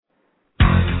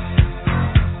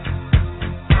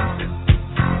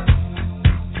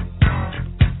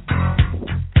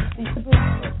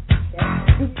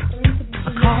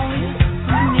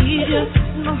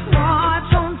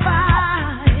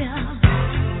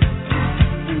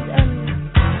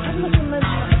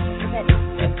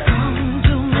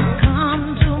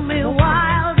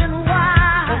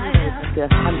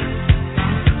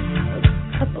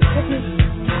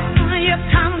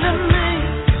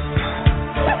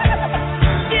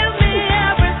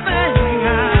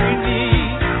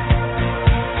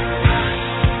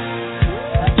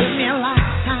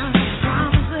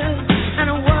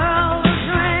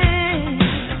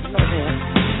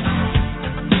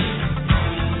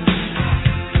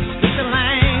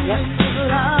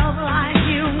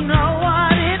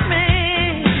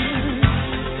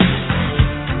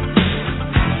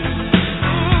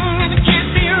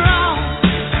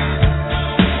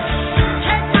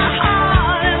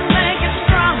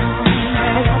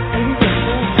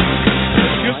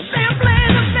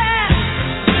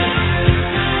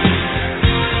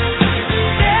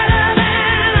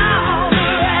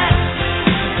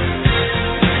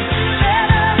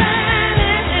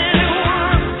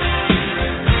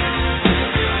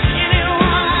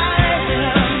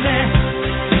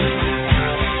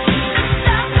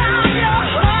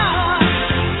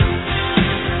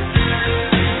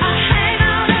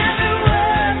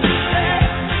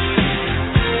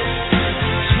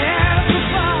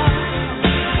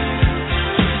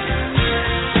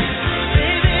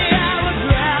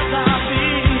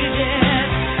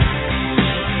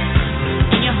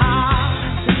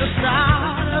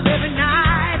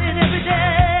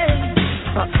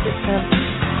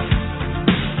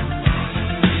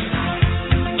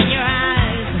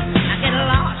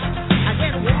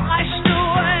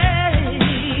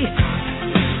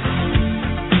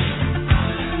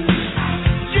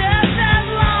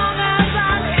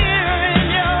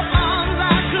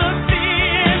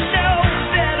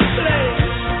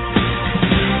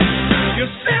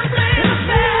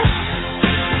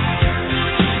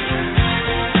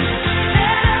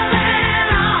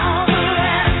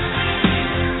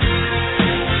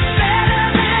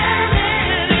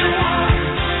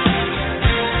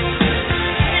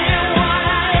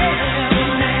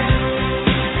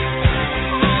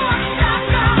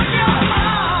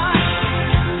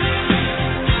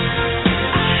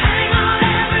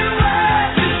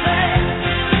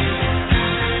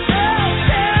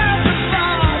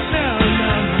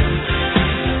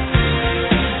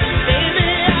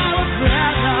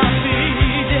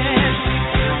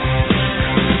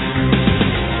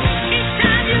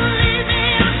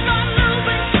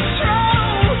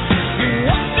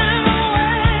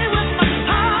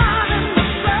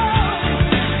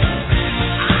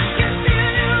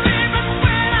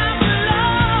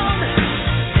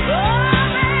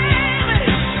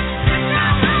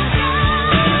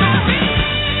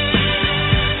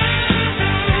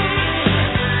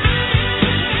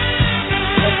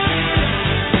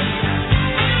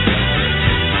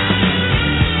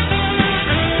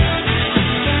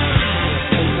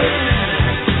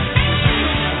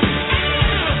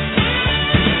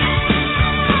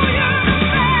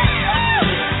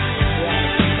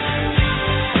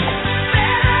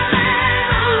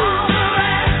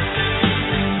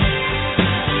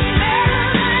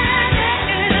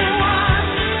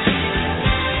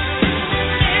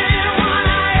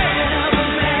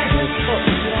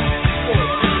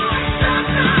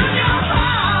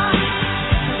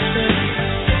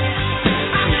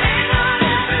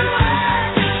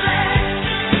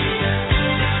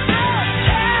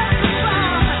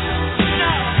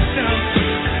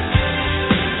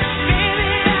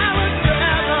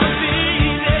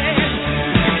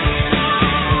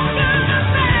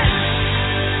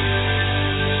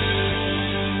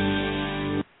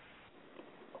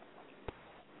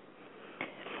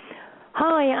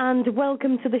and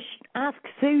welcome to the Ask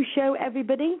Sue show,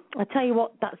 everybody. I tell you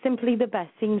what, that's simply the best.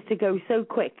 Seems to go so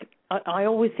quick. I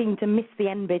always seem to miss the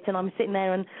end bit, and I'm sitting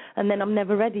there, and then I'm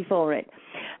never ready for it.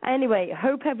 Anyway,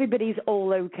 hope everybody's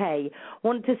all okay.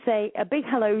 Want to say a big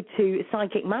hello to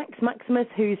Psychic Maximus,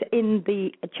 who's in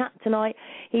the chat tonight.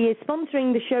 He is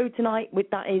sponsoring the show tonight.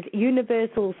 That is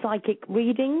Universal Psychic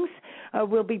Readings.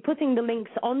 We'll be putting the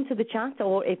links onto the chat,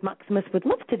 or if Maximus would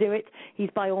love to do it, he's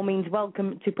by all means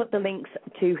welcome to put the links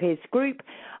to his group.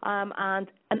 And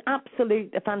an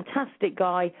absolute fantastic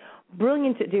guy,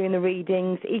 brilliant at doing the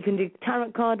readings. He can do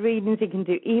tarot card readings, he can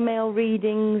do email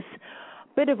readings,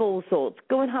 bit of all sorts.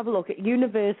 Go and have a look at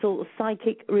Universal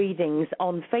Psychic Readings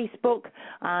on Facebook,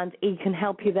 and he can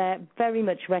help you there. Very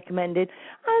much recommended.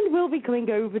 And we'll be coming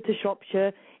over to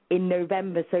Shropshire in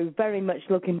November, so very much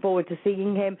looking forward to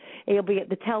seeing him. He'll be at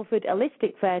the Telford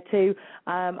Holistic Fair too,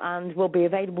 and will be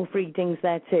available for readings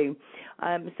there too.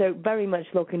 So very much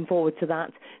looking forward to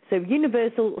that. So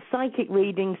Universal Psychic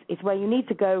Readings is where you need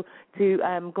to go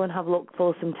go and have a look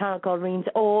for some tarot card readings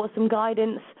or some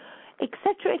guidance,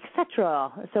 etc.,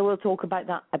 etc. So we'll talk about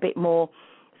that a bit more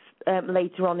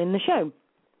later on in the show.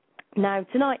 Now,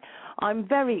 tonight, I'm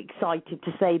very excited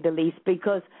to say the least,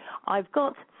 because I've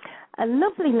got a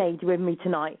lovely lady with me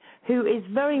tonight who is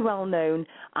very well known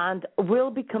and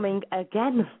will be coming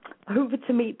again over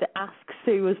to meet the Ask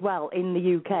Sue as well in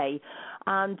the UK.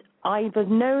 And I've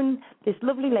known this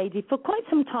lovely lady for quite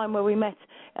some time, where we met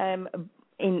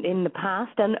in the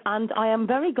past, and I am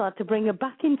very glad to bring her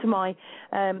back into my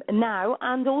now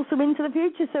and also into the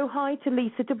future. So hi to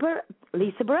Lisa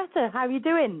Barretta. How are you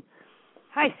doing?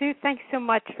 Hi, Sue. Thanks so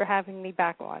much for having me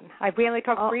back on. We only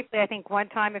talked briefly, I think, one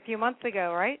time a few months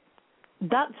ago, right?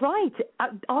 That's right.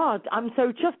 I'm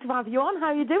so chuffed to have you on. How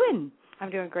are you doing? I'm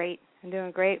doing great.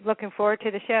 Looking forward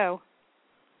to the show.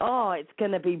 Oh, it's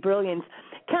going to be brilliant.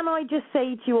 Can I just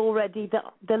say to you already that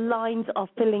the lines are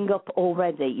filling up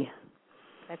already?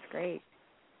 That's great.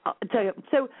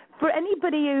 So for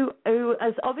anybody who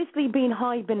has obviously been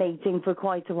hibernating for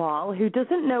quite a while, who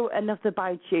doesn't know enough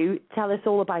about you, tell us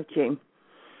all about you.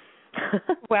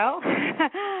 Well,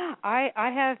 I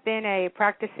have been a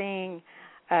practicing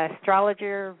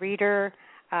astrologer, reader,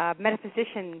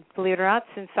 metaphysician, believe it or not,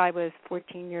 since I was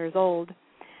 14 years old.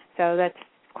 So that's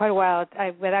quite a while.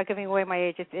 Without giving away my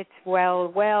age, it's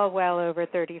well over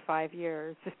 35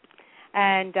 years.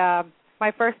 And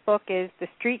my first book is The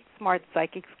Street Smart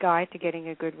Psychic's Guide to Getting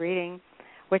a Good Reading,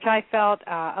 which I felt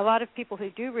a lot of people who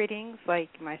do readings, like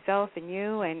myself and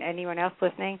you and anyone else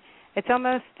listening, it's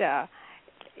almost a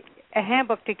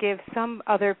handbook to give some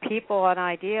other people an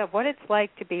idea of what it's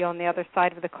like to be on the other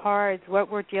side of the cards, what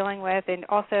we're dealing with, and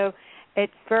also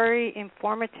it's very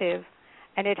informative,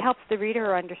 and it helps the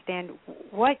reader understand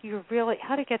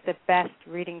how to get the best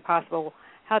reading possible,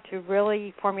 how to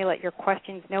really formulate your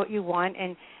questions, know what you want,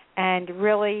 and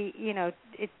really,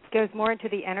 it goes more into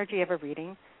the energy of a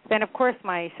reading. Then, of course,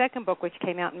 my second book, which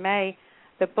came out in May,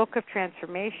 The Book of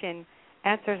Transformation,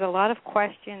 answers a lot of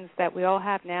questions that we all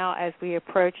have now as we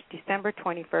approach December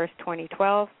 21st,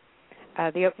 2012,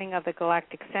 the opening of the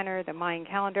Galactic Center, the Mayan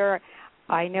calendar.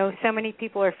 I know so many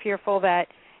people are fearful that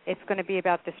it's going to be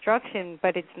about destruction,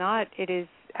 but it's not. It is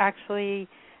actually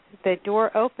the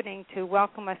door opening to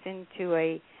welcome us into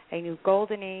a new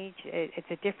golden age. It's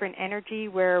a different energy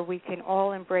where we can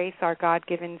all embrace our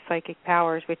God-given psychic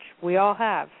powers, which we all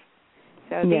have.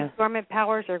 So these dormant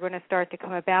powers are going to start to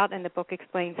come about, and the book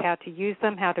explains how to use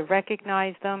them, how to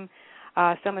recognize them,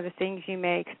 some of the things you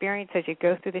may experience as you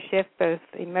go through the shift, both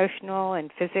emotional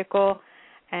and physical,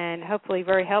 and hopefully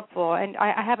very helpful. And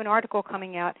I have an article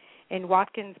coming out in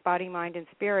Watkins Body, Mind, and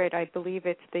Spirit. I believe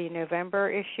it's the November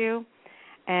issue,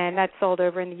 and that's sold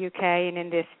over in the UK, and in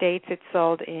the States it's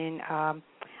sold in,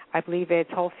 I believe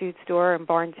it's Whole Foods store and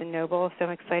Barnes & Noble, so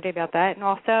I'm excited about that. And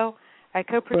also I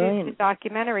co-produced a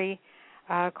documentary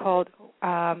called,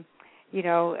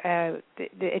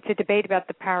 it's a debate about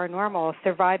the paranormal,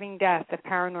 surviving death, the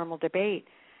paranormal debate.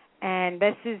 And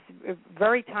this is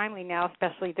very timely now,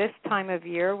 especially this time of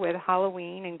year with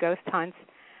Halloween and ghost hunts.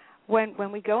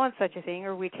 When we go on such a thing,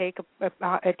 or we take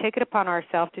it upon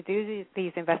ourselves to do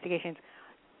these investigations,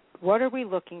 what are we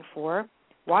looking for?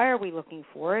 Why are we looking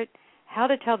for it? How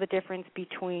to tell the difference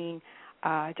between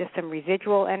just some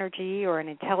residual energy or an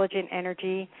intelligent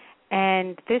energy.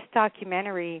 And this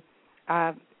documentary,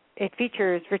 it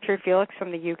features Richard Felix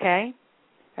from the UK,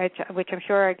 which I'm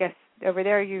sure, I guess, over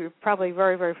there you're probably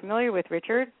very, very familiar with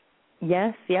Richard.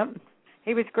 Yes, yep.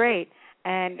 He was great.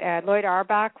 and Lloyd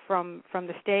Auerbach from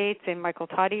the States and Michael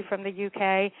Toddy from the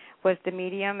UK was the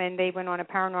medium, and they went on a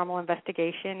paranormal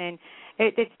investigation, and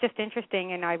it's just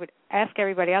interesting. And I would ask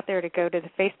everybody out there to go to the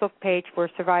Facebook page for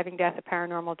Surviving Death, a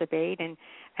Paranormal Debate,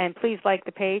 and please like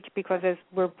the page, because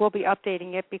we'll be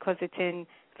updating it, because it's in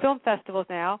film festivals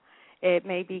now. It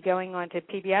may be going on to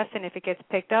PBS, and if it gets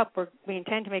picked up, we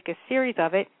intend to make a series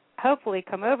of it, hopefully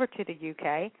come over to the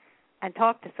UK and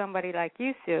talk to somebody like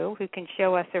you, Sue, who can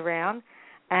show us around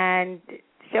and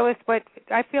show us what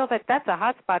 – I feel that that's a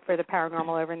hot spot for the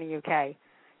paranormal over in the UK.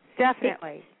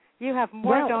 Definitely. You have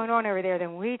more going on over there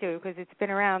than we do, because it's been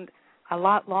around a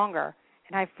lot longer.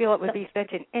 And I feel it would be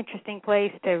such an interesting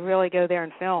place to really go there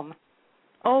and film.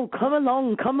 Oh, come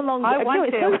along. I want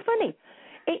It's to. so funny.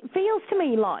 It feels to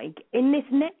me like in this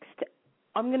next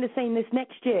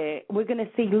year, we're going to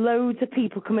see loads of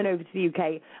people coming over to the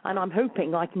UK, and I'm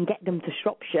hoping I can get them to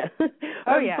Shropshire.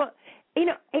 Oh, yeah. But,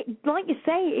 like you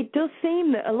say, it does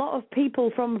seem that a lot of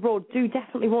people from abroad do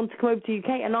definitely want to come over to the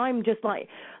UK, and I'm just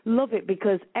love it,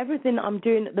 because everything I'm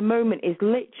doing at the moment is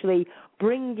literally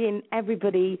bringing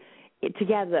everybody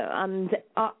together, and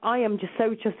I am just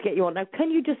so chuffed to get you on. Now,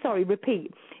 can you just,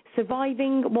 repeat?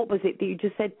 Surviving, what was it that you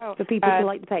just said for people who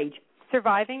like the page?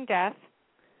 Surviving Death,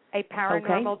 a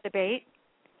Paranormal Debate.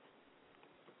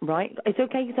 Right. It's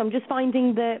okay, because I'm just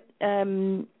finding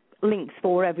the links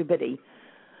for everybody.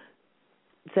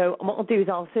 So what I'll do is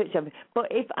I'll search them. But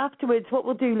if afterwards, what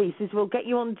we'll do, Lisa, is we'll get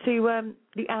you onto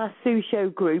the Ask Sue Show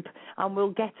group, and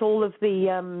we'll get all of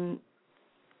the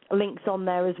links on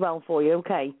there as well for you,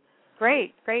 okay?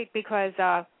 Great, because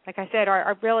like I said,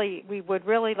 we would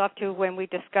really love to, when we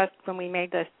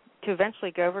made this, to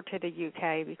eventually go over to the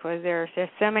UK, because there's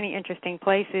so many interesting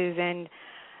places, and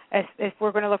if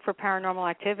we're going to look for paranormal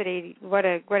activity, what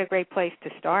a great place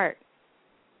to start.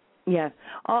 Yeah.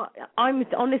 I'm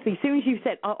honestly, as soon as you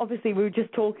said, obviously we were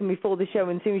just talking before the show,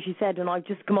 and as soon as you said, and I've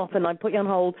just come off and I put you on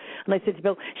hold, and I said to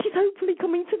Bill, she's hopefully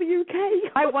coming to the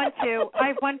UK. I want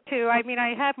to. I mean,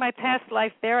 I have my past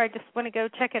life there. I just want to go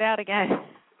check it out again.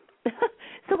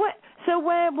 So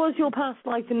where was your past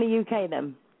life in the UK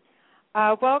then?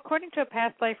 Well, according to a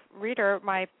past life reader,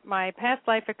 my past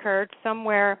life occurred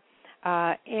somewhere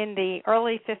in the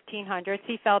early 1500s.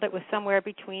 He felt it was somewhere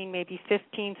between maybe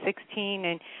 1516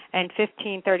 and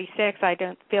 1536. I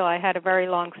don't feel I had a very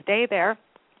long stay there,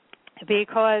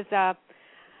 because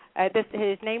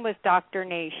his name was Dr.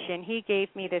 Nash, and he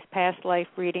gave me this past life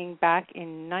reading back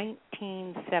in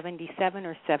 1977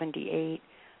 or 78.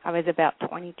 I was about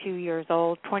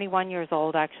 21 years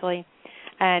old actually,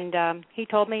 and he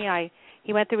told me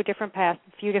he went through a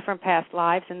few different past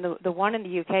lives, and the one in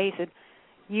the UK, he said,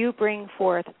 you bring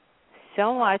forth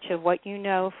so much of what you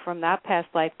know from that past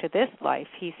life to this life.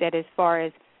 He said, as far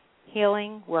as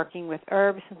healing, working with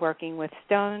herbs, working with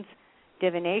stones,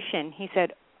 divination. He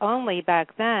said, only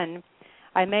back then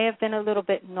I may have been a little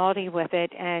bit naughty with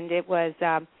it, and it was,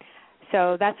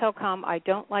 so that's how come I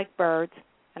don't like birds,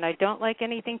 and I don't like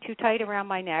anything too tight around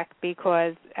my neck,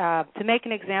 because to make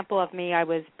an example of me, I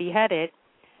was beheaded,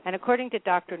 and according to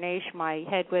Dr. Nash, my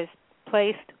head was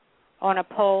placed on a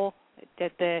pole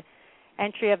at the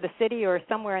entry of the city, or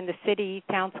somewhere in the city,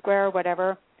 town square or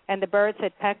whatever, and the birds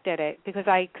had pecked at it, because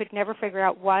I could never figure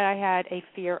out why I had a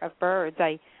fear of birds.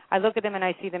 I look at them and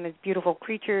I see them as beautiful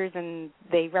creatures, and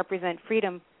they represent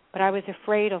freedom, but I was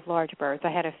afraid of large birds. I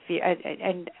had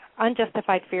an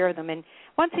unjustified fear of them, and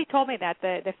once he told me that,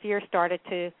 the fear started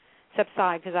to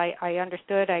subside, because I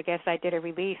understood. I guess I did a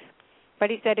release. But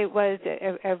he said it was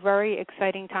a very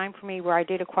exciting time for me, where I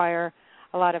did acquire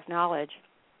a lot of knowledge.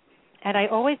 And I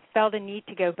always felt a need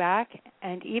to go back,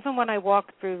 and even when I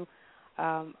walked through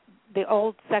the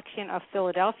old section of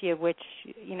Philadelphia, which,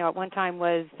 at one time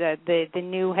was the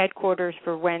new headquarters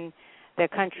for when the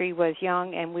country was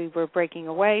young and we were breaking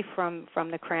away from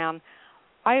the crown,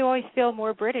 I always feel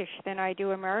more British than I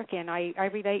do American. I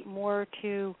relate more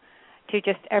to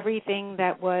just everything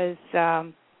that was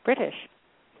British.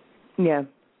 Yeah.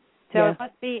 So it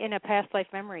must be in a past life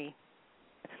memory.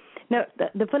 No,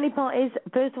 the funny part is,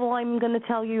 first of all, I'm going to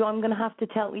tell you, I'm going to have to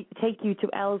take you to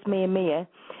Ellesmere Mere,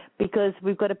 because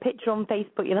we've got a picture on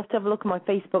Facebook. You'll have to have a look at my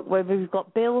Facebook, where we've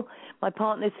got Bill, my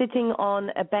partner, sitting on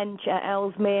a bench at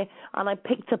Ellesmere, and I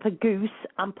picked up a goose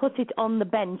and put it on the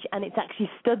bench, and it's actually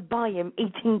stood by him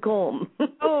eating corn.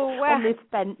 Oh, wow. On this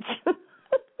bench.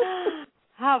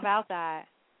 How about that?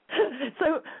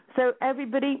 So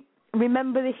everybody,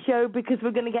 remember this show, because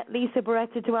we're going to get Lisa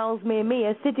Barretta to Ellesmere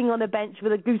Mere sitting on a bench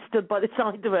with a goose stood by the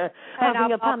side of her, and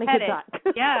having a panic attack.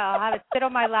 Yeah, I'll have it sit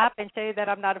on my lap and show you that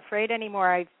I'm not afraid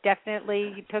anymore. I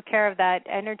definitely took care of that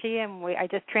energy, and I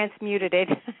just transmuted it.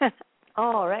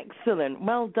 Oh, excellent.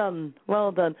 Well done.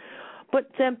 Well done. But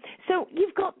so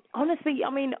you've got, honestly, I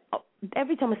mean,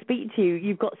 every time I speak to you,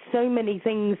 you've got so many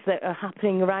things that are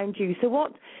happening around you.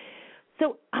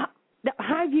 How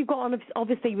have you got on,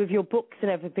 obviously, with your books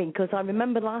and everything? Because I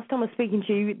remember last time I was speaking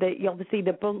to you that obviously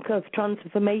the book of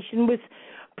transformation was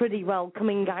pretty well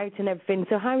coming out and everything.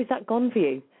 So how has that gone for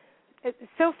you?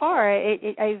 So far,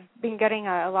 I've been getting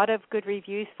a lot of good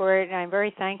reviews for it, and I'm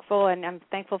very thankful, and I'm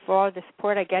thankful for all the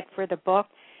support I get for the book.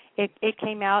 It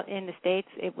came out in the States.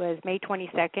 It was May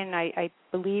 22nd. I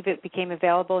believe it became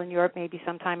available in Europe maybe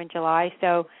sometime in July.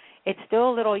 So it's still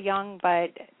a little young,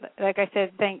 but like I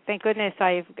said, thank goodness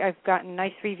I've gotten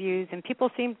nice reviews, and people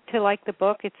seem to like the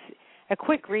book. It's a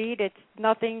quick read. It's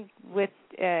nothing with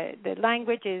the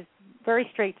language is very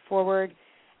straightforward,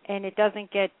 and it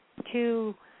doesn't get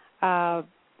too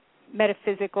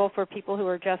metaphysical for people who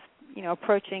are just,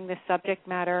 approaching this subject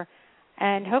matter.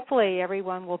 And hopefully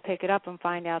everyone will pick it up and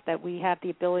find out that we have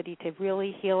the ability to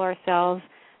really heal ourselves,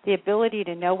 the ability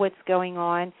to know what's going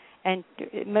on, and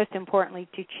most importantly,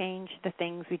 to change the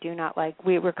things we do not like.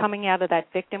 We're coming out of that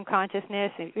victim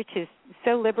consciousness, which is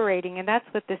so liberating, and that's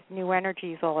what this new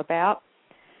energy is all about.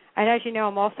 And as you know,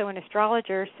 I'm also an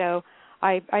astrologer, so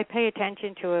I pay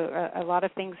attention to a lot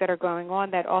of things that are going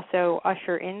on that also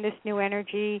usher in this new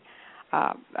energy.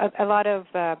 A lot of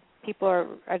people are,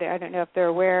 I don't know if they're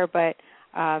aware, but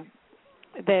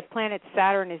the planet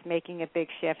Saturn is making a big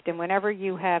shift. And whenever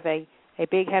you have a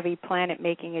big, heavy planet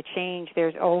making a change,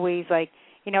 there's always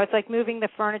it's like moving the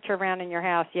furniture around in your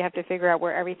house. You have to figure out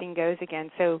where everything goes again.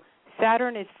 So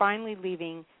Saturn is finally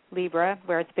leaving Libra,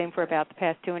 where it's been for about the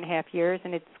past 2.5 years,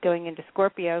 and it's going into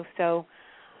Scorpio. So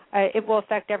it will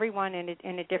affect everyone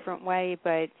in a different way,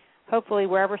 but hopefully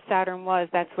wherever Saturn was,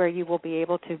 that's where you will be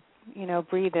able to,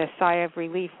 breathe a sigh of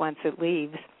relief once it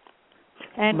leaves.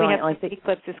 And we have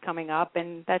eclipses coming up,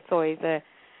 and that's always a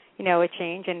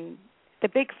change. And the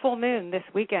big full moon this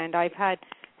weekend, I've had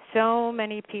so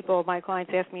many people, my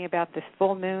clients, ask me about this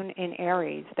full moon in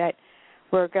Aries that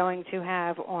we're going to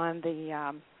have on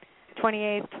the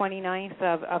 28th, 29th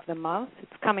of the month.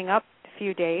 It's coming up a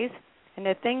few days. And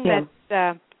the thing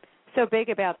that's so big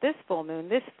about this full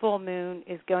moon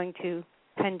is going to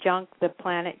conjunct the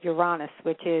planet Uranus,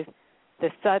 which is the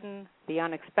sudden, the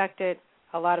unexpected,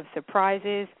 a lot of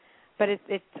surprises, but it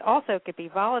also could be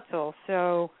volatile.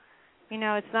 So,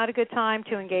 it's not a good time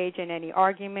to engage in any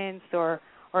arguments or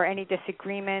any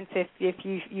disagreements. If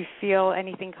you feel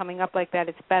anything coming up like that,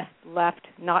 it's best left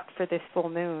not for this full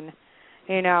moon,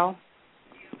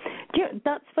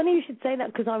 That's funny you should say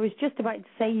that, because I was just about to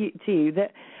say to you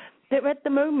that at the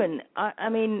moment, I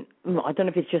mean, I don't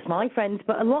know if it's just my friends,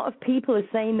 but a lot of people are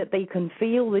saying that they can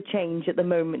feel the change at the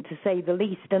moment, to say the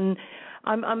least. And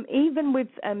I'm even with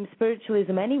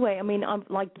spiritualism anyway. I mean, I'm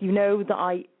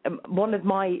that one of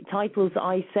my titles that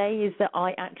I say is that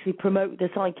I actually promote the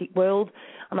psychic world,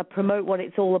 and I promote what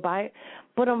it's all about.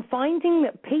 But I'm finding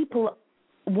that people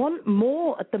want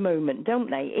more at the moment,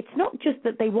 don't they? It's not just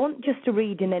that they want just a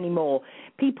reading anymore.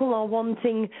 People are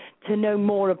wanting to know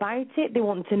more about it. They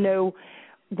want to know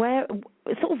where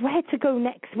to go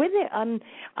next with it. And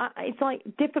it's like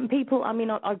different people. I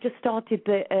mean, I've just started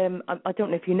I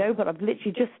don't know if you know, but I've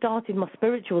literally just started my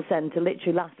spiritual center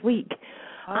literally last week.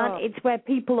 Oh. And it's where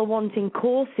people are wanting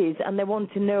courses, and they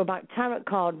want to know about tarot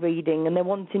card reading, and they're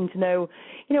wanting to know,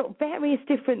 various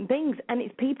different things. And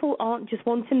it's people aren't just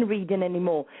wanting reading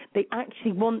anymore. They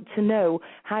actually want to know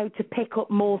how to pick up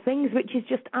more things, which is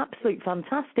just absolute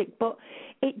fantastic. But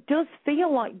it does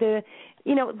feel like there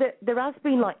has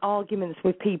been arguments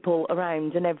with people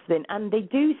around and everything, and they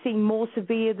do seem more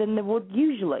severe than they would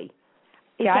usually.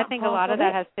 I think a lot of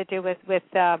that has to do with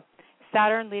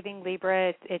Saturn leaving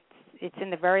Libra. It's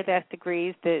in the very last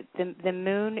degrees. The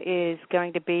moon is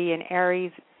going to be in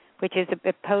Aries, which is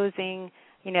opposing,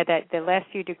 that the last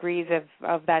few degrees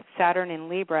of that Saturn in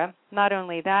Libra. Not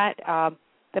only that,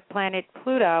 the planet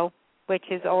Pluto, which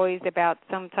is always about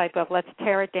some type of let's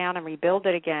tear it down and rebuild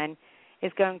it again,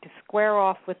 is going to square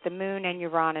off with the moon and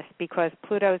Uranus, because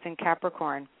Pluto's in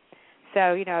Capricorn.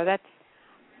 So,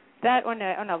 that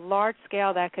on a large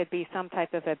scale, that could be some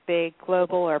type of a big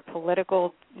global or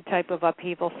political type of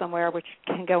upheaval somewhere, which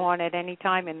can go on at any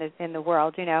time in the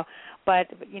world, But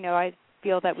I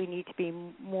feel that we need to be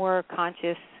more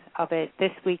conscious of it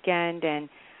this weekend, and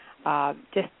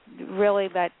just really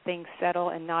let things settle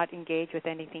and not engage with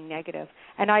anything negative.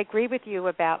 And I agree with you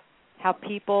about how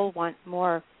people want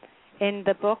more. In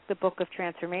the book of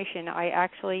Transformation, I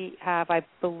actually have, I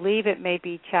believe it may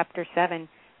be chapter 7,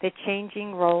 the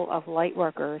changing role of light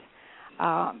workers.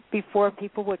 Before,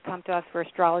 people would come to us for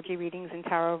astrology readings and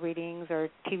tarot readings or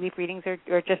tea leaf readings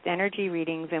or just energy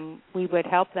readings, and we would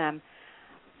help them.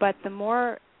 But the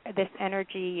more this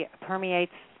energy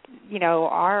permeates,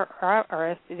 our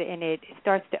earth, and it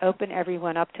starts to open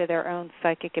everyone up to their own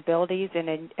psychic abilities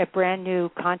and a brand new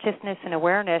consciousness and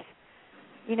awareness,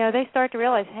 they start to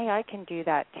realize, hey, I can do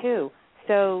that too.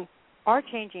 So our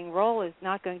changing role is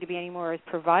not going to be anymore as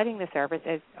providing the service,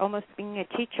 as almost being a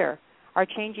teacher. Our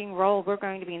changing role, we're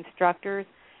going to be instructors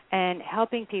and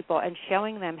helping people and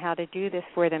showing them how to do this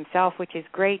for themselves, which is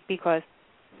great because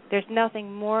there's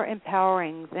nothing more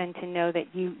empowering than to know that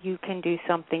you can do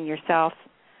something yourself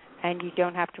and you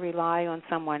don't have to rely on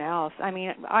someone else. I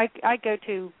mean, I go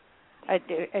to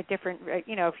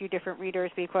a few different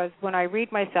readers because when I read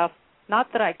myself, not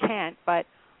that I can't, but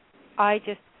I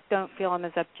just don't feel I'm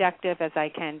as objective as I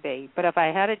can be. But if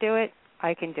I had to do it,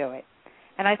 I can do it.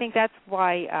 And I think that's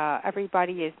why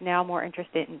everybody is now more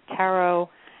interested in tarot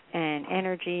and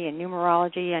energy and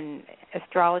numerology and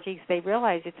astrology, because they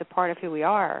realize it's a part of who we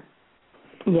are.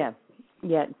 Yeah,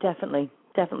 definitely.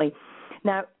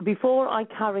 Now, before I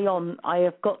carry on, I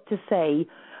have got to say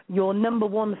your number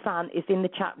one fan is in the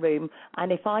chat room,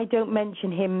 and if I don't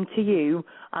mention him to you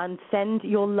and send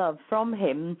your love from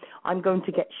him, I'm going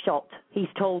to get shot. He's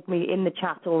told me in the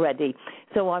chat already.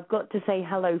 So I've got to say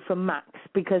hello from Max,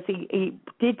 because he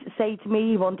did say to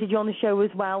me he wanted you on the show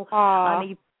as well.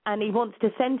 Aww. And he wants to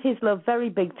send his love very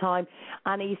big time,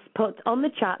 and he's put on the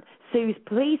chat, Suze,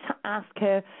 please ask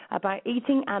her about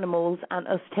eating animals and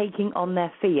us taking on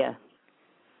their fear.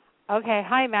 Okay.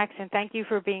 Hi, Max, and thank you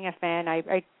for being a fan.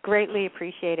 I greatly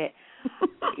appreciate it.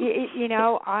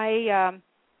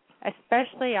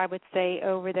 Especially I would say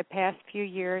over the past few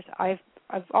years, I've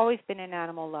always been an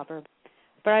animal lover,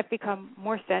 but I've become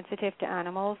more sensitive to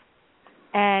animals,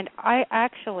 and I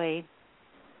actually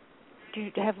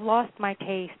have lost my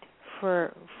taste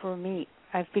for meat.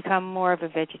 I've become more of a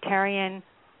vegetarian,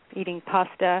 eating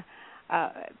pasta,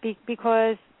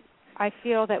 because I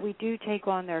feel that we do take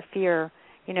on their fear.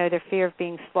 Their fear of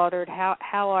being slaughtered.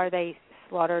 How are they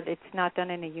slaughtered? It's not done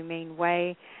in a humane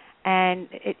way, and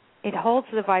it holds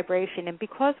the vibration. And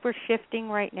because we're shifting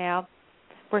right now,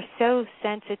 we're so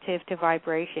sensitive to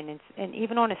vibration, and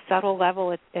even on a subtle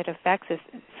level, it affects us.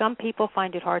 Some people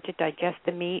find it hard to digest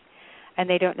the meat, and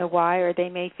they don't know why, or they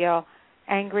may feel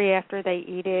angry after they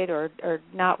eat it, or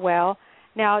not well.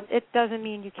 Now, it doesn't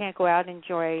mean you can't go out and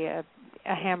enjoy a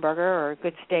hamburger or a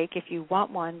good steak if you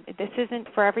want one. This isn't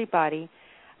for everybody.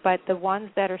 But the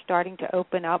ones that are starting to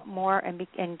open up more and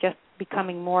just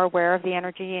becoming more aware of the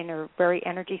energy and are very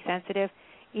energy sensitive,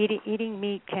 eating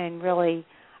meat can really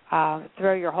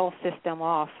throw your whole system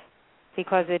off,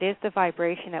 because it is the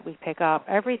vibration that we pick up.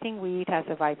 Everything we eat has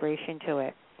a vibration to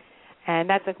it. And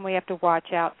that's when we have to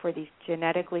watch out for these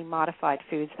genetically modified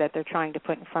foods that they're trying to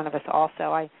put in front of us also.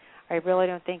 I really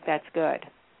don't think that's good.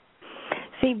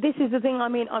 See, this is the thing. I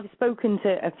mean, I've spoken to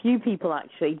a few people,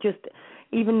 actually, just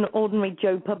even ordinary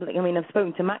Joe Public. I mean, I've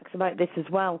spoken to Max about this as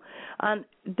well. And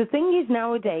the thing is,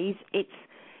 nowadays,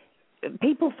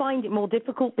 people find it more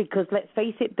difficult because, let's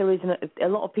face it, there is a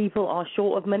lot of people are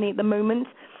short of money at the moment.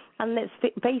 And let's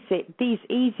face it, these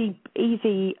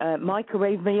easy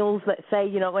microwave meals, let's say,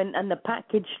 and the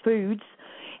packaged foods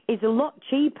is a lot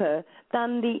cheaper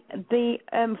than the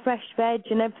fresh veg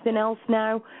and everything else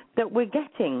now that we're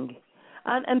getting.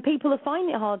 And people are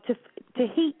finding it hard to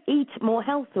eat more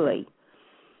healthily.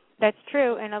 That's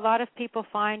true, and a lot of people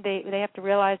find they have to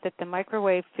realize that the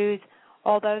microwave foods,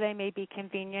 although they may be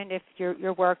convenient if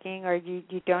you're working or you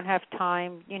don't have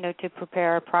time, to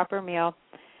prepare a proper meal,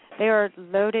 they are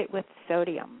loaded with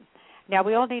sodium. Now,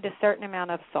 we all need a certain amount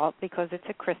of salt because it's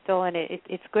a crystal and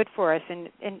it's good for us.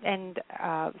 And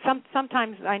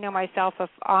sometimes I know myself, if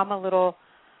I'm a little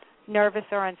nervous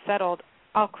or unsettled,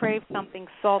 I'll crave something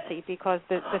salty because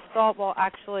the salt will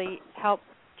actually help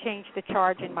change the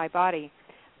charge in my body.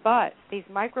 But these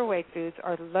microwave foods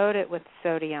are loaded with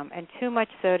sodium, and too much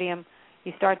sodium,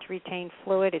 you start to retain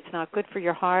fluid. It's not good for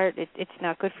your heart. It's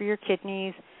not good for your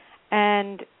kidneys.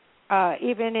 And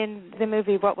even in the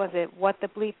movie, what was it? What the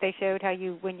Bleep, they showed how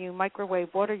when you microwave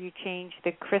water, you change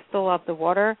the crystal of the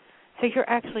water. So you're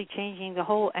actually changing the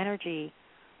whole energy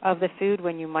of the food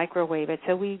when you microwave it.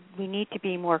 So we need to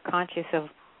be more conscious of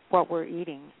what we're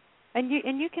eating. And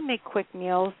you can make quick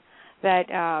meals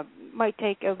that might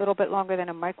take a little bit longer than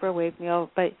a microwave meal,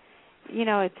 but,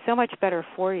 it's so much better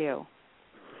for you.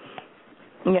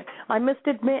 Yeah, I must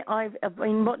admit I've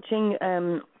been watching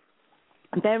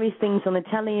various things on the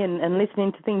telly and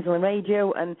listening to things on the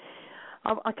radio, and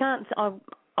I've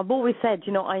always said,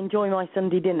 I enjoy my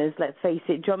Sunday dinners, let's face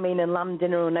it, do you know what I mean, and lamb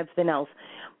dinner and everything else.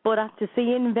 But after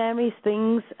seeing various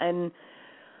things and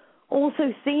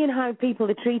also seeing how people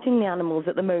are treating the animals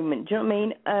at the moment, do you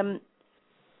know what I mean?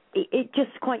 It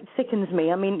just quite sickens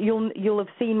me. I mean, you'll have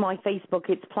seen my Facebook.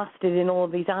 It's plastered in all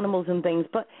of these animals and things.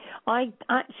 But I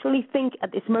actually think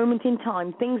at this moment in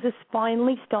time, things are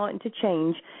finally starting to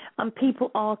change, and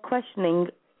people are questioning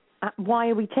why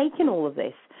are we taking all of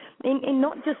this? In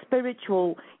not just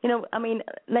spiritual, I mean,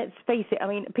 let's face it. I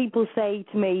mean, people say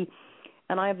to me,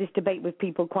 and I have this debate with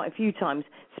people quite a few times,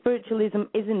 spiritualism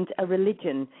isn't a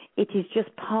religion. It is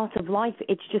just part of life.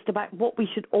 It's just about what we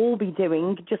should all be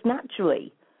doing just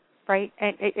naturally. Right,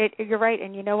 and you're right,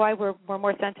 and you know why we're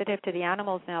more sensitive to the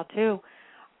animals now too.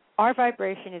 Our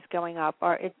vibration is going up.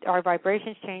 Our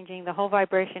vibration's changing. The whole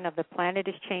vibration of the planet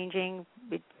is changing.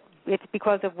 It's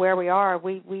because of where we are.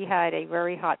 We had a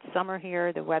very hot summer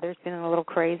here. The weather's been a little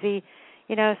crazy,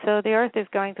 So the Earth is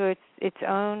going through its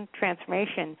own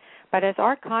transformation. But as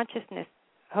our consciousness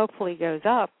hopefully goes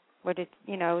up, it's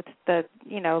the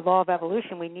law of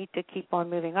evolution. We need to keep on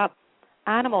moving up.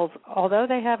 Animals, although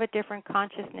they have a different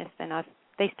consciousness than us,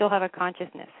 they still have a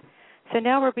consciousness. So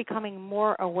now we're becoming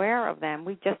more aware of them.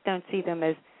 We just don't see them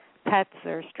as pets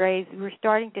or strays. We're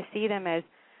starting to see them as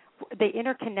the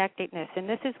interconnectedness, and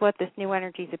this is what this new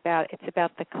energy is about. It's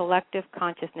about the collective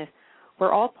consciousness.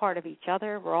 We're all part of each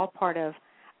other. We're all part of,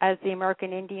 as the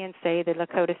American Indians say, the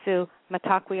Lakota Sioux,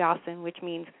 Matakwiasin, which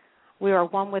means we are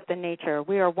one with the nature.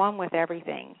 We are one with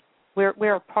everything.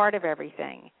 We're a part of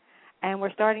everything. And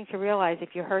we're starting to realize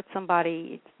if you hurt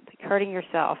somebody, it's hurting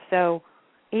yourself. So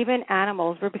even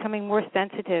animals, we're becoming more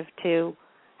sensitive to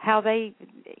how they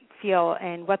feel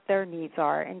and what their needs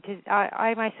are. And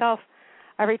I myself,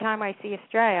 every time I see a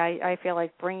stray, I feel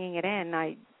like bringing it in.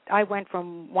 I went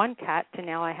from 1 cat to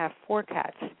now I have 4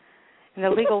 cats. And the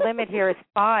legal limit here is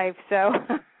 5, so...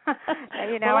 well,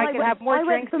 I can have more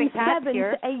drinks than cats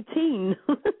here. I went from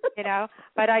 7 to 18.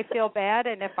 But I feel bad,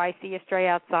 and if I see a stray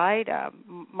outside,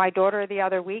 my daughter the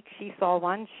other week, she saw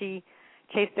one. She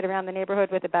chased it around the neighborhood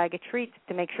with a bag of treats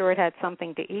to make sure it had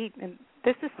something to eat. And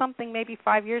this is something maybe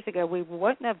 5 years ago we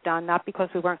wouldn't have done, not because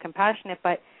we weren't compassionate,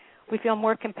 but we feel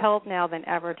more compelled now than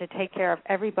ever to take care of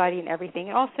everybody and everything,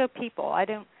 and also people. I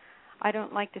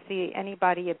don't like to see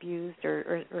anybody abused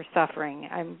or suffering.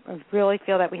 I really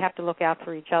feel that we have to look out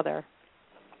for each other.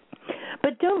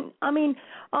 But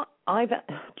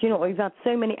we've had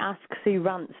so many Ask Sue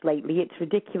rants lately. It's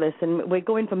ridiculous, and we're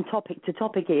going from topic to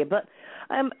topic here. But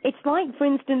it's like, for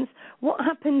instance, what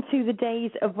happened to the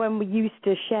days of when we used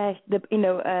to share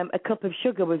a cup of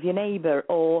sugar with your neighbour,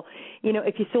 or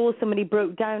if you saw somebody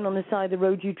broke down on the side of the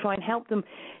road, you try and help them.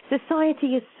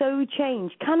 Society has so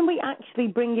changed. Can we actually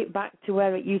bring it back to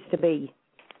where it used to be?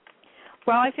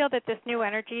 Well, I feel that this new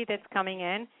energy that's coming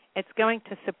in, it's going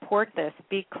to support this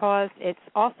because it's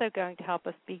also going to help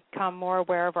us become more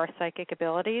aware of our psychic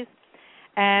abilities.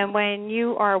 And when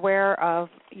you are aware of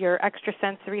your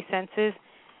extrasensory senses,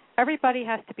 everybody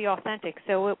has to be authentic.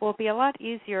 So it will be a lot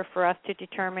easier for us to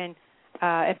determine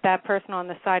if that person on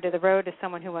the side of the road is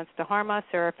someone who wants to harm us,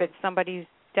 or if it's somebody who's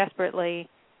desperately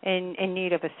in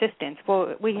need of assistance.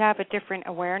 Well, we have a different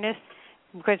awareness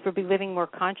because we'll be living more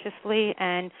consciously,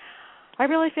 and I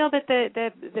really feel that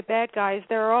the bad guys,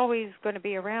 they're always going to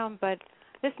be around, but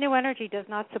this new energy does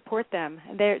not support them.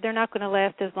 They're not going to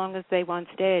last as long as they once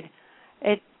did.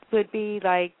 It would be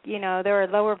like, they're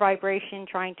a lower vibration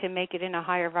trying to make it in a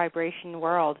higher vibration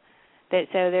world. So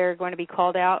they're going to be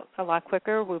called out a lot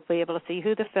quicker. We'll be able to see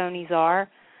who the phonies are,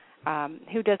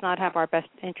 who does not have our best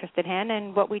interest at hand,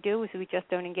 and what we do is we just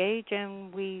don't engage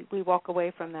and we walk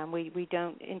away from them. We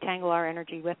don't entangle our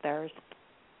energy with theirs.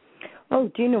 Oh,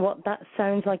 do you know what? That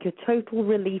sounds like a total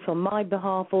relief on my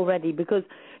behalf already, because,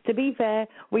 to be fair,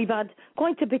 we've had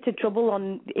quite a bit of trouble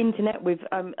on the internet with,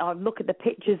 I look at the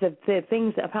pictures of the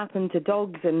things that have happened to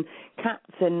dogs and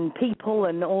cats and people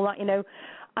and all that,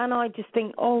 and I just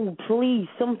think, oh, please,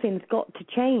 something's got to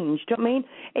change. Do you know what I mean?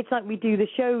 It's like we do the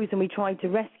shows and we try to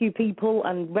rescue people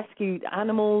and rescue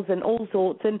animals and all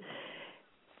sorts, and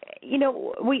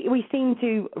we seem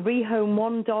to rehome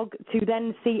one dog to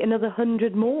then see another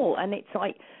 100 more, and it's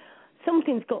like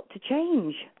something's got to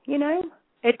change,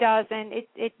 It does, and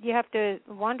it you have to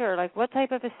wonder, like, what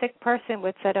type of a sick person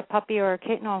would set a puppy or a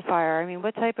kitten on fire? I mean,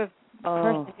 what type of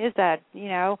person is that?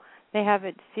 They have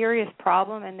a serious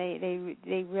problem, and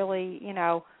they really,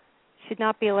 should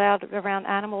not be allowed around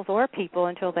animals or people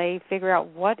until they figure out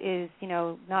what is,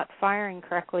 not firing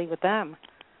correctly with them.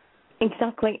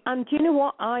 Exactly. And do you know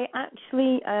what? I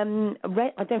actually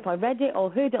read, I don't know if I read it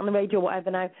or heard it on the radio or whatever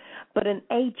now, but an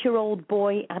 8-year-old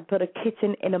boy had put a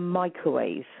kitten in a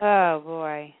microwave. Oh,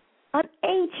 boy. An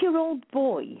 8-year-old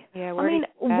boy. Yeah,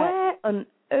 where on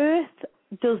earth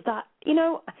does that,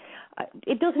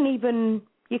 it doesn't even,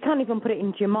 you can't even put it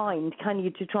into your mind, can you,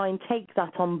 to try and take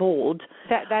that on board.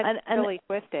 That's really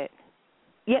twisted.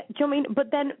 Yeah, do you know what I mean?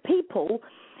 But then people,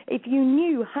 if you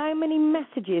knew how many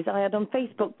messages I had on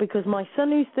Facebook, because my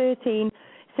son who's 13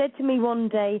 said to me one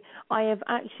day,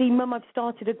 Mum, I've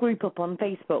started a group up on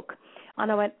Facebook. And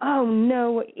I went, oh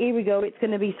no, here we go, it's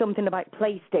going to be something about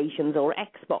PlayStations or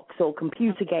Xbox or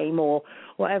computer game or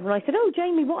whatever. And I said, oh,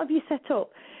 Jamie, what have you set up?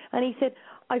 And he said,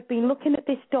 I've been looking at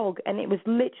this dog, and it was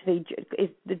literally,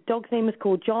 the dog's name was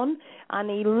called John, and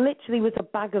he literally was a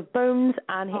bag of bones,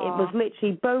 and it was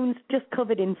literally bones just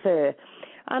covered in fur.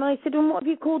 And I said, and what have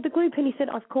you called the group? And he said,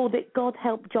 I've called it God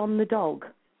Help John the Dog.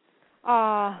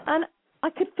 And I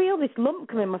could feel this lump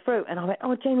come in my throat, and I went,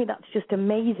 oh, Jamie, that's just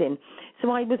amazing.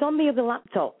 So I was on the other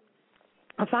laptop.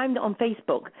 I found it on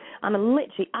Facebook, and I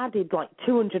literally added like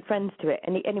 200 friends to it.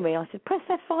 And anyway, I said, press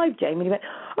F5, Jamie. And he went,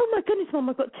 oh, my goodness, Mum,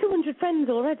 I've got 200 friends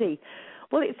already.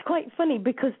 Well, it's quite funny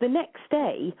because the next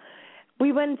day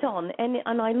we went on,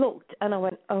 and I looked, and I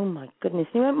went, oh, my goodness.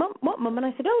 And he went, Mum, what, Mum? And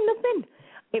I said, oh, nothing.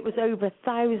 It was over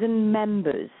 1,000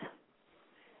 members.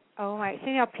 Oh, my.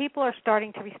 So, people are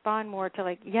starting to respond more to,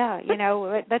 like, that's... Do you know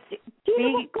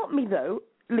what got me, though,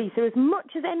 Lisa, as much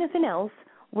as anything else,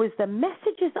 was the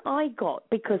messages that I got,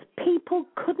 because people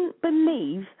couldn't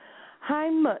believe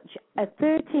how much a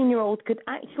 13-year-old could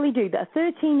actually do, that a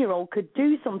 13-year-old could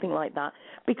do something like that,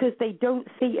 because they don't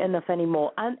see enough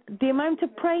anymore. And the amount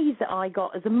of praise that I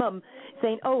got as a mum,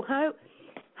 saying, oh, how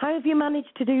have you managed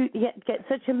to get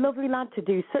such a lovely lad to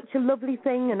do such a lovely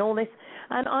thing and all this?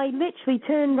 And I literally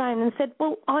turned around and said,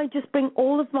 well, I just bring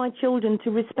all of my children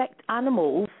to respect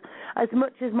animals as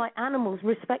much as my animals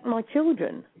respect my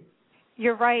children.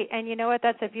 You're right, and you know what?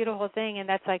 That's a beautiful thing, and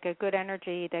that's like a good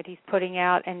energy that he's putting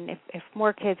out. And if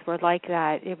more kids were like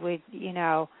that, it would, these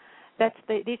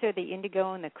are the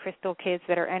indigo and the crystal kids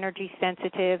that are energy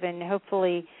sensitive, and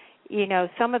hopefully,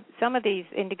 some of these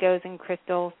indigos and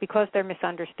crystals, because they're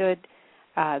misunderstood,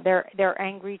 they're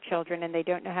angry children and they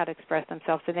don't know how to express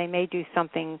themselves, so they may do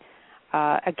something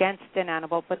against an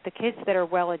animal. But the kids that are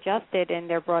well adjusted and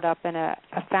they're brought up in a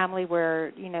family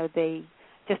where they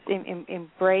just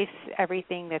embrace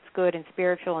everything that's good and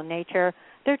spiritual in nature,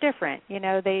 they're different.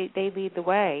 They lead the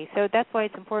way. So that's why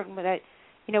it's important that,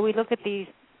 we look at these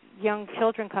young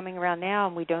children coming around now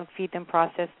and we don't feed them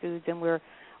processed foods, and we're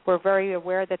very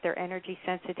aware that they're energy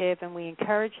sensitive, and we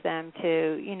encourage them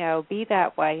to, be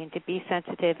that way and to be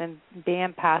sensitive and be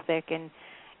empathic. And,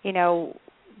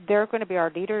 they're going to be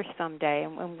our leaders someday,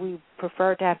 and we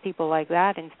prefer to have people like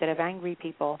that instead of angry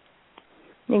people.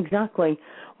 Exactly.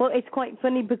 Well, it's quite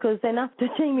funny because then after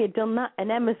Jamie had done that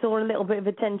and Emma saw a little bit of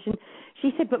attention,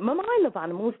 she said, but Mum, I love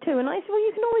animals too. And I said, well,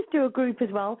 you can always do a group as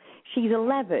well. She's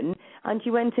 11, and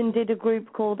she went and did a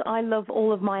group called I Love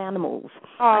All of My Animals.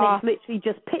 And it's literally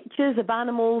just pictures of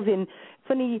animals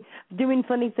doing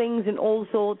funny things and all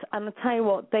sorts. And I tell you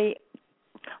what,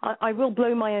 I will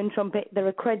blow my own trumpet. They're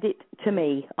a credit to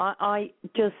me. I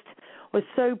just was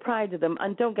so proud of them.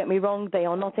 And don't get me wrong, they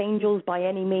are not angels by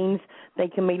any means. They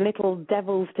can be little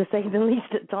devils, to say the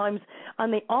least, at times.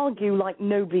 And they argue like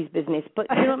nobody's business. But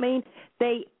do you know what I mean?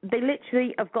 They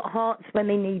literally have got hearts when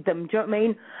they need them. Do you know what I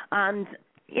mean? And,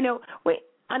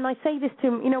 and I say this to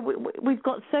them, we've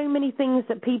got so many things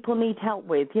that people need help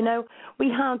with. We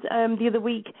had the other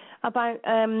week about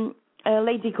a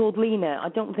lady called Lena. I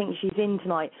don't think she's in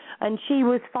tonight. And she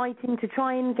was fighting to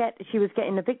try and she was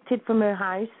getting evicted from her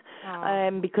house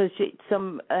because it's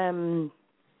some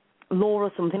law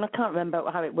or something. I can't remember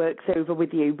how it works over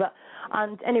with you.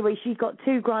 And anyway, she's got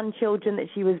 2 grandchildren that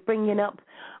she was bringing up,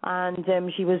 and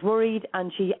she was worried,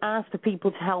 and she asked for people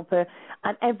to help her,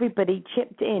 and everybody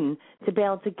chipped in to be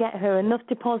able to get her enough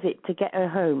deposit to get her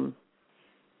home.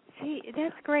 See,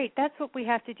 that's great. That's what we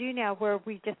have to do now, where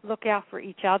we just look out for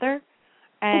each other.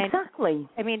 And, exactly.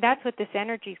 I mean, that's what this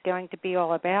energy is going to be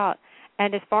all about.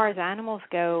 And as far as animals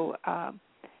go,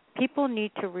 people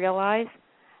need to realize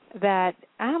that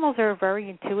animals are very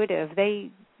intuitive.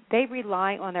 They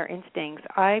rely on their instincts.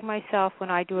 I myself,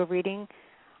 when I do a reading,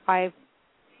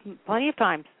 plenty of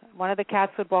times, one of the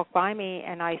cats would walk by me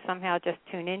and I somehow just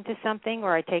tune into something,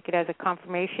 or I take it as a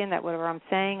confirmation that whatever I'm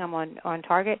saying, I'm on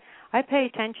target. I pay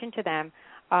attention to them.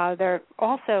 They're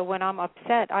also, when I'm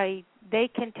upset, they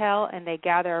can tell and they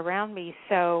gather around me.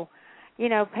 So,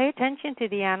 pay attention to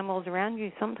the animals around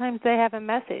you. Sometimes they have a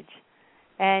message.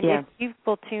 And if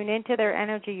people tune into their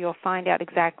energy, you'll find out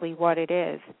exactly what it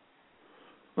is.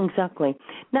 Exactly.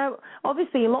 Now,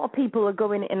 obviously, a lot of people are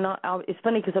going in. It's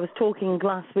funny because I was talking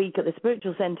last week at the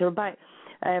Spiritual Center about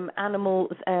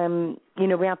animals.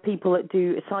 We have people that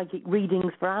do psychic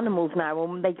readings for animals now,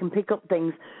 and they can pick up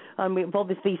things. And we've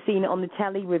obviously seen it on the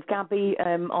telly with Gabby,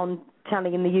 on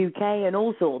telly in the UK and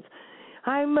all sorts.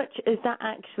 How much is that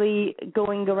actually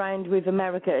going around with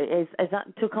America? Is that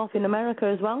took off in America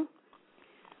as well?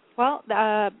 Well,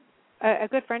 a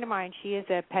good friend of mine, she is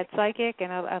a pet psychic,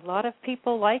 and a lot of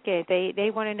people like it.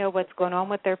 They want to know what's going on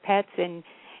with their pets, and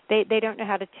they don't know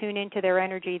how to tune into their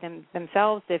energy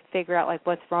themselves to figure out like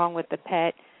what's wrong with the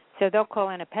pet. So they'll call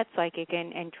in a pet psychic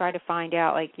and try to find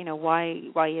out like,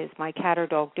 why is my cat or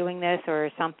dog doing this, or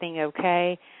is something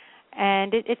okay?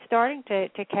 And it's starting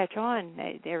to catch on.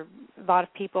 There are a lot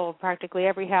of people, practically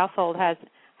every household has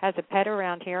a pet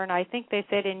around here, and I think they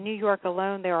said in New York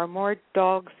alone there are more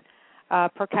dogs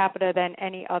per capita than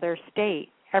any other state.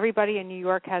 Everybody in New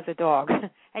York has a dog.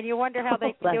 And you wonder how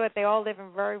they can do it. They all live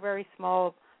in very, very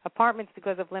small apartments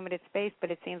because of limited space, but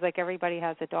it seems like everybody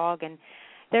has a dog. And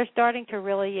they're starting to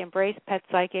really embrace pet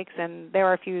psychics, and there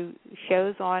are a few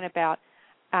shows on about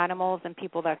animals and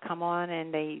people that come on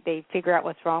and they figure out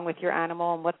what's wrong with your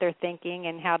animal and what they're thinking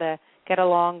and how to get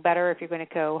along better if you're going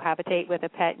to cohabitate with a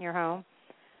pet in your home.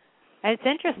 And it's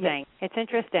interesting. Yeah. It's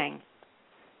interesting.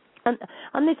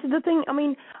 And this is the thing,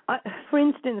 for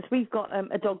instance, we've got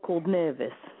a dog called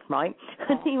Nervous, right?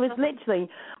 And he was literally,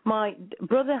 my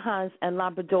brother has a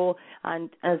Labrador, and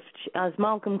as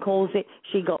Malcolm calls it,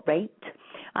 she got raped.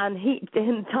 And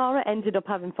Tara ended up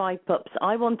having 5 pups.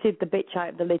 I wanted the bitch out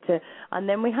of the litter, and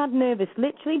then we had Nervous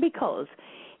literally because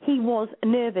he was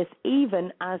nervous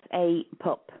even as a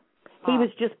pup. He was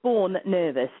just born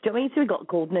nervous. Do you know what I mean? So he got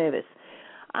called Nervous.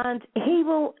 And he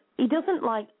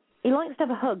likes to have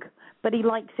a hug, but he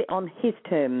likes it on his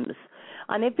terms.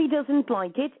 And if he doesn't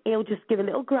like it, he'll just give a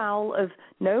little growl of,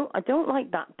 no, I don't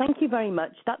like that. Thank you very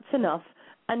much. That's enough.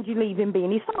 And you leave him be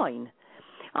and he's fine.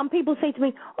 And people say to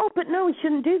me, oh, but no, he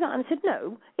shouldn't do that. And I said,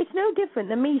 no, it's no different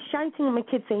than me shouting at my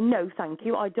kids saying, no, thank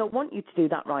you. I don't want you to do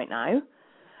that right now.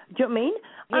 Do you know what I mean?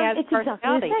 Yeah, and it's exactly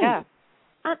the same. Yeah.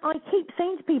 And I keep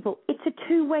saying to people, it's a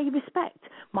two-way respect.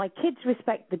 My kids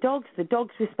respect the dogs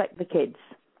respect the kids.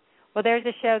 Well, there's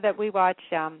a show that we watch,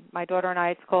 my daughter and I,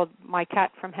 it's called My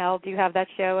Cat from Hell. Do you have that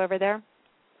show over there?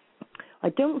 I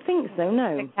don't think so,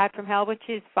 no. The Cat from Hell, which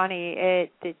is funny.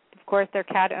 Of course, they're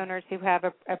cat owners who have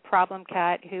a problem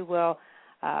cat who will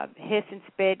hiss and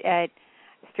spit at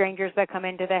strangers that come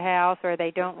into the house, or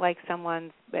they don't like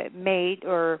someone's mate,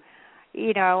 or,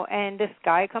 and this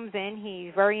guy comes in.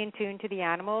 He's very in tune to the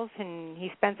animals, and he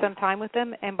spends some time with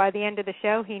them, and by the end of the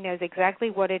show, he knows exactly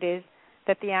what it is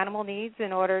that the animal needs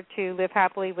in order to live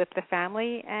happily with the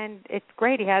family, and it's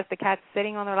great. He has the cat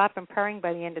sitting on their lap and purring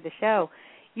by the end of the show.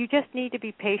 You just need to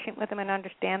be patient with them and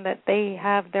understand that they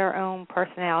have their own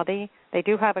personality. They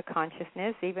do have a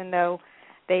consciousness, even though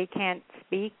they can't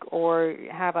speak or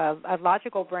have a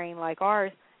logical brain like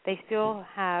ours. They still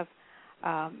have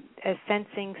a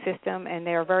sensing system, and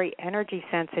they're very energy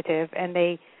sensitive, and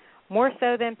they more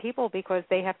so than people because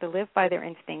they have to live by their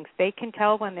instincts. They can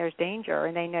tell when there's danger,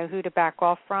 and they know who to back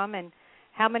off from. And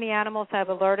how many animals have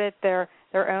alerted their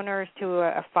owners to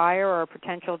a fire or a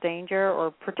potential danger, or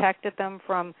protected them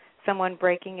from someone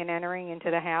breaking and entering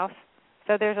into the house?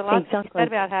 So there's a lot to be said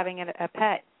about having a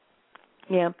pet.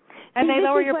 Yeah. And they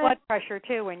lower your blood pressure,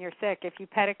 too, when you're sick. If you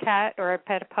pet a cat or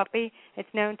pet a puppy, it's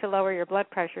known to lower your blood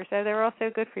pressure, so they're also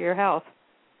good for your health.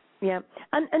 Yeah,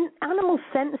 and animals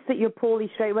sense that you're poorly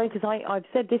straight away, because I've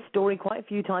said this story quite a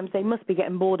few times. They must be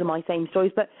getting bored of my same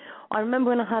stories, but I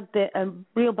remember when I had the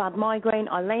real bad migraine,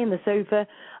 I lay in the sofa,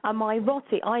 and my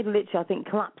Rottie, I literally, I think,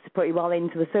 collapsed pretty well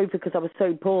into the sofa because I was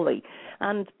so poorly.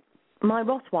 And my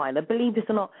Rottweiler, believe this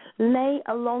or not, lay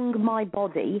along my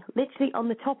body, literally on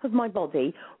the top of my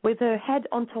body, with her head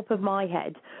on top of my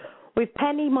head, with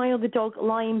Penny, my other dog,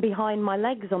 lying behind my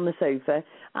legs on the sofa,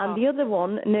 and the other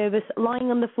one, Nervous, lying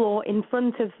on the floor in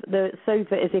front of the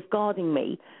sofa as if guarding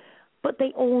me. But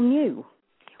they all knew.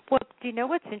 Well, do you know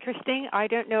what's interesting? I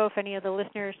don't know if any of the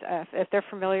listeners, if they're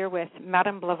familiar with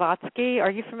Madame Blavatsky.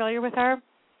 Are you familiar with her?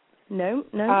 No.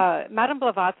 Madame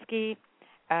Blavatsky,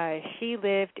 she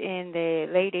lived in the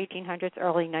late 1800s,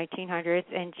 early 1900s,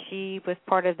 and she was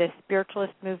part of the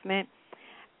spiritualist movement.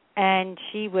 And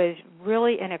she was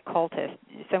really an occultist.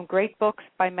 Some great books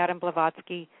by Madame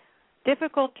Blavatsky.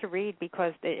 Difficult to read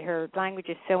because her language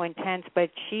is so intense, but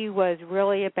she was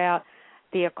really about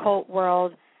the occult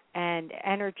world and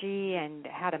energy and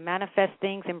how to manifest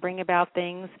things and bring about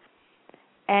things.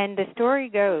 And the story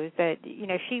goes that,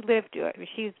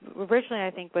 she originally,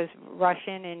 I think, was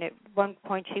Russian, and at one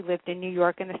point she lived in New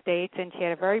York in the States, and she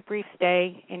had a very brief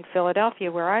stay in Philadelphia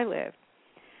where I lived.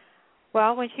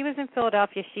 Well, when she was in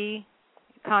Philadelphia, she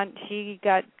she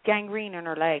got gangrene in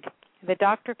her leg. The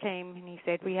doctor came and he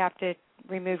said, we have to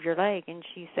remove your leg. And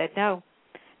she said, no,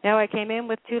 I came in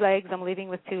with 2 legs. I'm leaving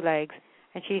with 2 legs.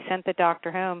 And she sent the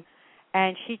doctor home.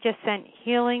 And she just sent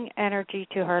healing energy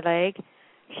to her leg.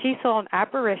 She saw an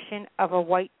apparition of a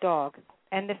white dog.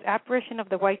 And this apparition of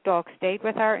the white dog stayed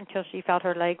with her until she felt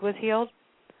her leg was healed.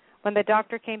 When the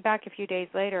doctor came back a few days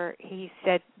later, he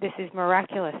said, this is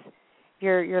miraculous.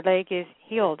 Your leg is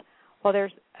healed. Well,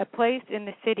 there's a place in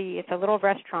the city, it's a little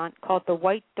restaurant called the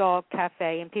White Dog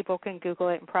Cafe, and people can Google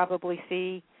it and probably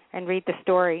see and read the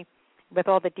story with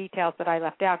all the details that I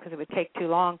left out because it would take too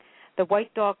long. The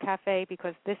White Dog Cafe,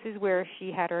 because this is where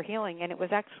she had her healing, and it was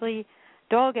actually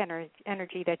dog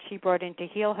energy that she brought in to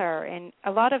heal her. And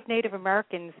a lot of Native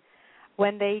Americans,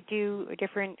 when they do a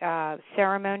different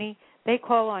ceremony, they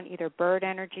call on either bird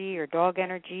energy or dog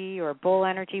energy or bull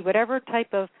energy, whatever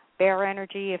type of bear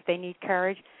energy, if they need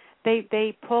courage.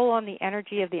 They pull on the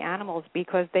energy of the animals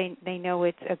because they know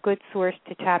it's a good source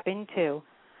to tap into,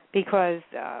 because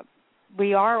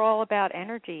we are all about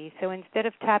energy. So instead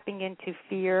of tapping into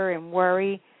fear and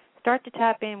worry, start to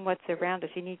tap in what's around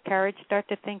us. You need courage, start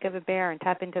to think of a bear and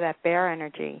tap into that bear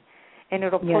energy. And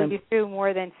it'll pull you through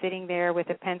more than sitting there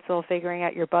with a pencil figuring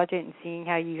out your budget and seeing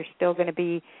how you're still going to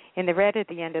be in the red at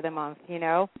the end of the month, you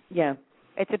know? Yeah.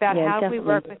 It's about how definitely. we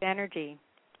work with energy.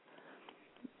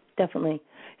 Definitely.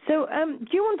 So do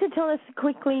you want to tell us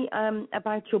quickly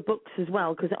about your books as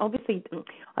well? Because obviously,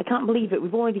 I can't believe it.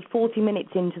 We've already 40 minutes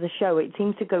into the show. It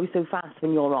seems to go so fast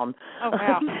when you're on. Oh,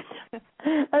 wow.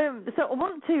 So I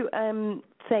want to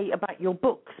say about your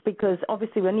books, because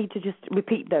obviously we need to just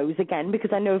repeat those again,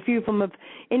 because I know a few of them have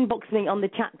inboxed me on the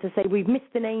chat to say we've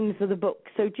missed the names of the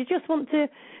books. So do you just want to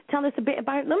tell us a bit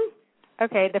about them?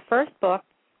 Okay, the first book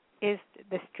is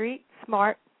The Street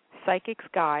Smart Psychic's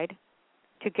Guide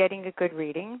to Getting a Good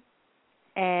Reading,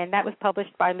 and that was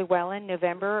published by Llewellyn,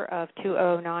 November of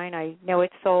 2009. I know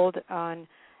it's sold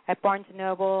at Barnes &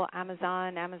 Noble,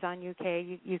 Amazon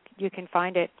UK. You can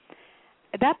find it.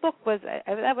 That book was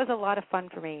a lot of fun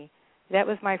for me. That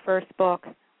was my first book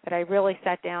that I really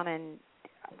sat down and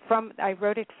I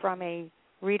wrote it from a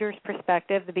reader's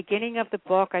perspective. The beginning of the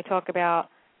book, I talk about,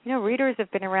 readers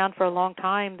have been around for a long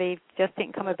time. They just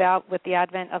didn't come about with the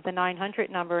advent of the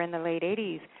 900 number in the late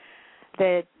 80s.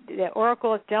 The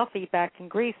Oracle at Delphi back in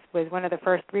Greece was one of the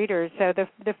first readers. So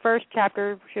the first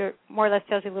chapter more or less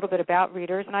tells you a little bit about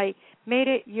readers, and I made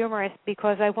it humorous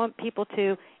because I want people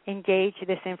to engage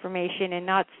this information and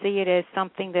not see it as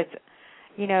something that's,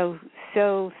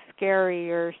 so scary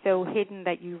or so hidden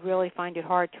that you really find it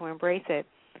hard to embrace it.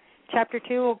 Chapter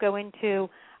 2 will go into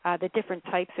the different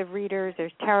types of readers.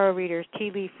 There's tarot readers,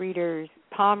 tea leaf readers,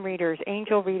 palm readers,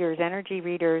 angel readers, energy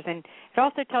readers, and it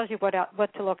also tells you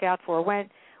what to look out for.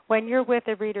 When you're with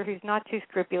a reader who's not too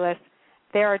scrupulous,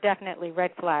 there are definitely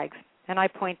red flags, and I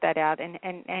point that out,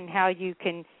 and how you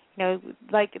can,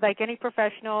 like any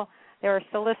professional, there are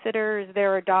solicitors,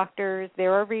 there are doctors,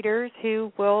 there are readers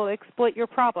who will exploit your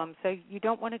problem, so you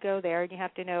don't want to go there, and you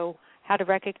have to know how to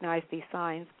recognize these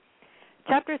signs.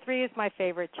 Chapter 3 is my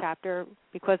favorite chapter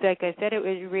because, like I said, it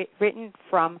was written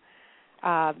from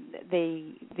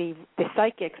the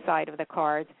psychic side of the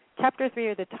cards. Chapter 3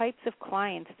 are the types of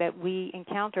clients that we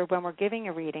encounter when we're giving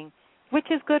a reading, which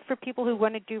is good for people who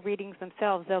want to do readings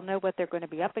themselves. They'll know what they're going to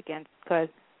be up against because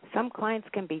some clients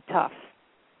can be tough.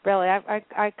 Really,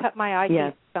 I cut my eye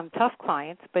to some tough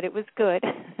clients, but it was good.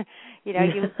 You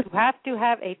have to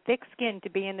have a thick skin to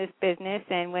be in this business,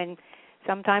 and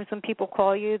sometimes when people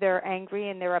call you, they're angry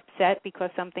and they're upset because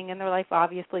something in their life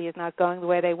obviously is not going the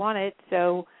way they want it.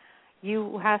 So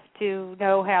you have to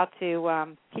know how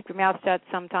to keep your mouth shut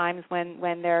sometimes when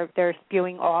they're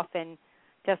spewing off, and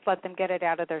just let them get it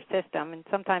out of their system. And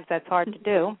sometimes that's hard to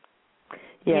do.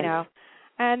 Yes.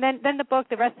 And then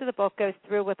the rest of the book goes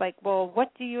through with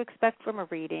what do you expect from a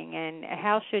reading and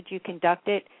how should you conduct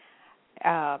it?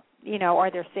 Are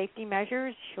there safety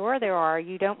measures? Sure there are.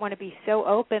 You don't want to be so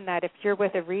open that if you're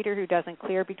with a reader who doesn't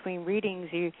clear between readings,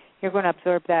 you're going to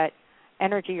absorb that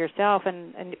energy yourself.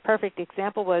 And the perfect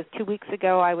example was 2 weeks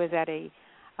ago I was at a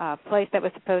place that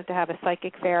was supposed to have a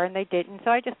psychic fair, and they didn't. So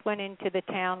I just went into the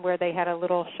town where they had a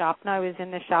little shop, and I was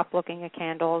in the shop looking at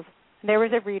candles. And there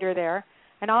was a reader there,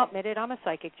 and I'll admit it, I'm a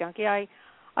psychic junkie.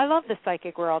 I love the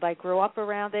psychic world. I grew up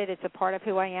around it. It's a part of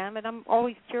who I am, and I'm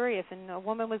always curious. And a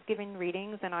woman was giving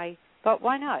readings, and I thought,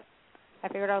 why not? I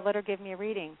figured I'd let her give me a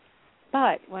reading.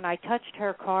 But when I touched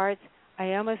her cards,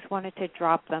 I almost wanted to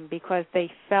drop them because they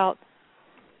felt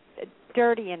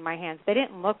dirty in my hands. They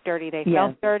didn't look dirty. They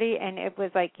felt dirty, and it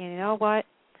was like, you know what?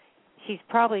 She's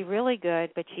probably really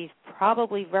good, but she's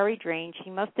probably very drained. She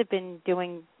must have been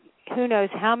doing who knows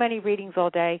how many readings all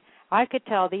day. I could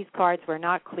tell these cards were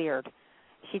not cleared.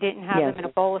 She didn't have them in a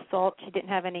bowl of salt. She didn't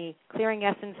have any clearing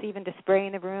essence even to spray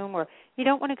in the room. Or you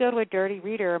don't want to go to a dirty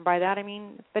reader, and by that I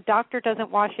mean the doctor doesn't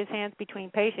wash his hands between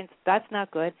patients. That's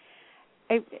not good.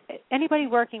 Anybody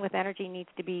working with energy needs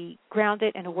to be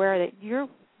grounded and aware that you're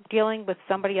dealing with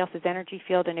somebody else's energy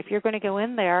field, and if you're going to go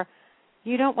in there,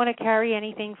 you don't want to carry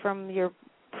anything from your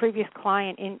previous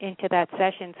client into that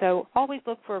session. So always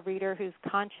look for a reader who's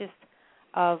conscious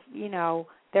of,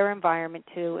 their environment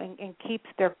too, and keeps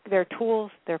their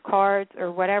tools, their cards,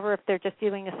 or whatever. If they're just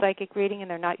doing a psychic reading and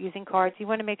they're not using cards, you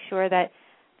want to make sure that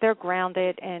they're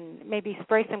grounded and maybe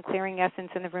spray some clearing essence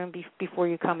in the room before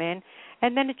you come in.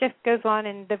 And then it just goes on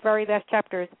in the very last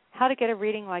chapter is how to get a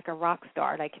reading like a rock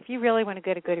star. Like if you really want to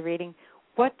get a good reading,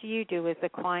 what do you do as a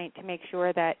client to make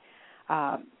sure that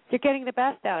you're getting the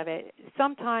best out of it?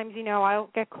 Sometimes, I'll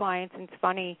get clients, and it's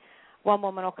funny, one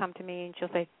woman will come to me and she'll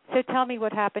say, so tell me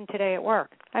what happened today at work.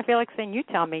 I feel like saying, you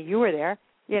tell me, you were there.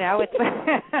 It's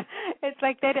it's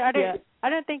like I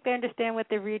don't think they understand what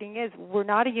the reading is. We're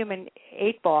not a human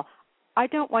 8-ball. I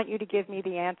don't want you to give me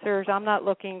the answers. I'm not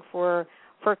looking for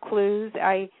clues.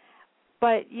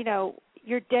 But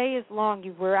your day is long.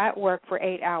 You were at work for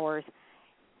 8 hours.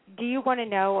 Do you want to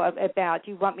know about?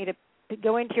 Do you want me to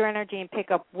go into your energy and pick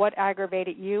up what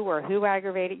aggravated you, or who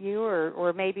aggravated you,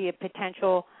 or maybe a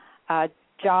potential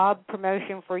job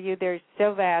promotion for you? They're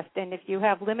so vast, and if you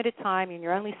have limited time and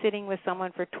you're only sitting with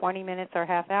someone for 20 minutes or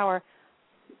half hour,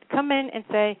 come in and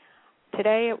say,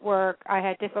 today at work I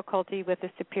had difficulty with a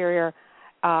superior.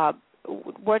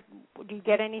 What do you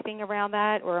get anything around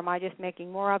that, or am I just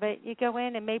making more of it? You go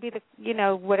in and maybe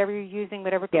whatever you're using,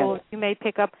 whatever tools you may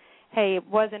pick up. Hey, it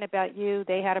wasn't about you.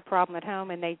 They had a problem at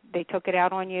home and they took it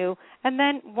out on you. And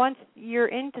then once you're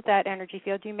into that energy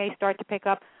field, you may start to pick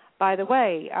up, by the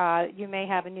way, you may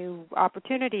have a new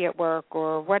opportunity at work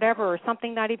or whatever, or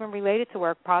something not even related to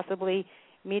work, possibly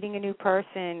meeting a new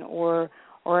person or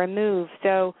a move.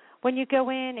 So when you go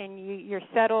in and you're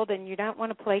settled and you don't want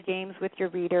to play games with your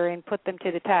reader and put them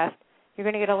to the test, you're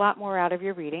going to get a lot more out of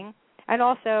your reading. And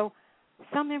also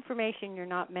some information you're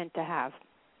not meant to have.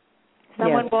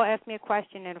 Someone will ask me a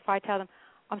question, and if I tell them,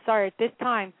 I'm sorry, at this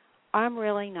time, I'm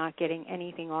really not getting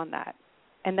anything on that.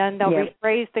 And then they'll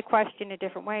rephrase the question a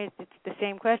different way. It's the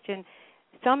same question.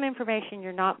 Some information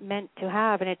you're not meant to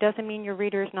have, and it doesn't mean your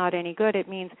reader is not any good. It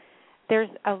means there's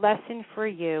a lesson for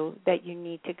you that you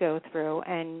need to go through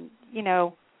and,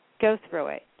 go through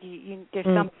it. There's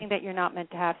something that you're not meant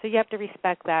to have. So you have to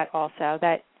respect that also,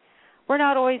 that we're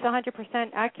not always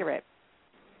 100% accurate.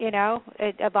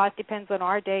 A lot depends on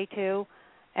our day, too.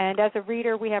 And as a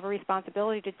reader, we have a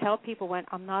responsibility to tell people when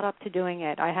I'm not up to doing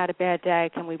it. I had a bad day.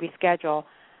 Can we reschedule?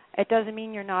 It doesn't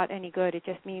mean you're not any good. It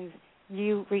just means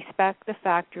you respect the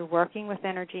fact you're working with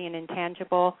energy and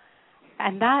intangible.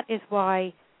 And that is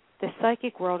why the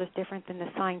psychic world is different than the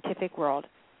scientific world.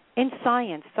 In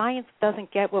science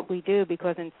doesn't get what we do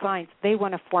because in science they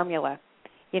want a formula.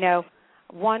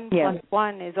 1 plus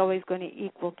 1 is always going to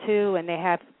equal 2, and they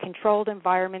have controlled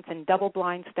environments and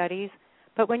double-blind studies.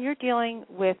 But when you're dealing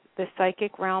with the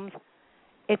psychic realms,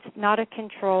 it's not a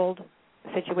controlled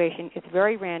situation. It's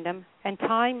very random, and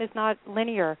time is not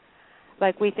linear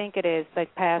like we think it is,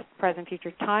 like past, present,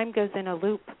 future. Time goes in a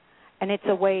loop, and it's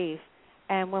a wave.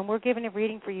 And when we're giving a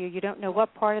reading for you, you don't know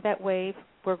what part of that wave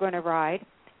we're going to ride.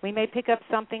 We may pick up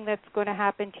something that's going to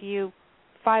happen to you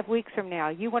 5 weeks from now.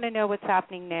 You want to know what's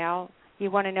happening now. You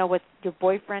want to know what your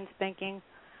boyfriend's thinking.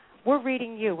 We're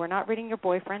reading you. We're not reading your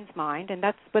boyfriend's mind, and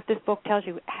that's what this book tells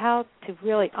you, how to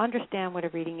really understand what a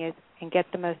reading is and get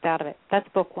the most out of it. That's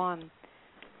book 1.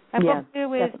 And book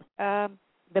 2 is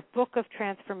the Book of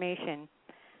Transformation.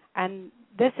 And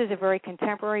this is a very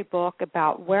contemporary book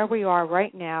about where we are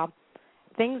right now.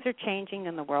 Things are changing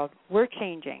in the world. We're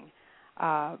changing.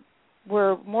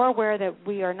 We're more aware that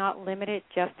we are not limited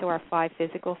just to our 5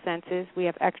 physical senses. We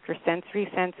have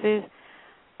extrasensory senses.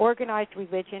 Organized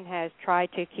religion has tried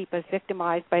to keep us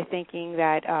victimized by thinking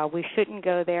that we shouldn't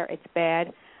go there, it's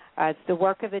bad, it's the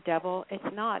work of the devil. It's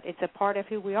not. It's a part of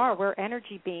who we are. We're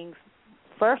energy beings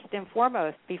first and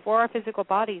foremost. Before our physical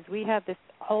bodies, we have this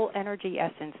whole energy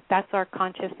essence. That's our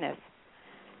consciousness.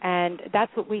 And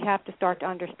that's what we have to start to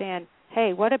understand.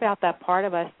 Hey, what about that part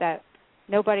of us that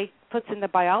nobody puts in the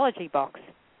biology books,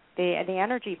 the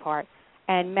energy part?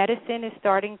 And medicine is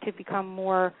starting to become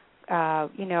more,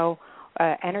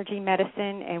 energy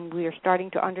medicine, and we are starting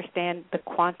to understand the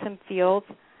quantum fields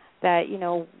that,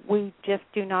 we just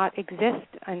do not exist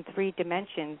in 3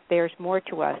 dimensions. There's more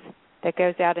to us that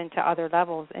goes out into other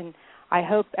levels. And I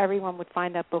hope everyone would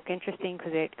find that book interesting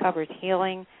because it covers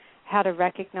healing, how to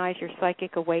recognize your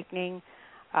psychic awakening,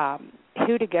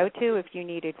 who to go to if you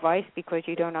need advice because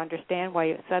you don't understand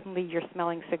why suddenly you're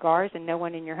smelling cigars and no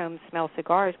one in your home smells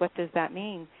cigars. What does that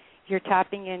mean? You're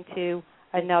tapping into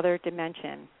another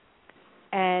dimension.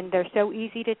 And they're so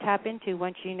easy to tap into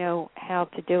once you know how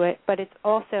to do it. But it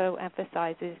also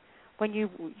emphasizes when you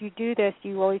do this,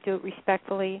 you always do it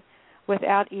respectfully,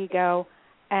 without ego,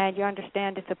 and you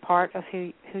understand it's a part of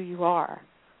who you are.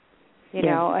 You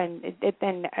know, and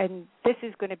this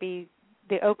is going to be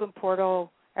the open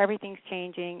portal. Everything's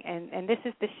changing, and this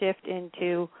is the shift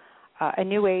into a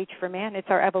new age for man. It's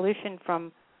our evolution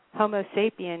from Homo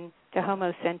sapien to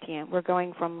Homo sentient. We're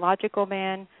going from logical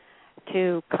man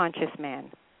to conscious man.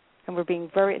 And we're being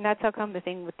and that's how come the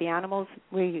thing with the animals,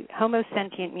 Homo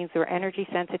sentient means we're energy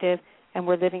sensitive, and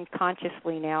we're living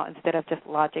consciously now instead of just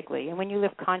logically. And when you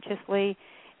live consciously,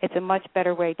 it's a much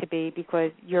better way to be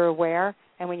because you're aware,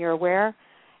 and when you're aware,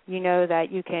 you know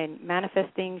that you can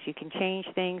manifest things, you can change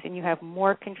things, and you have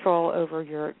more control over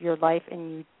your life,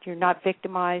 and you're not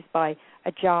victimized by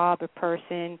a job, a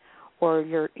person,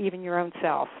 or even your own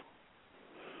self.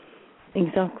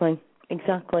 Exactly.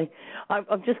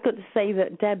 I've just got to say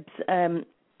that Deb's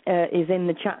is in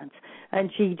the chat,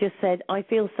 and she just said, I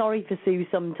feel sorry for Sue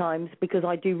sometimes because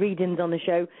I do readings on the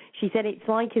show. She said it's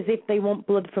like as if they want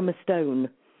blood from a stone.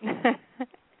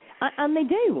 And they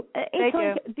do. It's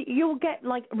like you'll get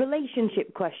like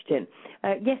relationship question.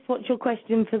 Yes, what's your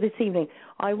question for this evening?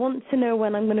 I want to know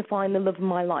when I'm going to find the love of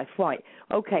my life. Right.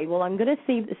 Okay. Well, I'm going to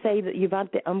say that you've had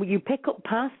and you pick up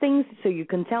past things so you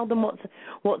can tell them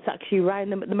what's actually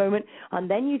around them at the moment, and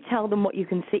then you tell them what you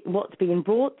can see, what's being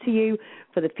brought to you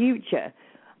for the future.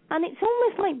 And it's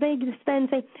almost like they just then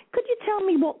say, could you tell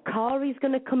me what car he's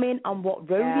going to come in and what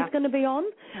road he's going to be on?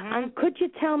 Mm-hmm. And could you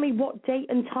tell me what date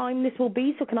and time this will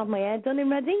be so I can have my hair done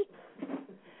and ready?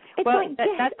 It's like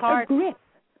that's hard a grip.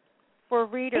 For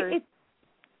readers.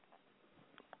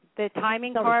 The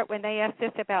timing part, when they ask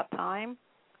us about time,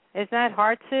 is that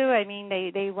hard, Sue? I mean,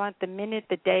 they want the minute,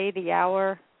 the day, the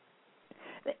hour.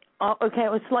 Okay, I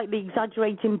was slightly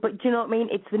exaggerating, but do you know what I mean?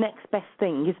 It's the next best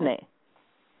thing, isn't it?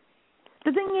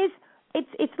 The thing is,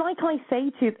 it's like I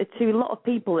say to a lot of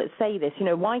people that say this, you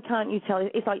know, why can't you tell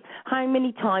us? It's like, how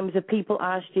many times have people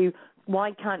asked you,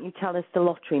 why can't you tell us the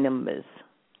lottery numbers?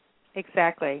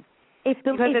 Exactly.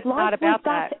 Because it's not about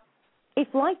that. If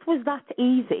life was that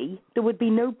easy, there would be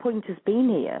no point us being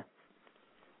here.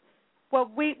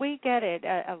 Well, we get it.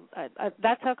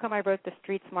 That's how come I wrote the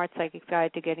Street Smart Psychic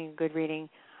Guide to Getting a Good Reading.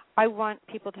 I want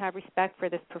people to have respect for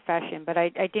this profession, but I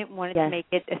didn't want it to make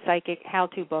it a psychic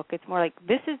how-to book. It's more like,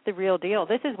 this is the real deal.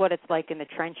 This is what it's like in the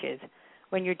trenches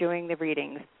when you're doing the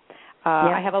readings.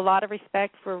 I have a lot of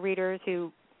respect for readers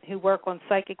who work on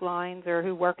psychic lines or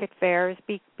who work at fairs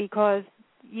because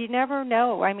you never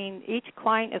know. I mean, each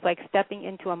client is like stepping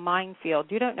into a minefield.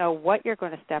 You don't know what you're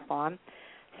going to step on.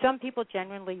 Some people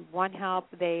genuinely want help.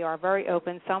 They are very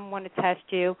open. Some want to test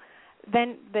you.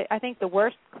 Then I think the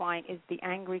worst client is the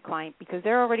angry client because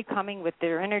they're already coming with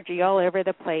their energy all over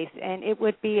the place, and it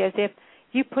would be as if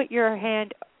you put your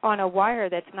hand on a wire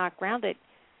that's not grounded.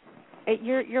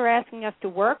 You're asking us to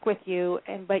work with you,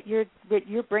 but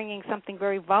you're bringing something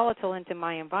very volatile into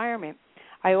my environment.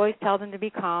 I always tell them to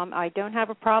be calm. I don't have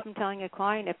a problem telling a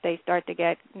client if they start to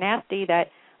get nasty that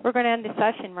we're going to end the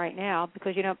session right now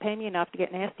because you don't pay me enough to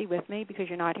get nasty with me because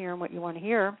you're not hearing what you want to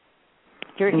hear.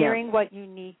 You're hearing what you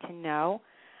need to know.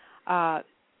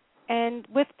 And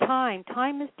with time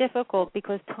is difficult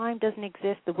because time doesn't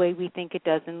exist the way we think it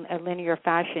does in a linear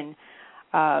fashion.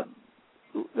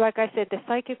 Like I said, the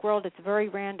psychic world, it's very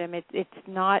random. It's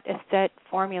not a set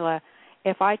formula.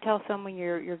 If I tell someone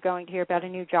you're going to hear about a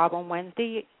new job on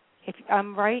Wednesday, if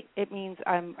I'm right, it means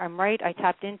I'm right. I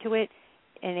tapped into it,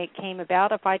 and it came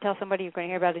about. If I tell somebody you're going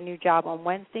to hear about a new job on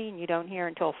Wednesday and you don't hear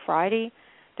until Friday,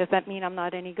 does that mean I'm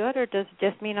not any good, or does it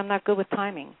just mean I'm not good with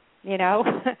timing? You know?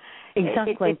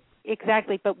 Exactly.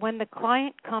 Exactly. But when the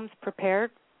client comes prepared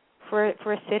for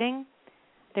a sitting,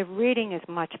 the reading is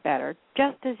much better.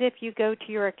 Just as if you go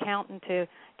to your accountant to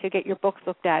get your books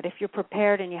looked at. If you're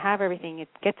prepared and you have everything, it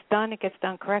gets done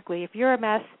correctly. If you're a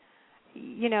mess,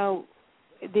 you know,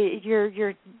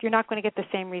 you're not going to get the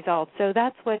same results. So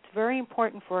that's what's very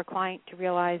important for a client to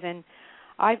realize. And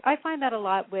I find that a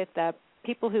lot with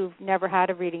people who've never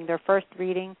had a reading, their first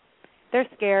reading. They're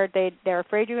scared. They're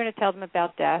afraid you're going to tell them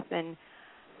about death. And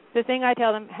the thing I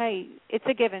tell them, hey, it's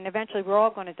a given. Eventually we're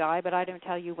all going to die, but I don't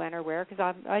tell you when or where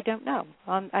because I don't know.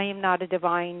 I am not a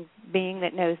divine being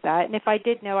that knows that. And if I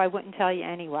did know, I wouldn't tell you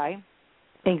anyway.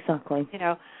 Exactly. You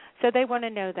know, so they want to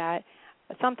know that.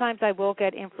 Sometimes I will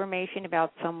get information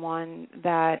about someone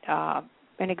that,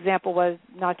 an example was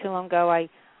not too long ago,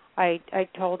 I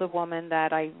told a woman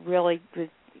that I really was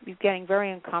getting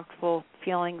very uncomfortable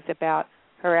feelings about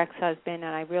her ex-husband, and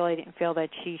I really didn't feel that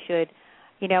she should,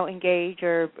 engage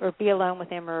or be alone with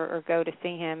him or go to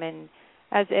see him. And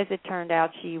as it turned out,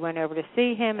 she went over to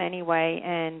see him anyway,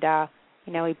 and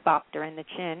he bopped her in the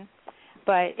chin.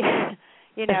 But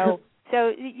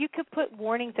so you could put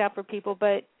warnings out for people,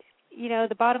 but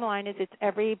the bottom line is it's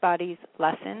everybody's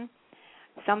lesson.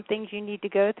 Some things you need to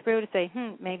go through to say,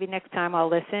 maybe next time I'll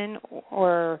listen,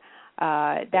 or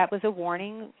that was a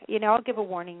warning. I'll give a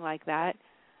warning like that.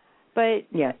 But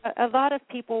a lot of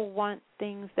people want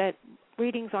things that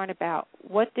readings aren't about.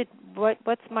 What's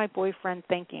my boyfriend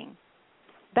thinking?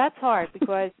 That's hard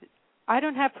because I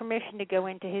don't have permission to go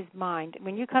into his mind.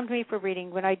 When you come to me for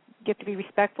reading, when I get to be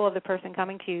respectful of the person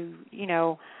coming to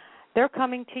you, they're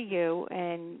coming to you,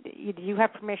 and you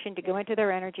have permission to go into their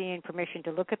energy and permission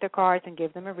to look at their cards and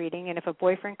give them a reading. And if a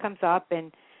boyfriend comes up and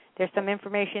there's some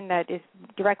information that is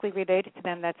directly related to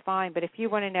them, that's fine. But if you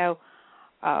want to know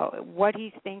what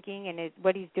he's thinking and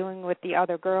what he's doing with the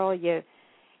other girl, you're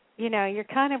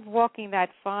kind of walking that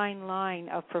fine line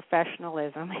of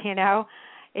professionalism.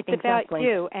 It's about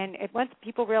you. And once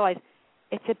people realize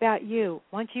it's about you,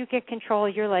 once you get control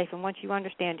of your life and once you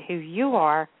understand who you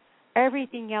are,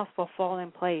 everything else will fall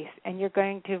in place, and you're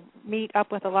going to meet up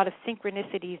with a lot of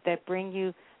synchronicities that bring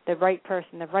you the right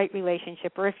person, the right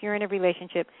relationship, or if you're in a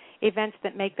relationship, events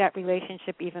that make that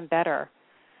relationship even better.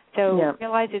 So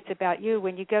realize it's about you.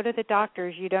 When you go to the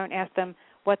doctors, you don't ask them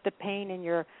what the pain in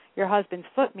your husband's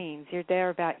foot means. You're there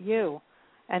about you.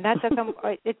 And that's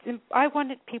I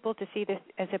wanted people to see this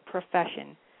as a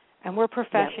profession, and we're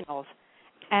professionals.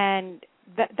 And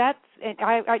that's and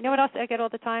I know what else I get all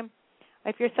the time.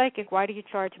 If you're psychic, why do you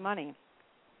charge money?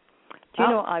 Do you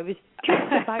know what? I was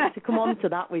just about to come on to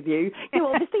that with you. You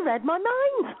obviously read my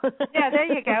mind. Yeah,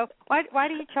 there you go. Why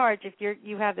do you charge if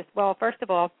you have this? Well, first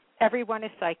of all, everyone is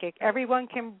psychic. Everyone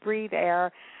can breathe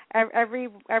air.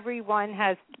 Everyone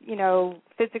has,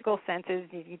 physical senses.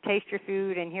 You taste your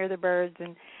food and hear the birds,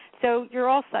 and so you're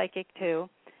all psychic too.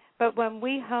 But when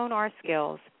we hone our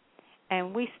skills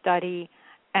and we study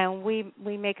and we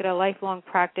make it a lifelong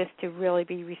practice to really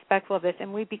be respectful of this,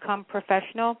 and we become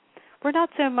professional, we're not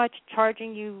so much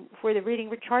charging you for the reading,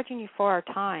 we're charging you for our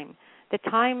time. The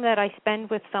time that I spend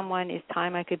with someone is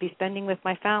time I could be spending with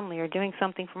my family or doing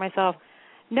something for myself.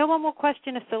 No one will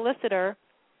question a solicitor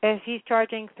if he's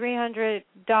charging $300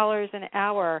 an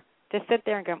hour to sit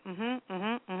there and go,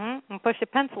 and push a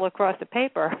pencil across the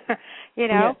paper,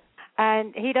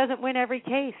 and he doesn't win every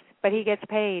case, but he gets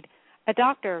paid. A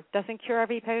doctor doesn't cure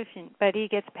every patient, but he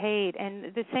gets paid.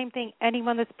 And the same thing,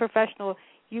 anyone that's professional,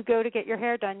 you go to get your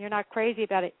hair done, you're not crazy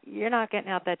about it. You're not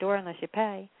getting out that door unless you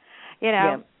pay,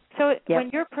 So when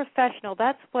you're professional,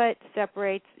 that's what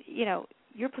separates,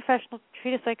 you're professional,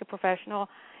 treat us like a professional.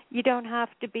 You don't have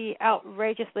to be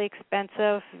outrageously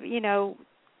expensive,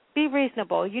 be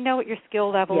reasonable. You know what your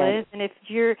skill level is, and if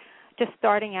you're just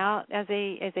starting out as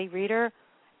a reader,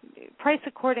 price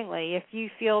accordingly. If you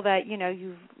feel that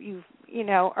you've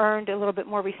earned a little bit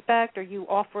more respect, or you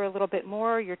offer a little bit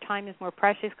more, your time is more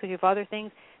precious because you have other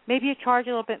things. Maybe you charge a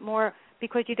little bit more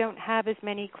because you don't have as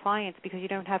many clients, because you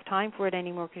don't have time for it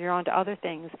anymore because you're on to other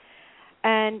things.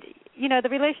 And the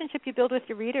relationship you build with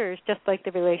your reader is just like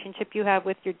the relationship you have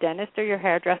with your dentist or your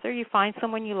hairdresser. You find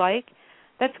someone you like,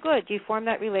 that's good. You form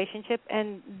that relationship,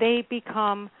 and they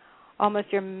become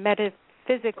almost your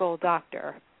metaphysical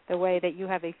doctor, the way that you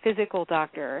have a physical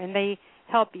doctor, and they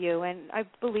help you. And I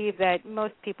believe that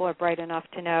most people are bright enough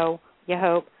to know, you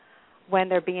hope, when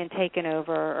they're being taken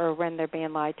over or when they're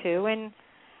being lied to. And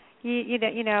you'd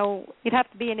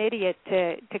have to be an idiot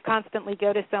to constantly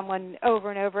go to someone over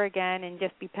and over again and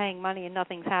just be paying money and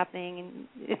nothing's happening.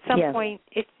 And at some point,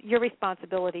 it's your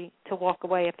responsibility to walk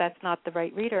away if that's not the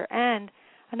right reader. And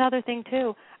another thing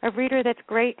too, a reader that's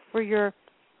great for your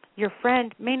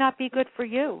friend may not be good for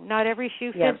you. Not every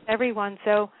shoe fits everyone.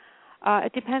 So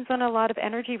it depends on a lot of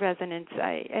energy resonance.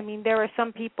 I mean, there are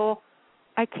some people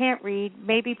I can't read,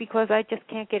 maybe because I just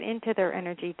can't get into their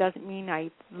energy. Doesn't mean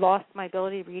I lost my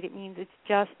ability to read. It means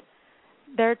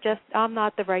I'm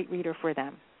not the right reader for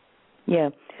them. Yeah.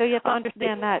 So you have to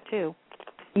understand that too.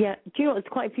 Yeah. Do you know, there's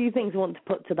quite a few things I want to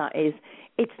put to that is,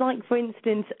 it's like, for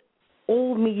instance,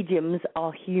 all mediums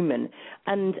are human,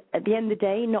 and at the end of the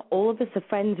day, not all of us are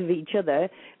friends with each other.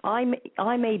 I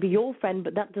may be your friend,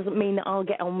 but that doesn't mean that I'll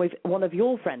get on with one of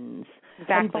your friends,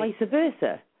 and vice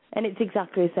versa. And it's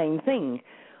exactly the same thing.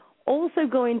 Also,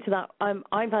 going to that,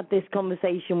 I've had this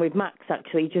conversation with Max,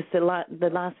 actually, just the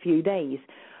last few days,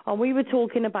 and we were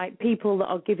talking about people that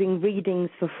are giving readings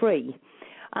for free.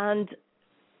 And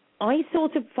I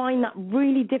sort of find that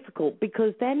really difficult,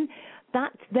 because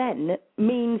that then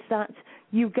means that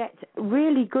you get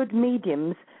really good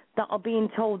mediums that are being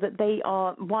told that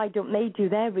why don't they do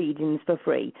their readings for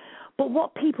free? But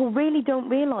what people really don't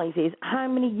realise is how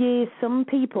many years some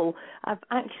people have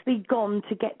actually gone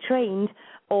to get trained,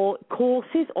 or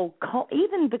courses, or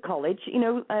even the college.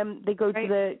 They go to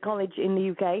the college in the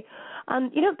UK,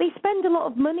 and they spend a lot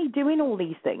of money doing all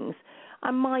these things.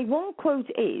 And my one quote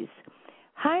is,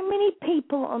 how many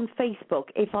people on Facebook,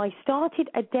 if I started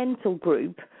a dental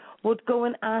group, would go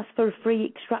and ask for a free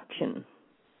extraction?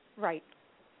 Right.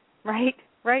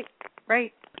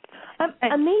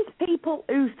 And these people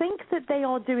who think that they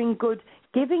are doing good,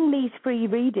 giving these free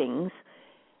readings,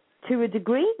 to a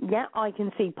degree, yeah, I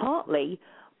can see partly,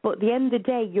 but at the end of the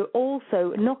day, you're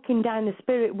also knocking down the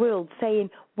spirit world, saying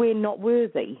we're not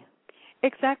worthy.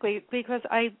 Exactly, because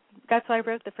that's why I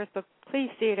wrote the first book.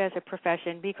 Please see it as a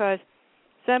profession, because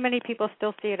so many people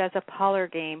still see it as a parlor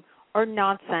game or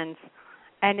nonsense,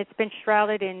 and it's been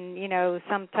shrouded in,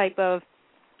 some type of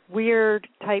weird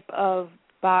type of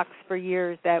box for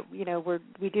years that,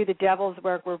 we do the devil's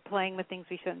work, we're playing with things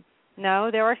we shouldn't.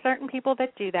 No, there are certain people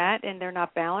that do that, and they're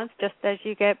not balanced, just as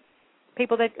you get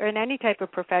people that are in any type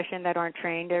of profession that aren't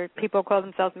trained. There are people who call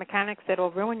themselves mechanics that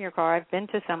will ruin your car. I've been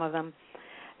to some of them.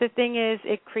 The thing is,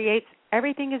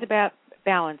 everything is about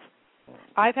balance.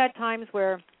 I've had times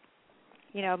where,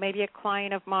 maybe a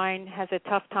client of mine has a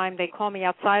tough time. They call me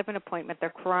outside of an appointment. They're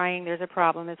crying. There's a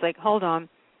problem. It's like, hold on.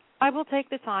 I will take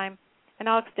the time, and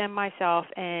I'll extend myself,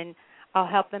 and I'll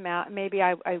help them out. Maybe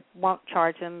I won't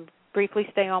charge them, briefly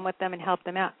stay on with them and help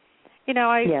them out.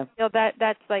 I feel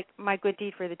that's like my good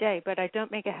deed for the day, but I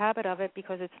don't make a habit of it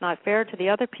because it's not fair to the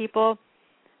other people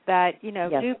that,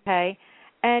 do pay.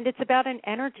 And it's about an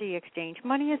energy exchange.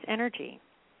 Money is energy.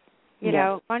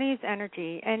 Money is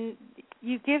energy. And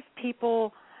you give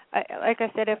people, like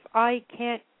I said, if I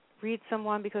can't read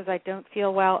someone because I don't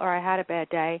feel well or I had a bad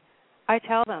day, I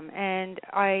tell them. And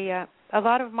a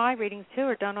lot of my readings, too,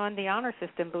 are done on the honor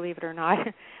system, believe it or not,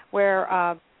 where,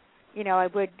 I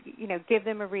would, give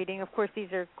them a reading. Of course,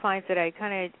 these are clients that I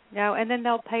kind of know, and then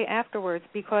they'll pay afterwards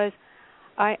because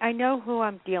I know who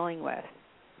I'm dealing with.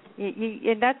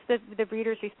 And that's the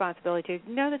reader's responsibility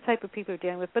to know the type of people you're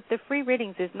dealing with. But the free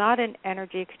readings is not an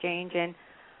energy exchange. And,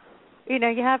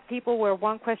 you have people where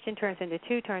one question turns into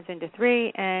two, turns into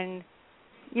three, and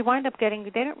you wind up getting,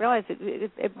 they don't realize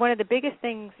one of the biggest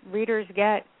things readers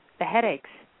get, the headaches,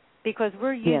 because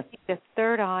we're using the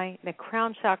third eye, the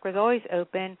crown chakra is always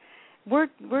open.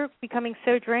 We're becoming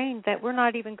so drained that we're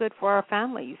not even good for our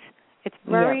families. It's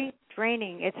very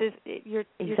draining. You're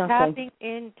tapping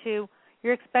into,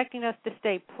 you're expecting us to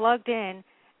stay plugged in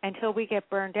until we get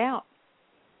burned out.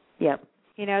 Yep.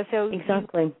 So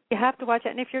exactly. You have to watch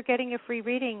that. And if you're getting a free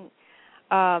reading,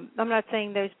 I'm not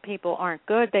saying those people aren't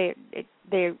good.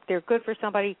 They're good for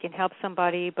somebody, you can help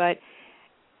somebody, but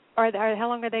how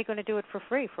long are they going to do it for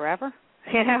free? Forever?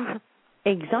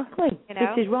 Exactly.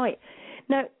 This is right.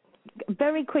 Now,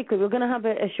 very quickly, we're going to have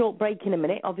a short break in a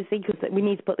minute, obviously, because we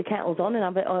need to put the kettles on and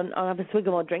have a swig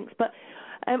of our drinks. But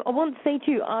I want to say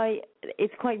to you,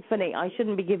 it's quite funny. I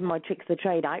shouldn't be giving my tricks of the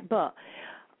trade out, but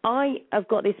I have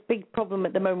got this big problem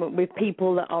at the moment with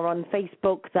people that are on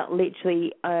Facebook that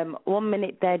literally 1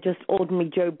 minute they're just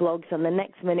ordinary Joe blogs and the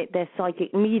next minute they're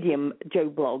psychic medium Joe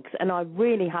blogs, and I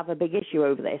really have a big issue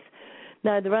over this.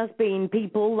 Now, there has been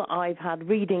people that I've had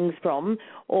readings from,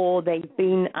 or they've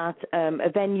been at a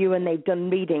venue and they've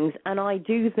done readings, and I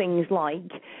do things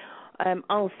like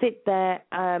I'll sit there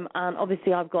and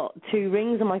obviously I've got 2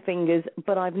 rings on my fingers,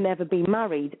 but I've never been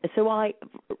married. So I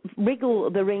wriggle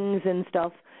the rings and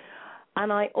stuff,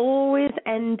 and I always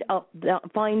end up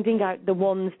finding out the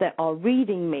ones that are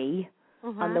reading me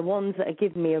and the ones that are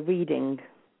giving me a reading.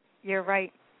 You're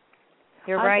right.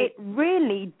 You're right. It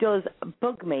really does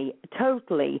bug me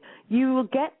totally. You will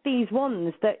get these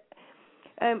ones that,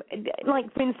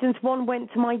 like, for instance, one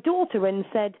went to my daughter and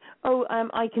said,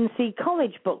 I can see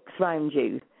college books round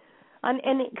you. And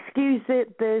excuse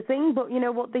the thing, but you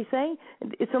know what they say?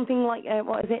 It's something like,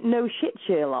 what is it? No shit,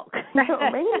 Sherlock. You know what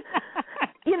I mean?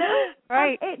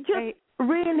 Right. It just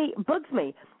really bugs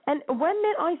me. And when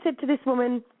I said to this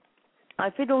woman, I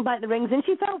fiddled about the rings, and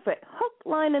she fell for it, hook,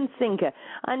 line, and sinker.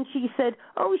 And she said,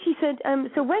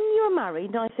 so when you were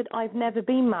married? And I said, I've never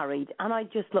been married. And I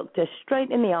just looked her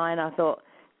straight in the eye, and I thought,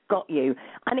 got you.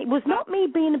 And it was not me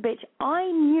being a bitch.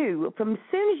 I knew from as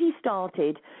soon as you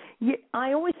started,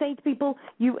 I always say to people,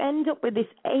 you end up with this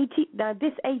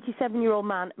 87-year-old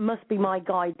man must be my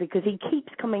guide because he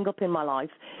keeps coming up in my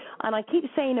life. And I keep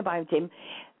saying about him,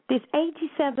 this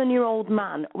 87-year-old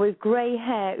man with grey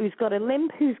hair who's got a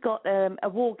limp, who's got a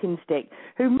walking stick,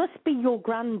 who must be your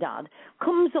granddad,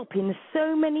 comes up in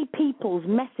so many people's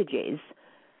messages.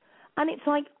 And it's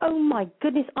like, oh, my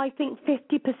goodness, I think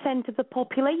 50% of the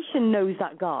population knows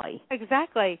that guy.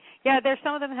 Exactly. Yeah, there's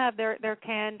some of them have their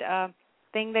canned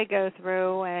thing they go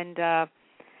through, and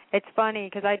it's funny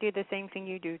because I do the same thing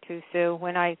you do too, Sue.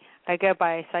 When I go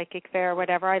by a psychic fair or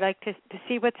whatever, I like to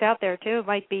see what's out there too. It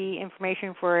might be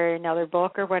information for another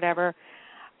book or whatever.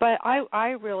 But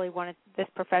I really wanted this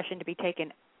profession to be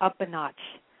taken up a notch,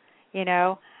 you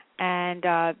know. And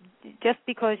just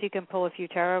because you can pull a few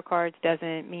tarot cards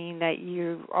doesn't mean that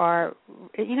you are,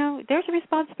 you know, there's a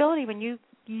responsibility when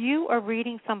you are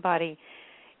reading somebody.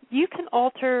 You can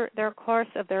alter their course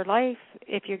of their life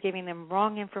if you're giving them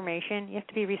wrong information. You have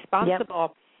to be responsible.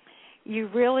 Yep. You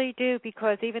really do,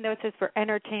 because even though it says for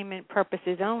entertainment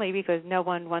purposes only, because no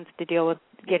one wants to deal with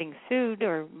getting sued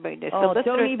or the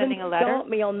solicitor sending a letter. Don't even start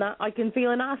me on that. I can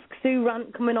feel an Ask Sue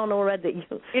rant coming on already.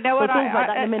 You know what? We'll talk about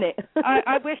that in a minute.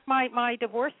 I wish my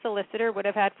divorce solicitor would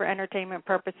have had for entertainment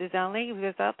purposes only,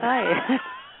 because I'll tell you,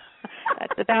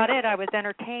 that's about it. I was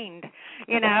entertained,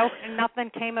 you know, and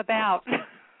nothing came about.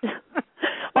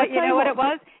 But you know what it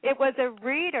was? It was a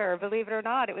reader, believe it or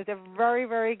not. It was a very,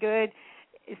 very good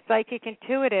psychic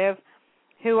intuitive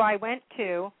who I went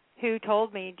to, who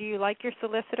told me, do you like your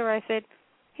solicitor? I said,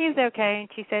 he's okay. And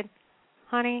she said,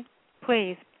 honey,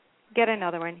 please get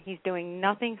another one. He's doing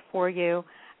nothing for you,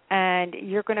 and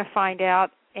you're going to find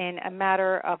out in a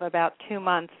matter of about 2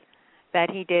 months that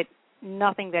he did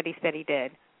nothing that he said he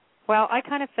did. Well, I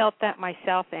kind of felt that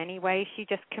myself anyway. She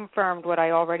just confirmed what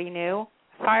I already knew.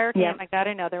 Fired him. I got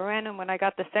another one, and when I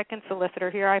got the second solicitor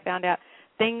here, I found out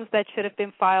things that should have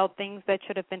been filed, things that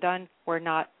should have been done were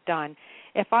not done.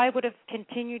 If I would have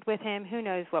continued with him, who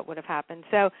knows what would have happened.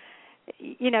 So,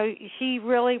 you know, she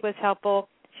really was helpful.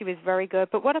 She was very good.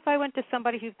 But what if I went to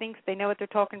somebody who thinks they know what they're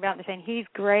talking about and they're saying, he's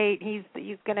great,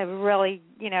 he's going to really,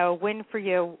 you know, win for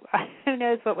you? Who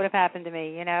knows what would have happened to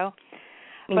me, you know?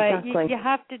 Exactly. But you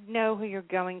have to know who you're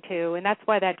going to, and that's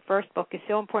why that first book is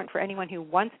so important for anyone who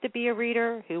wants to be a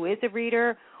reader, who is a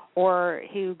reader, or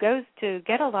who goes to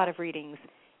get a lot of readings.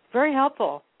 Very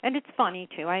helpful, and it's funny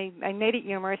too. I made it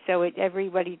humorous so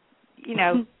everybody, you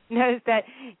know, knows that,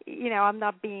 you know, I'm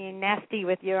not being nasty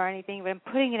with you or anything, but I'm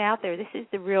putting it out there. This is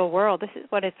the real world. This is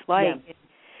what it's like,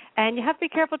 and you have to be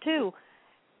careful too.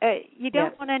 You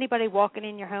don't want anybody walking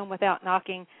in your home without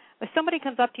knocking. If somebody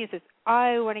comes up to you and says,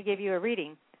 I want to give you a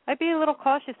reading, I'd be a little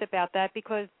cautious about that,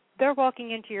 because they're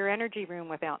walking into your energy room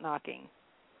without knocking.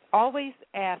 Always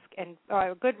ask, and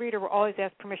a good reader will always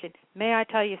ask permission. May I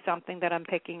tell you something that I'm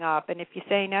picking up? And if you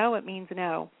say no, it means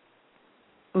no.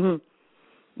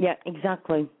 Yeah,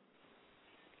 exactly.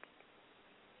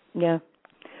 Yeah.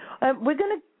 We're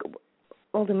going to...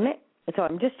 Hold a minute. Sorry,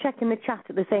 I'm just checking the chat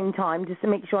at the same time just to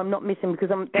make sure I'm not missing, because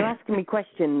they're asking me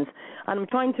questions, and I'm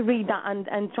trying to read that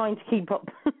and trying to keep up.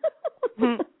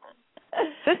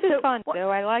 This is fun, though.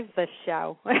 I like this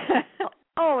show.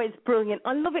 Oh, it's brilliant.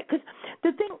 I love it, because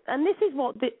the thing, and this is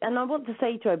what, and I want to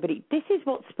say to everybody, this is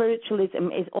what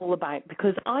spiritualism is all about,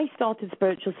 because I started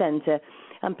Spiritual Center,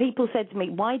 and people said to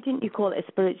me, why didn't you call it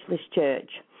a spiritualist church?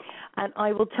 And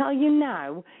I will tell you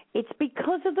now, it's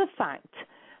because of the fact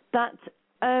that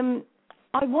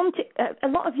I want it, a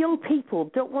lot of young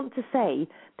people don't want to say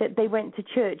that they went to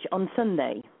church on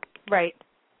Sunday. Right.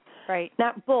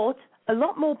 Now, but a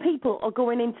lot more people are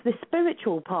going into the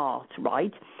spiritual part,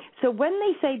 right? So when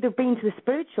they say they've been to the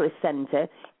Spiritualist Center,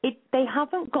 they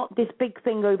haven't got this big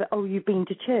thing over, oh, you've been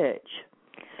to church.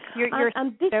 You're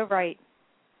so right.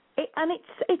 And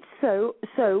it's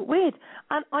so weird.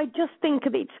 And I just think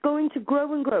that it's going to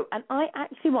grow and grow. And I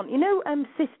actually want, you know,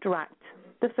 Sister Act,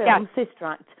 the film Sister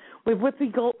Act, with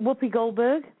Whoopi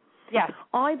Goldberg? Yes.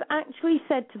 I've actually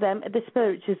said to them at the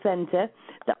Spiritual Center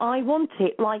that I want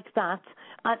it like that.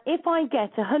 And if I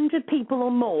get 100 people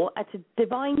or more at a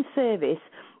divine service,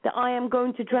 that I am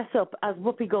going to dress up as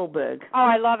Whoopi Goldberg. Oh,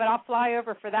 I love it. I'll fly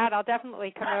over for that. I'll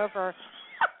definitely come over.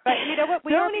 But you know what?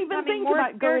 We don't even think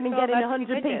about going and getting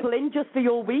 100 people in just for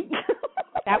your week.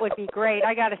 That would be great.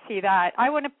 I got to see that. I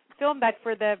want to film that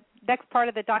for the next part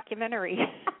of the documentary.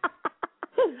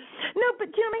 No,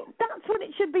 but do you know what I mean? That's what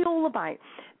it should be all about.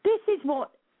 This is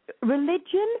what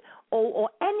religion or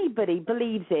anybody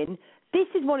believes in. This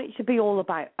is what it should be all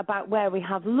about where we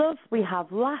have love, we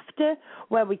have laughter,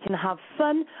 where we can have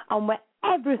fun, and where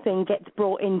everything gets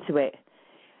brought into it.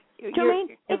 Do you know what I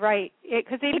mean? You're right.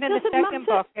 Because even in the second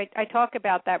book, I talk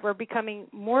about that. We're becoming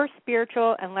more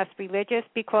spiritual and less religious,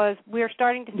 because we're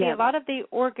starting to see a lot of the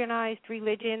organized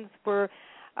religions were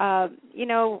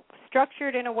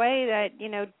structured in a way that,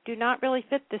 do not really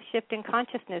fit the shift in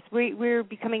consciousness. We're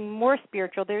becoming more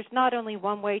spiritual. There's not only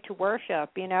one way to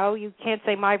worship, You can't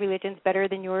say my religion's better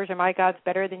than yours or my God's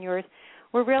better than yours.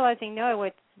 We're realizing,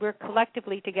 no, we're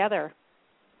collectively together.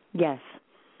 Yes,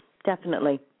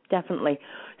 definitely.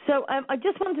 So I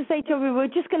just want to say to everyone, we're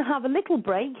just going to have a little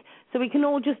break so we can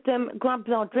all just grab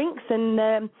our drinks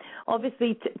and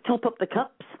obviously top up the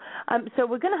cups. So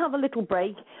we're going to have a little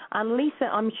break, and Lisa,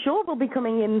 I'm sure, will be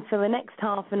coming in for the next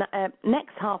half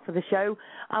of the show,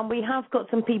 and we have got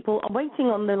some people waiting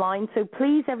on the line, so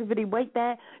please, everybody, wait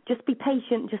there. Just be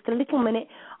patient, just a little minute,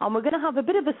 and we're going to have a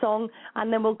bit of a song,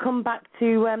 and then we'll come back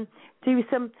to do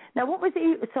some... Now, what was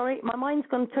it? Sorry, my mind's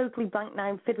gone totally blank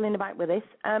now, fiddling about with this.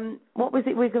 What was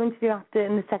it we're going to do after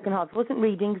in the second half? It wasn't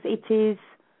readings, it is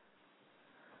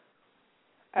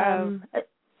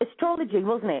astrology,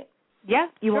 wasn't it? Yeah,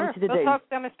 you sure. wanted to do. We'll talk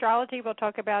some astrology. We'll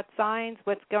talk about signs,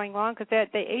 what's going on, because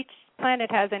each planet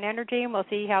has an energy, and we'll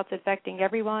see how it's affecting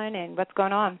everyone and what's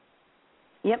going on.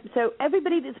 Yep, so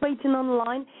everybody that's waiting on the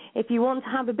line, if you want to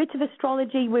have a bit of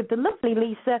astrology with the lovely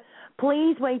Lisa,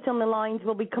 please wait on the lines.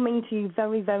 We'll be coming to you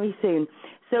very, very soon.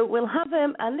 So we'll have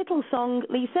a little song,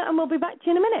 Lisa, and we'll be back to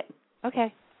you in a minute.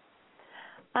 Okay.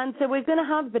 And so we're going to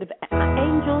have a bit of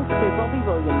Angels with Robbie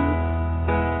Williams.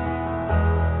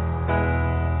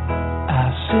 I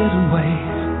sit and wait.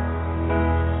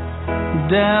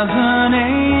 There's an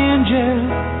angel,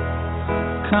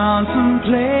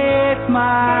 contemplate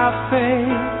my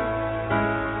fate.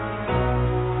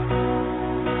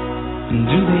 And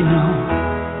do they know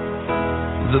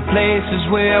the places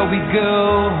where we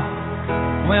go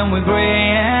when we're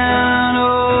gray and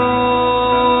old?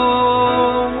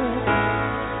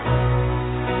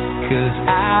 'Cause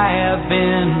I have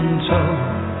been told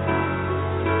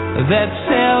that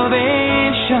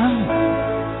salvation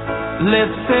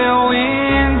lets their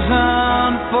wings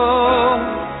unfold.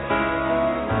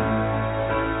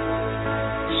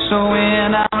 So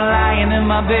when I'm lying in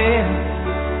my bed,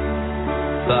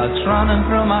 thoughts running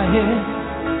through my head,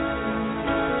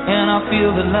 and I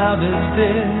feel that love is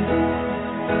dead,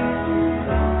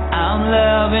 I'm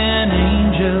loving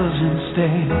angels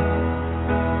instead.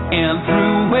 And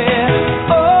through it,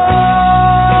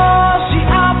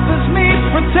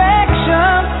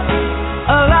 protection,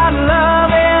 a lot of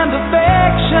love and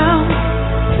affection,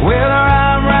 whether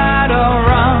I'm right or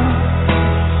wrong,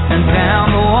 and down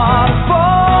the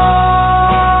waterfall,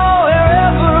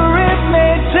 wherever it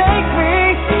may take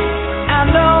me, I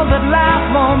know that life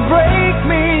won't break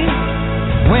me.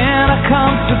 When I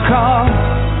come to call,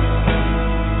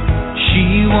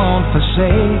 she won't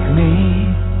forsake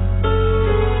me.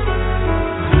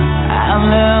 I'm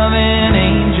loving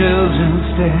angels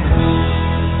instead.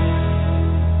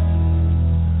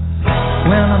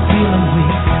 When I'm feeling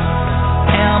weak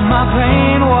and my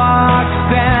pain walks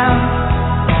down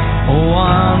a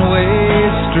one-way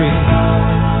street,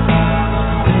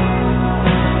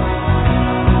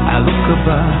 I look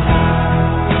above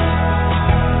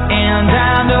and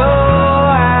I know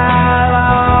I'll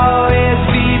always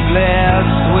be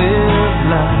blessed with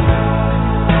love.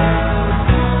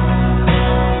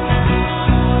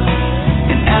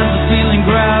 And as the feeling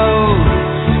grows,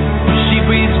 she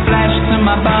breathes flesh to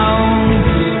my bones.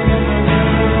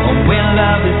 When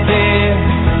love is there,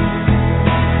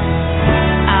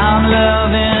 I'm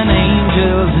loving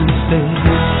angels instead.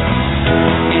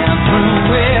 And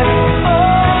through it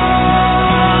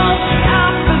all,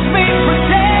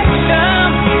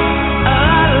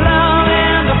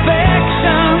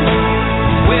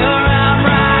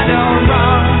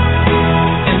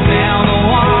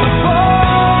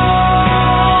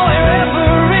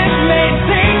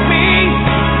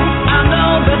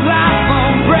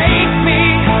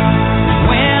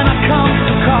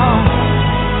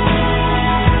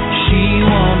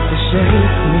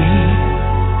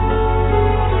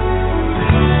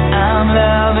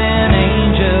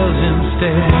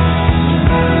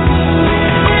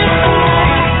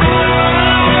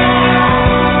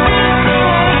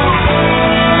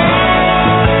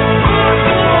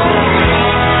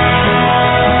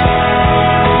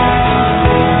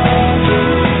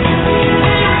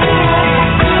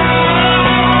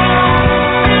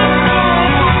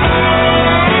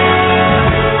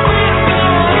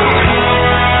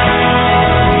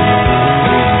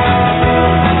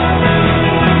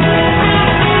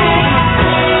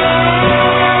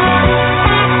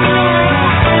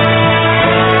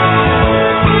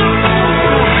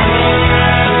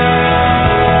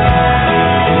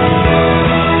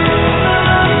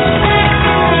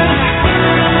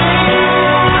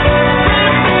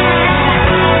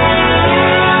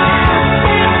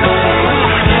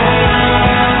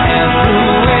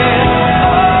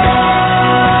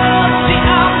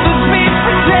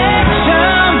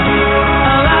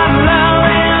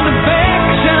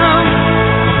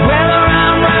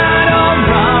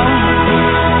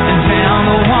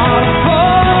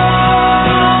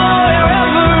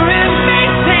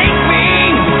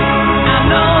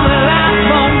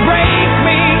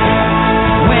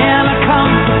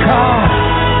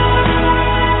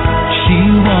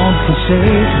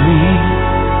 forsake me.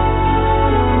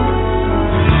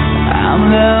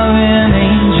 I'm loving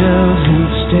angels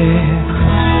instead.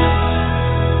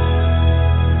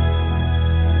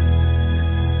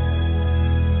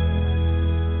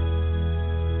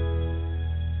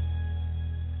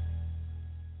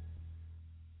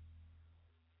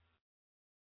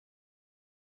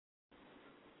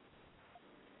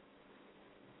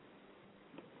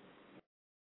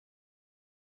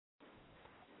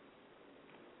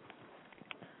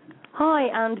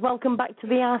 Hi, and welcome back to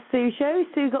the Ask Sue show.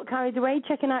 Sue got carried away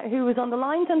checking out who was on the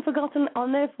lines and forgotten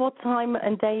on earth what time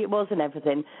and day it was and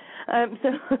everything.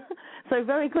 So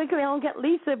very quickly, I'll get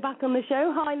Lisa back on the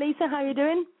show. Hi, Lisa. How are you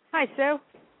doing? Hi, Sue.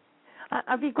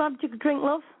 Have you grabbed your drink,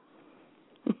 love?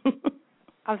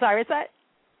 I'm sorry, what's that?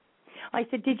 I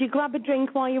said, did you grab a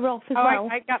drink while you were off as well?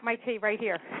 I got my tea right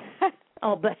here.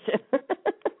 Oh, bless you.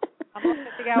 I'm all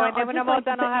set to go, and then when I'm all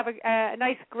done, I'll have a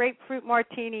nice grapefruit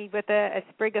martini with a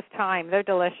sprig of thyme. They're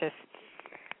delicious.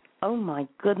 Oh, my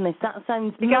goodness, that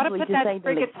sounds lovely to say the least. You got to put that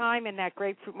sprig of thyme in that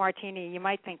grapefruit martini. You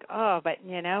might think, oh, but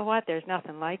you know what? There's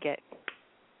nothing like it.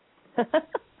 Do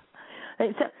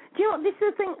you know what? This is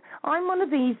the thing. I'm one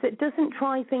of these that doesn't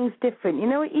try things different. You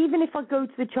know, even if I go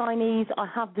to the Chinese, I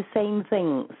have the same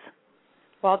things.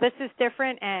 Well, this is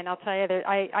different, and I'll tell you,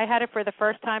 I had it for the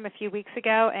first time a few weeks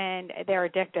ago, and they're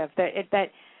addictive.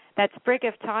 That sprig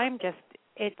of thyme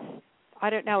I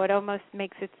don't know, it almost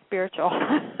makes it spiritual.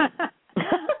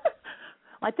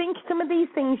 I think some of these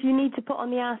things you need to put on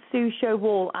the Ask Sue show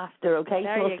wall after, okay?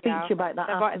 There so I'll you speak go. to you about that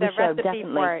after the show, recipe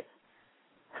definitely. For it.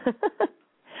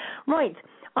 Right,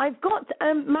 I've got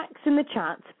Max in the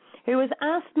chat who has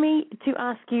asked me to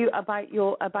ask you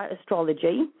about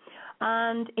astrology.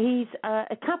 And he's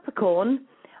a Capricorn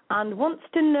and wants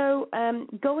to know,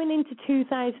 going into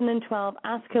 2012,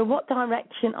 ask her what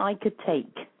direction I could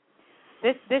take.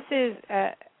 This is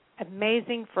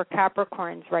amazing for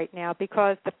Capricorns right now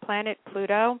because the planet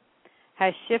Pluto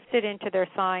has shifted into their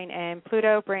sign, and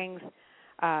Pluto brings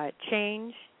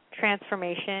change,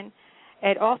 transformation.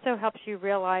 It also helps you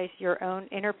realize your own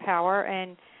inner power,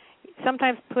 and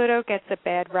sometimes Pluto gets a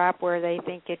bad rap where they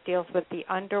think it deals with the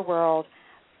underworld.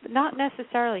 Not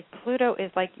necessarily. Pluto is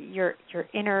like your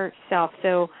inner self.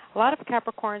 So a lot of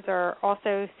Capricorns are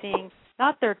also seeing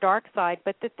not their dark side,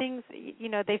 but the things, you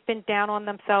know, they've been down on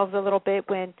themselves a little bit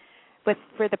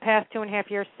for the past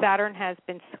 2.5 years, Saturn has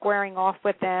been squaring off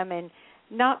with them and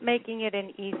not making it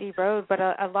an easy road. But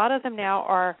a lot of them now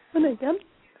are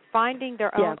finding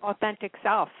their own authentic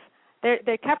self.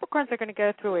 The Capricorns are going to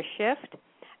go through a shift,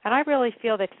 and I really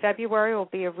feel that February will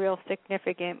be a real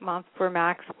significant month for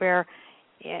Max where,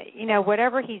 you know,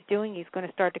 whatever he's doing, he's going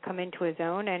to start to come into his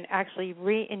own and actually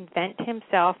reinvent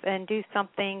himself and do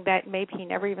something that maybe he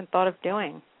never even thought of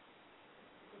doing.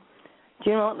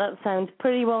 Do you know what? That sounds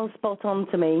pretty well spot on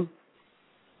to me.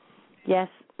 Yes,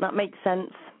 that makes sense.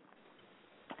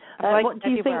 What do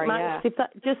you think, Max?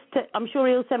 Yeah. I'm sure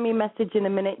he'll send me a message in a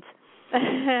minute.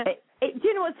 Do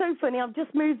you know what's so funny? I've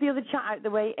just moved the other chat out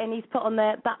the way, and he's put on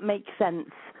there, that makes sense.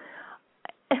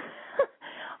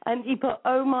 And he put,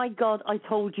 oh, my God, I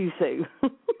told you, Sue.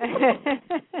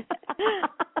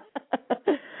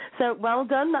 So, well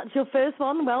done. That's your first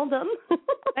one. Well done.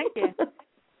 Thank you.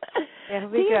 It'll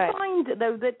be Do you good. find,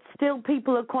 though, that still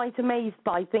people are quite amazed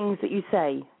by things that you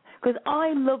say? Because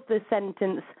I love the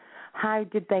sentence, how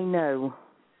did they know?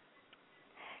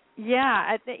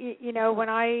 Yeah, you know, when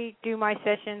I do my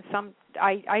sessions,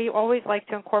 I always like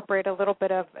to incorporate a little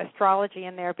bit of astrology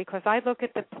in there because I look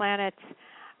at the planets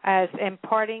as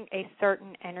imparting a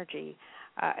certain energy.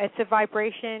 It's a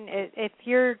vibration. If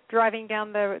you're driving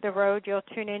down the road, you'll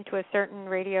tune into a certain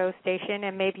radio station,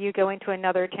 and maybe you go into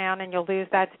another town and you'll lose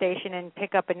that station and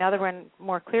pick up another one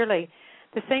more clearly.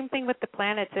 The same thing with the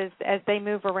planets is as they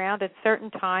move around at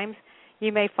certain times,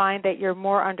 you may find that you're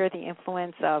more under the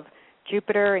influence of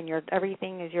Jupiter and your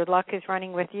luck is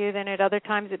running with you. Then at other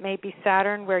times it may be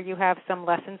Saturn where you have some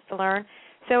lessons to learn.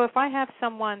 So if I have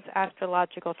someone's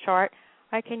astrological chart,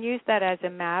 I can use that as a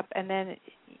map and then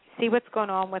see what's going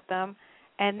on with them,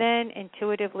 and then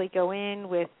intuitively go in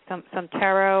with some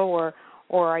tarot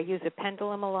or I use a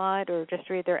pendulum a lot or just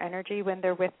read their energy when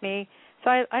they're with me. So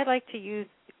I like to use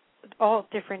all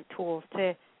different tools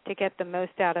to get the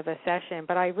most out of a session,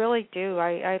 but I really do.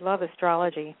 I love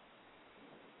astrology.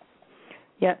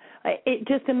 Yeah, it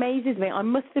just amazes me. I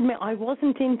must admit, I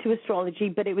wasn't into astrology,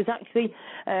 but it was actually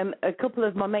a couple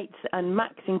of my mates, and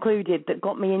Max included, that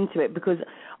got me into it because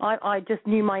I just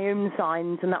knew my own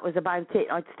signs, and that was about it.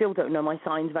 I still don't know my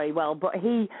signs very well, but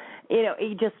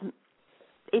it's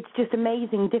just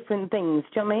amazing different things.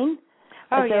 Do you know what I mean?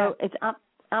 Oh, so yeah. It's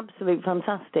Absolute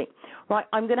fantastic. Right,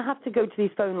 I'm going to have to go to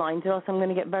these phone lines, or else I'm going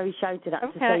to get very shouted at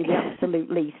to say the absolute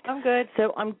least. I'm good.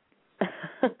 So I'm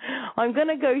going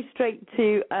to go straight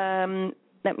to.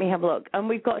 Let me have a look, and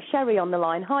we've got Sherry on the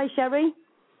line. Hi, Sherry.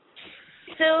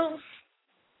 So,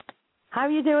 how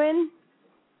are you doing?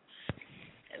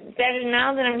 Better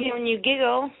now that I'm hearing you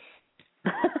giggle.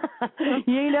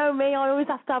 You know me, I always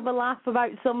have to have a laugh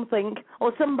about something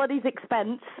or somebody's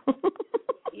expense.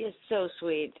 You're so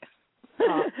sweet.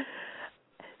 Oh.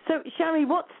 So, Sherry,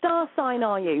 what star sign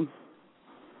are you?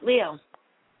 Leo.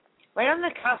 Right on the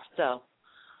cusp, though.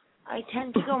 I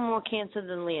tend to go more Cancer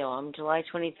than Leo. I'm July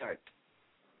 23rd.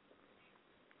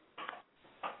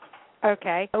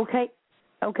 Okay.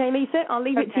 Okay, Lisa, I'll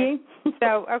leave it to you.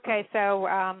 So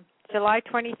July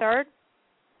 23rd?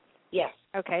 Yes.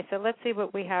 Okay, so let's see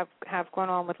what we have going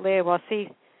on with Leo. Well, see,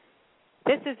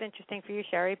 this is interesting for you,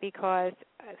 Sherry, because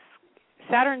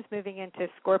Saturn's moving into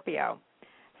Scorpio.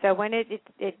 So when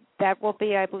that will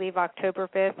be, I believe, October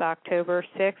 5th, October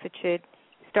 6th, it should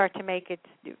start to make its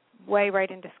way right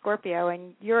into Scorpio,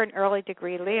 and you're an early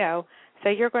degree Leo, so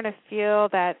you're going to feel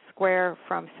that square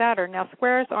from Saturn. Now,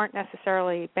 squares aren't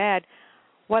necessarily bad.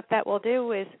 What that will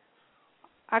do is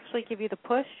actually give you the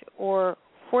push or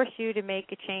force you to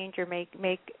make a change or make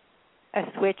a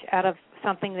switch out of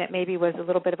something that maybe was a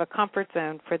little bit of a comfort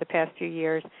zone for the past few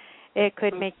years. It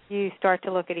could make you start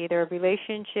to look at either a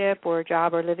relationship or a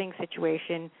job or living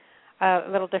situation a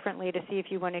little differently to see if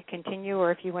you want to continue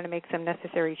or if you want to make some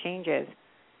necessary changes.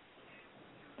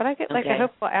 But I get like a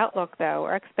hopeful outlook, though,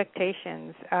 or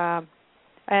expectations,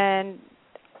 and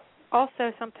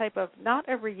also some type of, not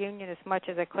a reunion as much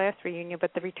as a class reunion,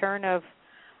 but the return of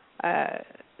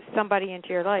somebody into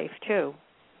your life, too.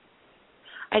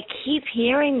 I keep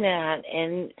hearing that,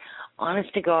 and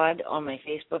honest to God, on my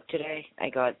Facebook today, I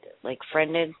got,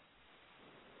 friended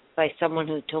by someone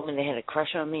who told me they had a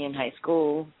crush on me in high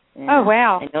school. Oh,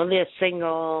 wow. I know they're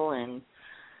single, and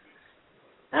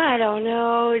I don't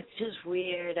know. It's just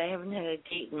weird. I haven't had a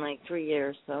date in 3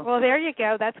 years. So. Well, there you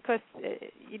go. That's because,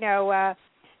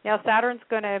 now Saturn's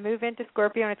going to move into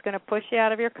Scorpio, and it's going to push you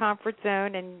out of your comfort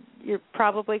zone, and you're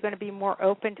probably going to be more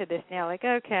open to this now.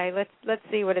 Okay, let's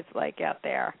see what it's like out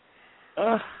there.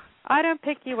 I don't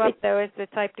pick you up, though, as the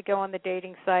type to go on the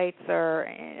dating sites, or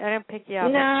I don't pick you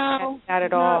up. No, not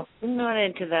at all. Not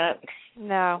into that.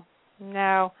 No.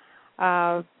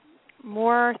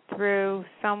 More through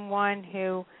someone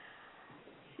who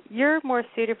you're more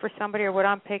suited for somebody, or what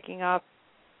I'm picking up,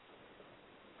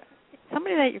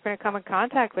 somebody that you're going to come in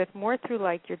contact with more through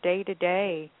your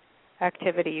day-to-day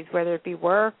activities, whether it be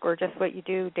work or just what you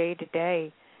do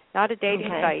day-to-day, not a dating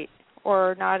site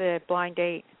or not a blind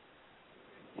date.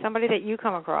 Somebody that you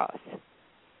come across.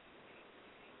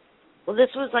 Well, this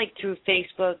was through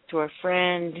Facebook, to a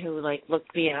friend who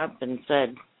looked me up and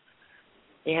said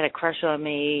they had a crush on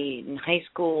me in high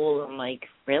school. I'm like,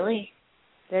 really?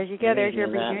 There you go. There's your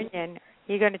reunion.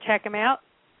 You going to check him out?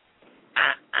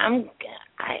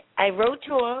 I wrote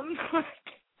to him.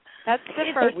 That's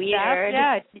the first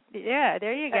step. Yeah,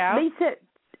 there you go.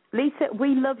 Lisa,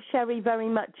 we love Sherry very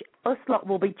much. Us lot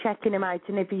will be checking him out,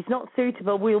 and if he's not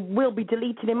suitable, we'll be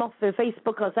deleting him off of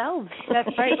Facebook ourselves. That's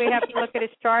right. We have to look at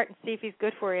his chart and see if he's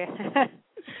good for you. I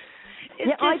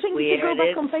think you should go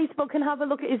back on Facebook and have a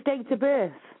look at his date of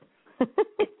birth.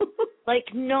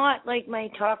 Not my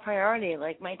top priority.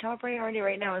 My top priority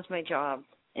right now is my job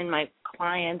and my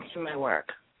clients and my work.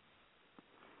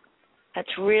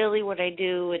 That's really what I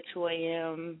do. It's who I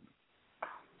am.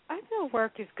 I feel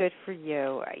work is good for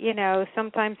you.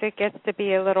 Sometimes it gets to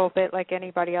be a little bit like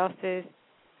anybody else's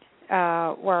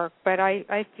work, but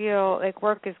I feel like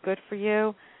work is good for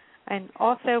you. And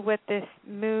also with this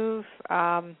move,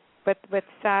 with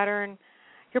Saturn,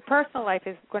 your personal life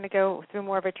is going to go through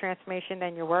more of a transformation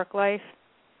than your work life.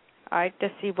 I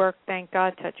just see work, thank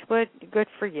God, touch wood, good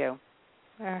for you.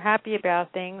 Happy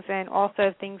about things, and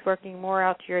also things working more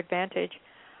out to your advantage.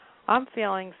 I'm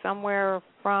feeling somewhere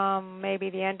from maybe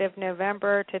the end of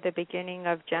November to the beginning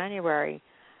of January.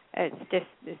 It's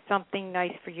something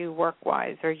nice for you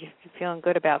work-wise, or you're feeling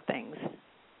good about things.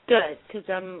 Good, because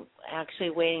I'm actually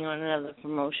waiting on another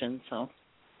promotion, so.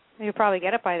 You'll probably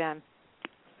get it by then.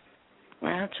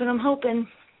 That's what I'm hoping.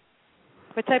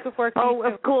 What type of work do you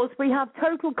do? Of course, we have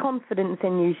total confidence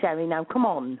in you, Sherry. Now, come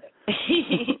on.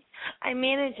 I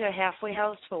manage a halfway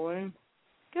house for them.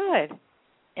 Good.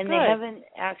 And they haven't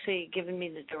actually given me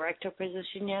the director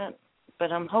position yet,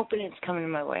 but I'm hoping it's coming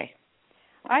my way.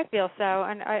 I feel so,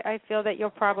 and I feel that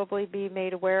you'll probably be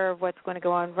made aware of what's going to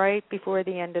go on right before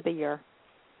the end of the year.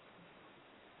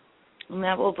 And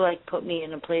that will put me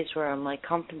in a place where I'm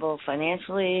comfortable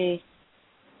financially.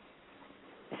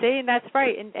 See, and that's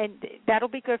right, and that'll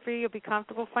be good for you. You'll be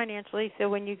comfortable financially. So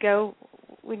when you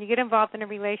get involved in a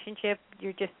relationship,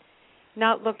 you're just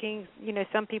not looking.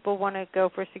 Some people want to go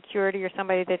for security or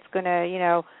somebody that's going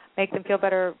to, make them feel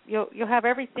better. You'll have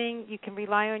everything. You can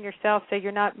rely on yourself. So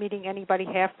you're not meeting anybody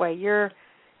halfway. You're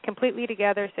completely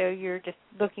together. So you're just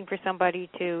looking for somebody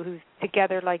who's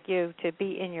together like you to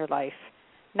be in your life,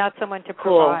 not someone to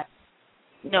provide.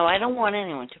 No, I don't want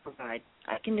anyone to provide.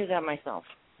 I can do that myself.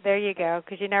 There you go,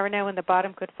 because you never know when the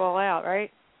bottom could fall out,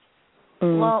 right?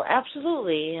 Well,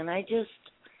 absolutely, and I just,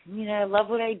 I love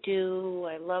what I do.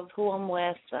 I love who I'm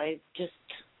with. I just,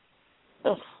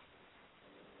 ugh.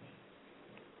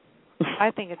 I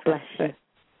think it's bless you.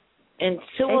 And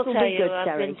Sue will tell you,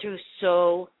 I've been through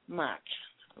so much.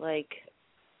 Like,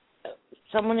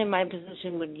 someone in my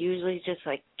position would usually just,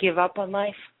 give up on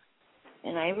life,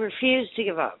 and I refuse to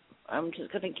give up. I'm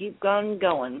just going to keep going.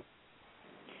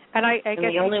 And I guess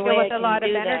you feel with a lot of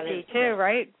energy, too,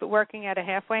 right? But working at a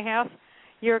halfway house,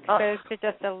 you're exposed to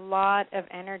just a lot of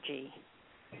energy.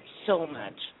 So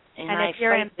much. And if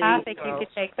you're empathic, you could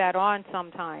take that on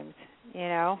sometimes,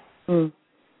 And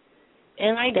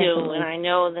I do, and I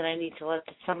know that I need to let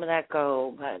some of that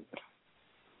go, but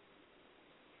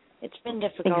it's been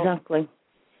difficult. Exactly.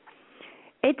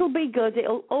 It'll be good.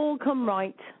 It'll all come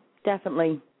right,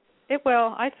 definitely. It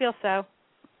will. I feel so.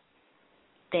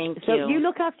 Thank you. So you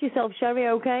look after yourself, Sherry,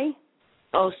 okay?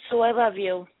 Oh, Sue, I love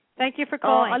you. Thank you for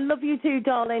calling. I love you too,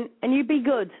 darling. And you be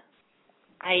good.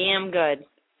 I am good.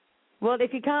 Well,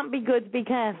 if you can't be good, be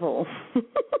careful.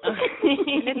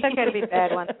 It's okay to be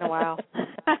bad once in a while.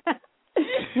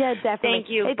 Yeah, definitely. Thank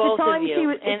you, both of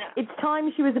you. It's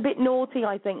time she was a bit naughty,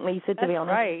 I think, Lisa, to be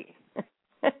honest. Right.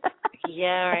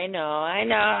 Yeah, I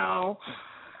know.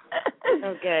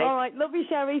 Okay. All right. Love you,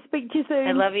 Sherry. Speak to you soon.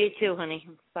 I love you too, honey.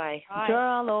 Bye.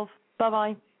 Sure, love.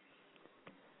 Bye-bye.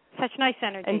 Such nice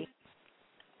energy. And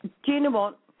do you know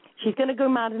what? She's going to go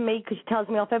mad at me because she tells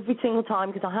me off every single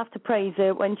time because I have to praise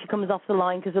her when she comes off the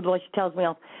line because otherwise she tells me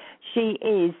off. She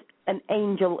is an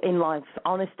angel in life,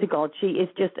 honest to God. She is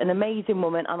just an amazing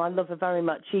woman, and I love her very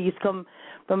much. She's come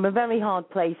from a very hard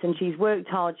place, and she's worked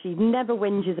hard. She never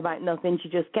whinges about nothing. She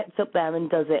just gets up there and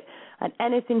does it. And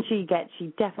anything she gets,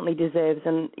 she definitely deserves.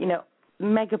 And,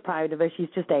 mega proud of her. She's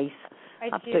just ace.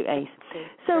 Absolute ace.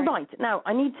 So, right, now,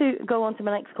 I need to go on to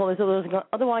my next call,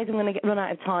 otherwise I'm going to run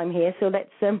out of time here. So let's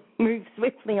move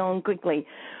swiftly on quickly.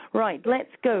 Right,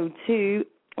 let's go to,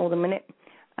 hold a minute.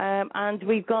 And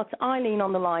we've got Eileen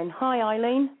on the line. Hi,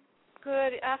 Eileen.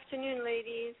 Good afternoon,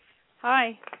 ladies.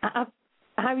 Hi. How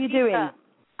are you doing?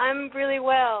 I'm really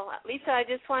well. Lisa, I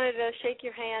just wanted to shake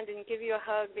your hand and give you a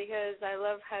hug because I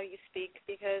love how you speak,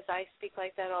 because I speak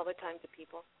like that all the time to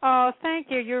people. Oh, thank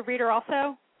you. You're a reader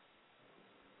also?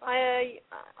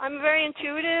 I'm very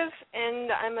intuitive,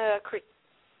 and I'm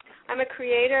a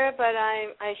creator, but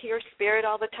I hear spirit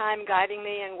all the time guiding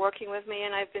me and working with me,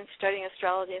 and I've been studying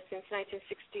astrology since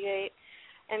 1968.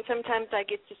 And sometimes I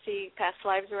get to see past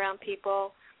lives around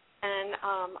people, and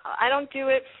I don't do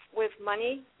it with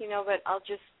money, but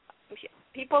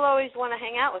people always want to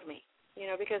hang out with me,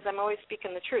 because I'm always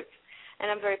speaking the truth, and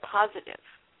I'm very positive.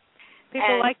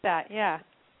 People like that, yeah.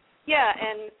 Yeah,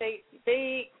 and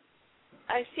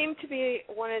I seem to be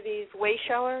one of these way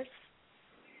showers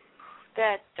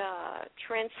that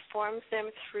transforms them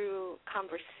through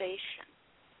conversation.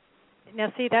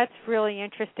 Now, see, that's really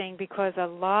interesting because a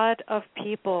lot of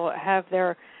people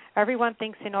everyone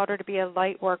thinks in order to be a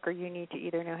light worker, you need to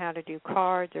either know how to do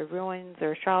cards or ruins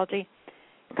or astrology.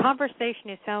 Conversation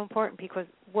is so important because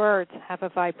words have a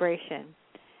vibration.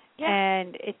 Yeah.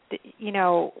 And,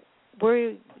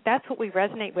 that's what we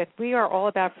resonate with. We are all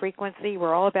about frequency.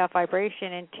 We're all about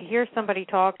vibration. And to hear somebody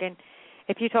talk, and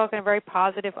if you talk in a very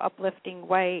positive, uplifting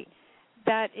way,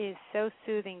 that is so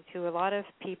soothing to a lot of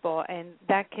people, and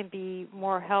that can be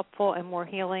more helpful and more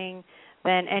healing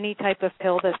than any type of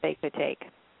pill that they could take.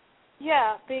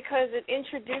 Yeah, because it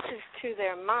introduces to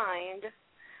their mind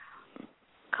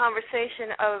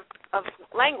conversation of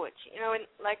language.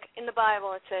 Like in the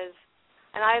Bible it says,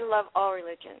 and I love all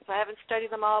religions. I haven't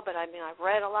studied them all, but I've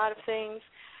read a lot of things,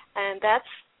 and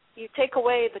you take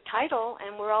away the title,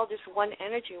 and we're all just one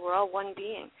energy. We're all one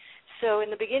being. So in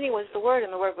the beginning was the Word,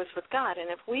 and the Word was with God.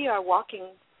 And if we are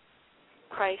walking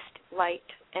Christ light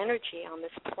energy on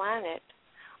this planet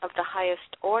of the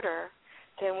highest order,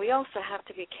 then we also have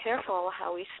to be careful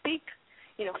how we speak,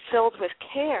 filled with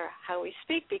care how we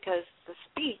speak, because the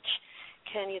speech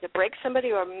can either break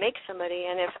somebody or make somebody.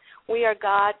 And if we are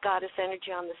God, Goddess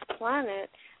energy on this planet,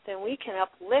 then we can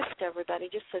uplift everybody.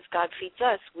 Just as God feeds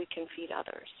us, we can feed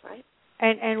others, right?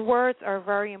 And words are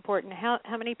very important. How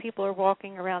many people are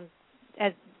walking around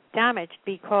as damaged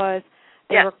because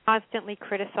they were constantly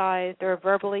criticized or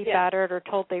verbally battered or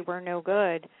told they were no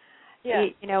good. Yeah,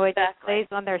 it plays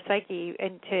on their psyche.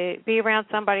 And to be around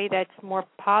somebody that's more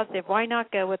positive, why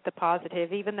not go with the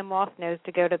positive? Even the moth knows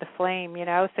to go to the flame,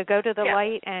 So go to the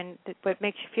light and what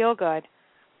makes you feel good.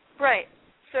 Right.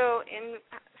 So in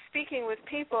speaking with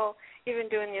people, even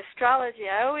doing the astrology,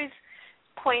 I always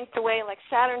point the way, like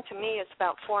Saturn to me is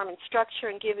about form and structure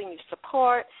and giving you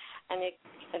support, and it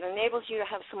enables you to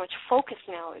have so much focus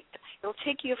now. It'll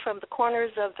take you from the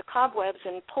corners of the cobwebs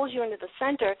and pulls you into the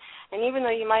center, and even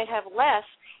though you might have less,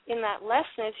 in that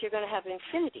lessness you're going to have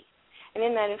infinity. And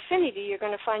in that infinity you're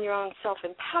going to find your own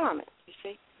self-empowerment, you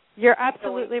see? You're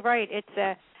absolutely right.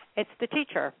 It's the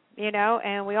teacher,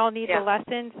 and we all need the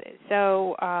lessons.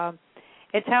 So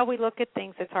it's how we look at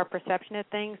things. It's our perception of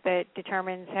things that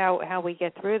determines how we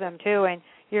get through them, too. And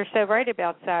you're so right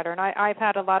about Saturn. I've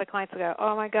had a lot of clients who go,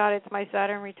 oh, my God, it's my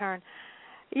Saturn return.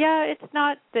 Yeah, it's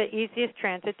not the easiest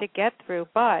transit to get through,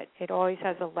 but it always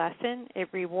has a lesson. It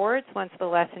rewards once the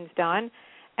lesson's done.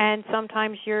 And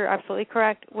sometimes you're absolutely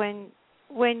correct. When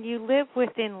you live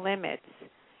within limits,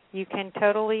 you can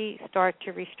totally start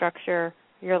to restructure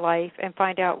your life and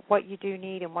find out what you do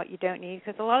need and what you don't need.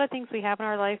 Because a lot of things we have in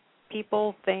our life,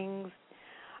 people, things,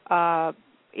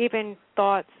 even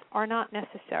thoughts, are not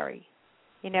necessary.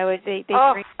 They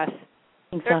bring us.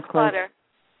 There's clutter.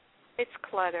 It's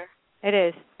clutter. It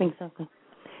is. Exactly.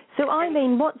 So,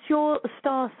 Eileen, what's your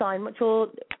star sign? I'm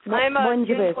a when's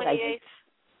your June birthday?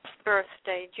 28th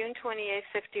birthday, June 28th,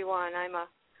 51. I'm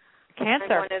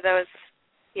Cancer. I'm one of those.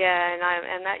 Yeah,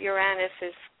 and that Uranus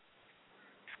is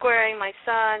squaring my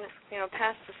sun,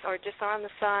 past or just on the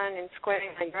sun, and squaring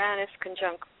my Uranus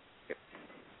conjunct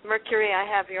Mercury. I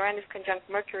have Uranus conjunct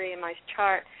Mercury in my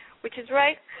chart, which is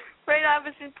right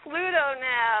opposite Pluto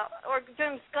now, or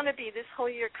it's going to be this whole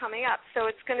year coming up. So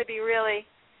it's going to be really.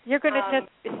 You're going to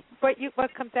just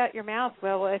what comes out your mouth,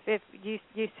 Will? If you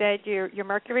said your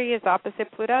Mercury is opposite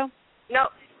Pluto. No,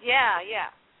 yeah,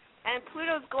 and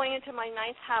Pluto's going into my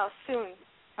 9th house soon.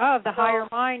 Oh, the higher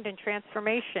mind and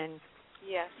transformation.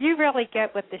 Yes. You really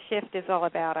get what the shift is all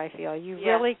about, I feel. You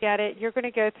really get it. You're going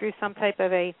to go through some type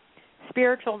of a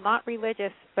spiritual, not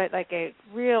religious, but like a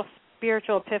real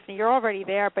spiritual epiphany. You're already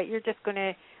there, but you're just going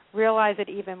to realize it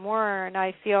even more. And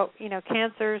I feel,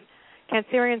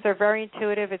 Cancerians are very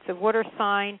intuitive. It's a water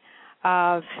sign.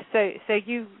 So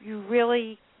you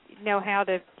really know how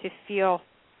to feel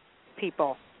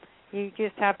people. You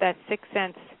just have that sixth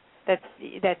sense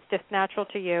that's just natural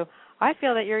to you. I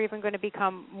feel that you're even going to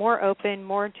become more open,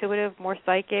 more intuitive, more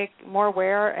psychic, more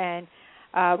aware, and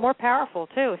more powerful,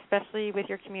 too, especially with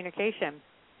your communication.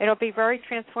 It'll be very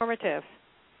transformative.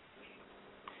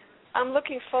 I'm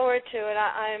looking forward to it.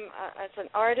 I'm as an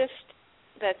artist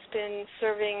that's been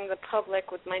serving the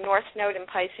public with my North Node in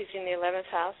Pisces in the 11th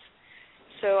house.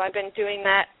 So I've been doing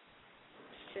that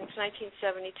since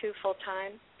 1972 full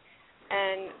time.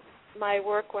 And my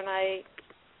work, when I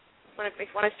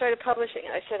started publishing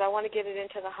it, I said I want to get it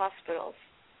into the hospitals.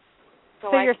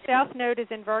 So your South Node is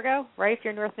in Virgo, right?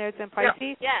 Your North Node's in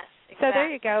Pisces? Yes, exactly. So there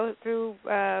you go. Through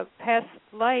past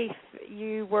life,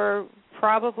 you were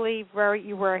probably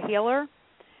you were a healer.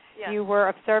 Yes. You were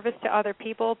of service to other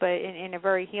people, but in a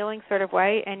very healing sort of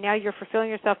way. And now you're fulfilling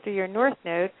yourself through your North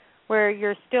Node, where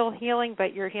you're still healing,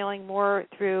 but you're healing more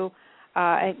through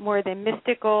more the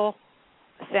mystical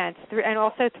sense, and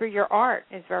also through your art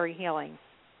is very healing.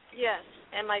 Yes,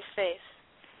 and my faith,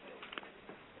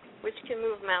 which can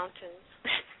move mountains.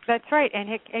 That's right, and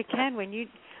it can when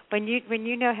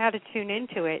you know how to tune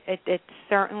into it. It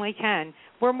certainly can.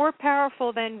 We're more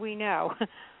powerful than we know.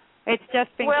 It's just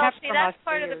been kept from us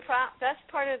for years. That's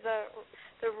part of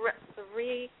the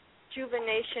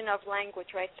rejuvenation of language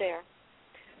right there.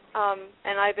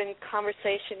 And I've been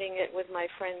conversationing it with my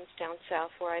friends down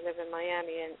south where I live in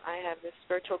Miami, and I have this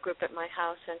spiritual group at my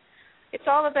house, and it's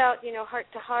all about, heart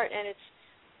to heart,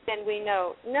 and we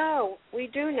know. No, we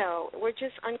do know. We're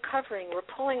just uncovering. We're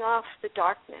pulling off the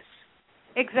darkness.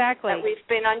 Exactly. That we've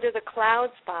been under the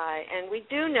clouds by, and we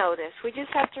do know this. We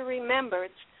just have to remember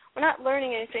we're not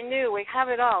learning anything new. We have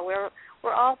it all. We're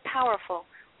all powerful.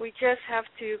 We just have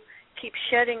to keep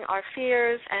shedding our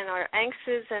fears and our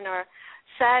angsts and our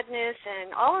sadness,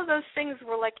 and all of those things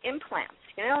were like implants.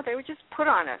 They were just put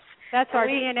on us. That's our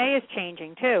DNA is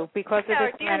changing too because of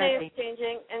this DNA energy. Is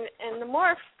changing, and the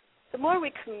more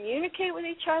we communicate with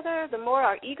each other, the more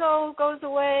our ego goes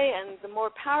away, and the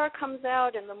more power comes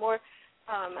out, and the more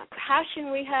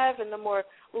passion we have, and the more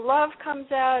love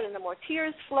comes out, and the more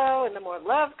tears flow, and the more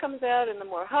love comes out, and the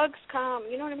more hugs come.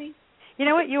 You know what I mean? You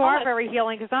know what? You are very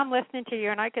healing because I'm listening to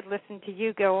you, and I could listen to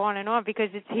you go on and on because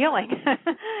it's healing.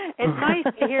 It's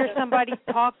nice to hear somebody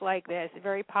talk like this.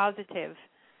 Very positive.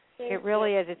 It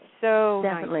really is. It's so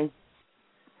definitely.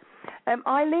 Nice.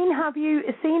 Eileen, have you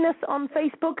seen us on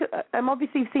Facebook?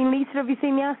 Obviously, you've seen Lisa. Have you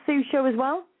seen the Ask Sue show as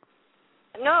well?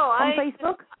 No, on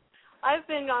Facebook. I've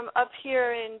been up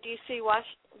here in D.C.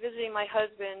 visiting my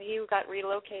husband. He got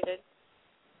relocated,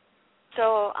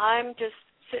 so I'm just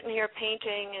sitting here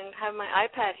painting and have my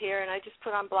iPad here, and I just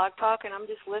put on Blog Talk, and I'm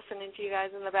just listening to you guys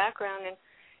in the background, and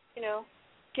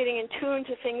getting in tune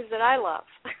to things that I love.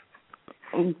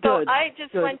 Good. So I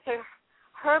just went to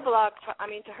her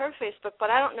to her Facebook, but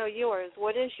I don't know yours.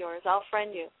 What is yours? I'll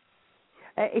friend you.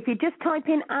 If you just type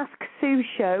in Ask Sue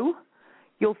Show,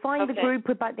 you'll find the group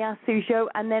about the Ask Sue Show,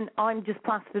 and then I'm just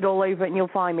plastered all over it, and you'll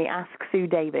find me, Ask Sue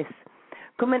Davis.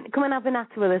 Come and have a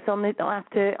natter with us on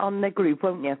the group,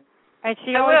 won't you? And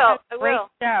she always has a great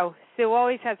show. Sue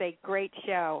always has a great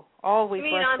show. Always.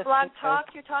 You mean on Blog Talk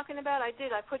you're talking about? I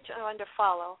did. I put you under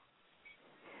follow.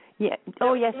 Yeah.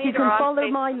 Oh, yes, you can follow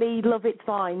my lead, love, it's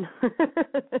fine.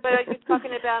 But are you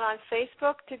talking about on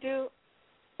Facebook to do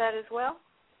that as well?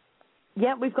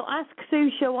 Yeah, we've got Ask Sue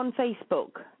Show on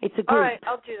Facebook. It's a group. All right,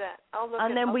 I'll do that.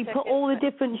 And then we put all the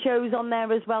different shows on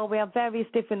there as well. We have various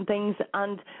different things,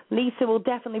 and Lisa will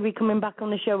definitely be coming back on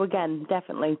the show again,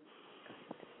 definitely.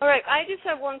 All right, I just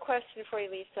have one question for you,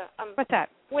 Lisa. What's that?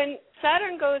 When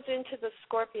Saturn goes into the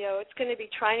Scorpio, it's going to be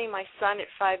trining my Sun at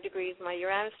 5 degrees, my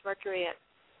Uranus, Mercury at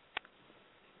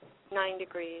 9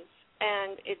 degrees,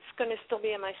 and it's going to still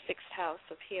be in my 6th house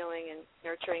of healing and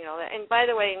nurturing and all that. And by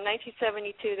the way, in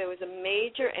 1972, there was a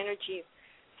major energy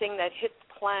thing that hit the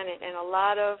planet, and a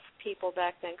lot of people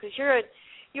back then, because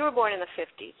you were born in the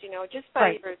 50s, just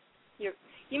by your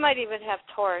you might even have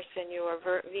Taurus in you or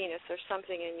Venus or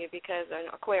something in you because an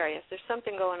Aquarius. There's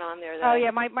something going on there.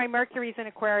 My Mercury's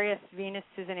in Aquarius, Venus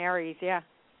is in Aries, yeah.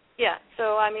 Yeah,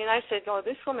 so, I said,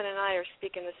 this woman and I are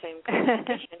speaking the same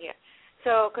communication here.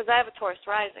 So, because I have a Taurus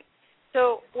rising.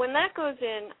 So, when that goes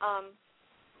in,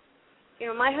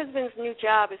 my husband's new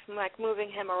job is like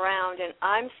moving him around, and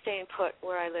I'm staying put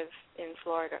where I live in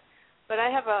Florida. But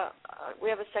we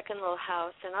have a second little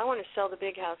house, and I want to sell the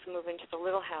big house and move into the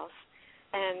little house.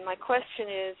 And my question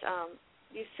is,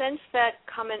 you sense that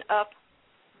coming up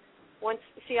once?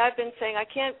 See, I've been saying I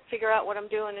can't figure out what I'm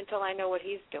doing until I know what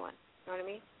he's doing. You know what I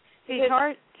mean? See,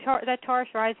 that Taurus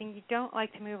rising, you don't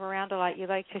like to move around a lot. You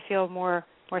like to feel more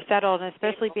settled, and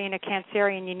especially being a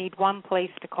Cancerian, you need one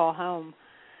place to call home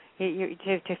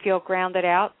to feel grounded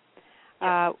out.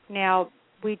 Yeah. Now,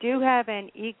 we do have do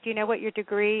you know what your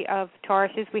degree of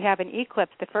Taurus is? We have an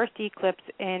eclipse. The first eclipse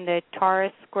in the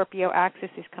Taurus-Scorpio axis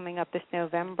is coming up this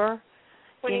November.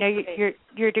 Do you know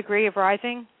your degree of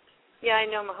rising? Yeah, I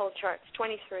know my whole chart. It's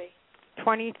 23.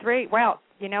 23. Well,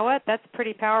 you know what? That's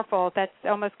pretty powerful. That's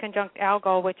almost conjunct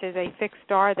Algol, which is a fixed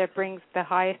star that brings the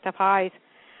highest of highs.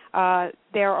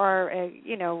 There are,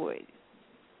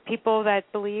 people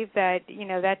that believe that,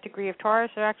 that degree of Taurus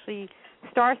are actually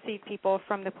starseed people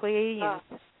from the Pleiadians.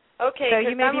 Okay. So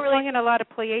you may be bringing a lot of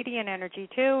Pleiadian energy,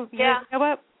 too. Yeah. You know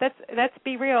what? Let's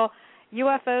be real.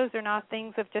 UFOs are not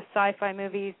things of just sci-fi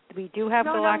movies. We do have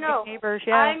galactic neighbors.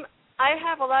 Yeah. I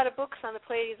have a lot of books on the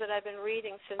Pleiades that I've been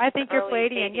reading since I think you're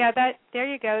Pleiadian. 80s. Yeah, there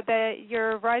you go.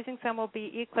 Your rising sun will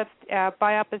be eclipsed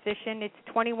by opposition. It's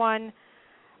 21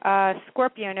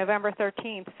 Scorpio, November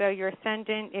 13th. So your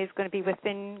ascendant is going to be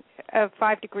within a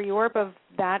 5-degree orb of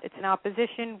that. It's an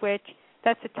opposition,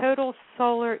 that's a total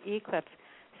solar eclipse.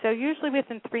 So usually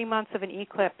within 3 months of an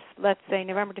eclipse, let's say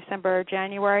November, December, or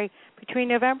January, between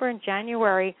November and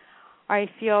January, I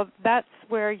feel that's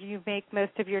where you make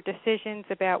most of your decisions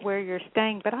about where you're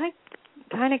staying. But I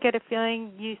kind of get a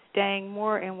feeling you staying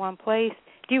more in one place.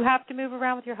 Do you have to move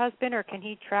around with your husband, or can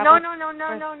he travel?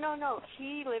 No.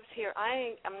 He lives here.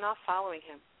 I'm not following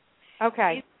him.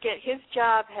 Okay. His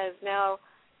job has now,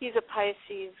 he's a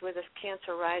Pisces with a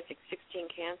Cancer rising, 16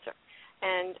 Cancer.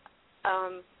 And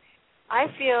I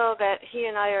feel that he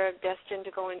and I are destined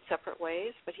to go in separate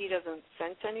ways, but he doesn't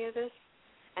sense any of this.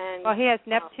 And well, he has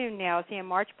Neptune now. Is he in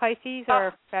March Pisces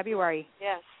or February?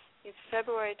 Yes, he's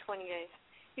February 28th.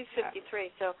 He's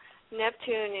 53, so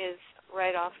Neptune is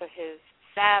right off of his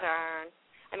Saturn.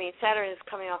 Saturn is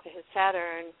coming off of his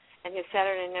Saturn, and his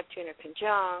Saturn and Neptune are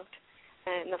conjunct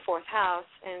in the 4th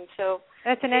house, and so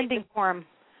that's an ending for him.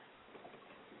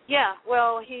 Yeah,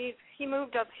 well, he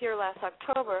moved up here last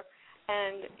October,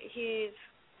 and he's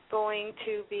going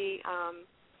to be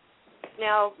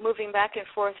now moving back and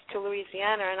forth to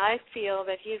Louisiana, and I feel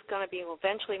that he's going to be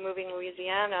eventually moving to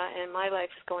Louisiana, and my life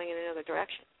is going in another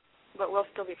direction. But we'll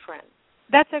still be friends.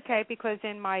 That's okay, because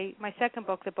in my second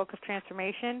book, the Book of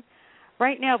Transformation,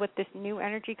 right now with this new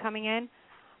energy coming in,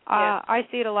 I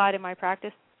see it a lot in my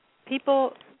practice.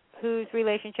 People whose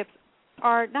relationships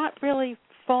are not really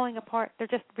falling apart, they're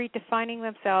just redefining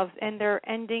themselves, and they're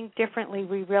ending differently.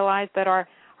 We realize that our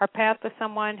path with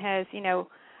someone has,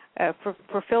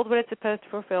 fulfilled what it's supposed to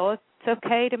fulfill. It's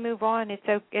okay to move on.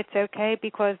 It's okay,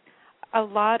 because a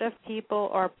lot of people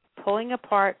are pulling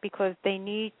apart because they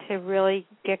need to really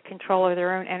get control of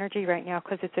their own energy right now,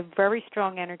 because it's a very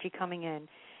strong energy coming in.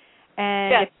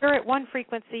 And if you're at one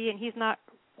frequency and he's not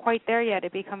quite there yet,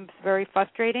 it becomes very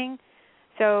frustrating.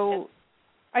 So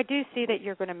I do see that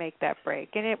you're going to make that break,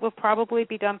 and it will probably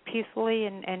be done peacefully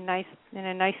and nice, in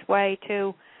a nice way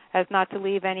too, as not to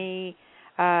leave any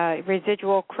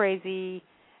residual crazy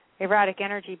erratic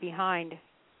energy behind.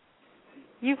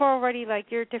 You've already,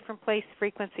 you're a different place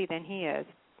frequency than he is.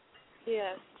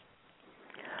 Yes.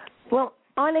 Well,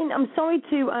 Eileen, I'm sorry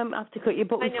to have to cut you,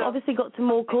 but we've obviously got some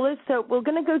more callers, so we're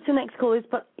going to go to the next callers,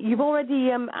 but you've already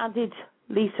added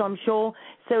Lisa, I'm sure,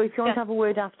 so if you want to have a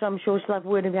word after, I'm sure she'll have a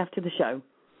word with you after the show.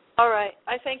 All right.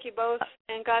 I thank you both,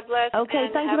 and God bless. Okay,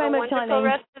 thank you very much, Eileen. Have a wonderful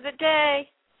rest of the day.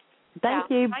 Thank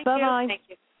you. Bye-bye. Thank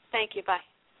you. Thank you. Bye.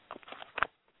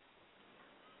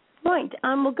 Right,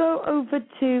 and we'll go over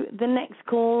to the next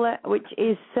caller, which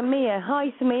is Samia.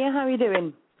 Hi, Samia. How are you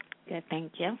doing? Good,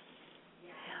 thank you.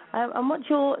 And what's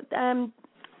your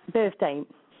birth date?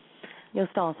 Your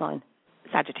star sign?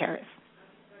 Sagittarius.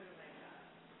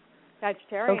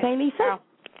 Sagittarius. Okay, Lisa? Wow.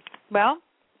 Well,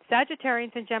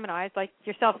 Sagittarians and Geminis, like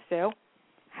yourself, Sue,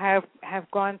 have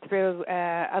gone through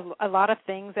a lot of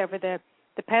things over the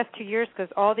past 2 years,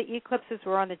 because all the eclipses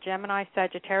were on the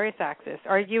Gemini-Sagittarius axis.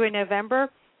 Are you a November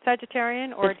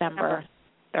Sagittarian or December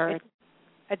 3rd?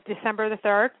 December the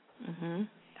 3rd? Mm-hmm.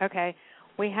 Okay.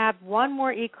 We have one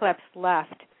more eclipse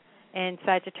left in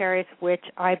Sagittarius, which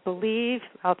I believe,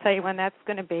 I'll tell you when that's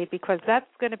going to be, because that's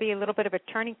going to be a little bit of a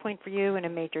turning point for you in a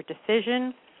major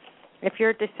decision. If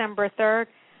you're December 3rd,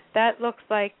 that looks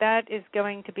like that is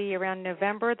going to be around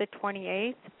November the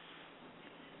 28th.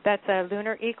 That's a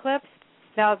lunar eclipse.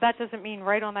 Now, that doesn't mean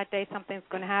right on that day something's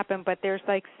going to happen, but there's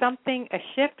something, a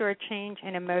shift or a change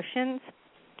in emotions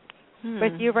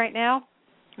with you right now.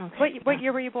 Okay. What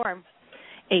year were you born?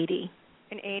 80.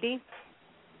 In 80?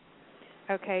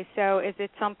 Okay, so is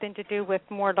it something to do with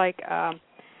more like a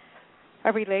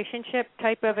relationship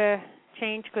type of a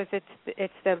change? Because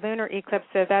it's the lunar eclipse,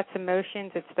 so that's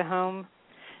emotions, it's the home.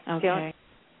 Okay.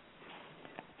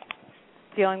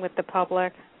 Dealing with the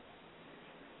public.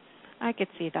 I could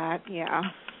see that, yeah.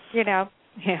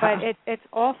 But it's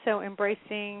also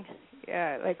embracing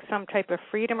some type of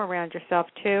freedom around yourself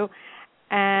too.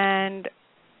 And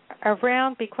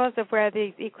around, because of where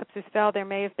these eclipses fell, there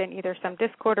may have been either some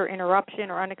discord or interruption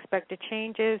or unexpected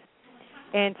changes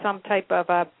in some type of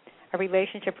a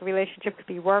relationship. A relationship could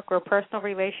be work or a personal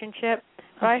relationship.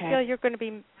 But I feel you're going to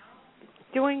be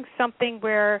doing something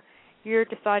where you're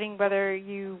deciding whether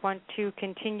you want to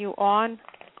continue on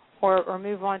or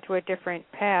move on to a different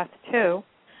path, too.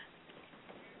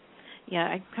 Yeah,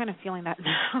 I'm kind of feeling that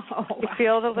now. You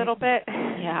feel it a little bit?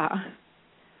 Yeah.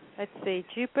 Let's see.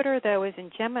 Jupiter, though, is in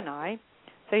Gemini.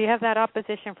 So you have that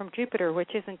opposition from Jupiter, which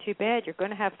isn't too bad. You're going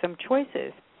to have some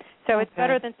choices. So it's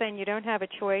better than saying you don't have a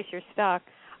choice, you're stuck.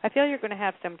 I feel you're going to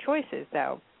have some choices,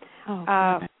 though.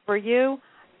 For you,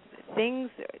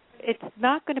 it's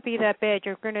not going to be that bad.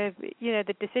 You're going to,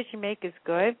 the decision you make is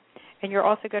good. And you're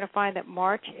also going to find that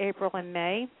March, April, and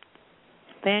May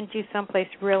land you someplace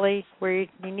really where you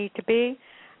need to be.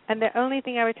 And the only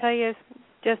thing I would tell you is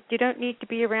just you don't need to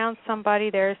be around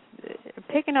somebody. There's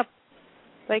picking up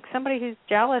somebody who's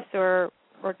jealous or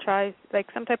tries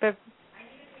some type of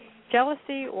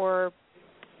jealousy, or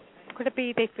could it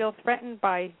be they feel threatened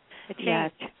by a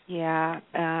change? Yeah,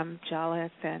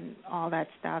 jealous and all that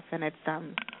stuff. And it's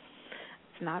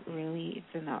not really,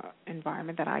 it's an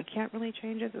environment that I can't really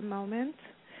change at the moment.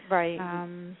 Right.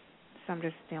 So I'm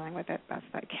just dealing with it best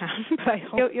I can. But I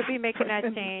hope you'll be making that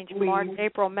change. March,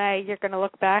 April, May, you're going to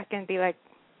look back and be like,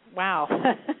 wow.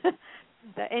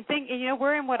 And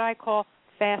we're in what I call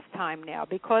fast time now,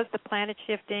 because the planet's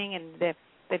shifting and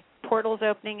the portal's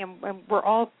opening, and we're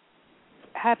all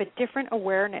have a different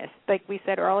awareness, like we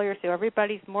said earlier. So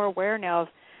everybody's more aware now of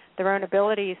their own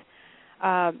abilities.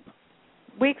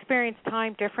 We experience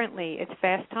time differently. It's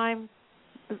fast time.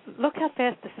 Look how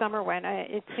fast the summer went.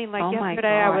 It seemed like yesterday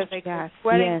I was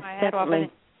sweating my head off. And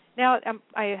now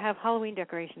I have Halloween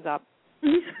decorations up.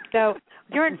 So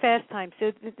you're in fast time.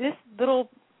 So this little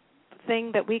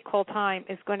thing that we call time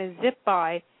is going to zip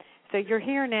by. So you're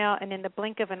here now, and in the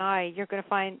blink of an eye, you're going to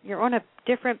find you're on a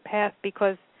different path,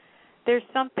 because there's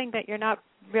something that you're not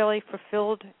really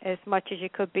fulfilled as much as you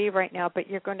could be right now, but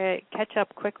you're going to catch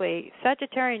up quickly.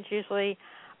 Sagittarians usually,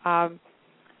 when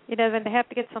they have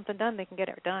to get something done, they can get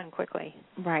it done quickly.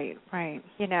 Right. And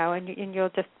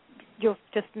you'll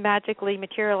just magically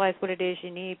materialize what it is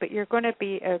you need, but you're going to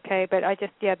be okay. But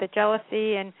the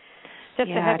jealousy and just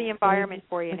a heavy environment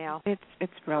for you now.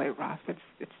 It's really rough.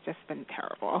 It's just been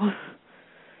terrible.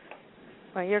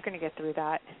 Well, you're going to get through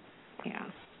that. Yeah.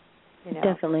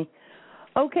 Definitely.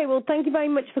 Okay, well, thank you very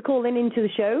much for calling into the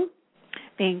show.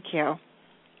 Thank you.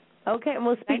 Okay, and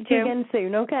we'll speak to you again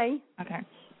soon, okay? Okay.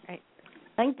 Right.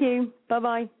 Thank you.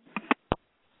 Bye-bye.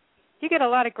 You get a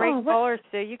lot of great callers,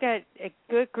 Sue. You get a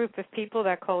good group of people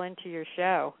that call into your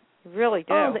show. You really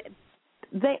do. Oh,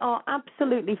 they are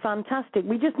absolutely fantastic.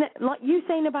 We just, like you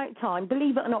saying about time,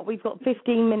 believe it or not, we've got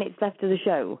 15 minutes left of the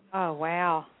show. Oh,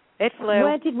 wow. It flew.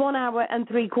 Where did 1 hour and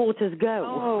 3/4 go?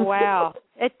 Oh, wow.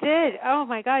 It did. Oh,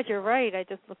 my God, you're right. I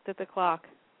just looked at the clock.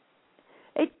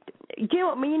 Do you know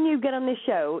what, me and you get on this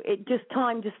show,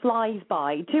 time just flies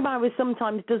by. 2 hours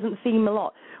sometimes doesn't seem a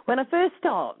lot. When I first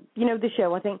start, the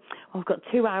show, I think, I've got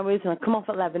 2 hours and I come off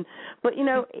at 11. But,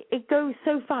 it goes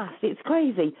so fast. It's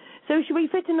crazy. So should we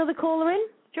fit another caller in?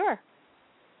 Sure.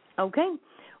 Okay.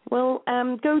 Well,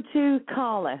 go to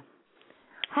Carla.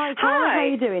 Hi, Carla. Hi. How are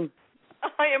you doing?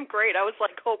 I am great. I was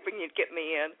hoping you'd get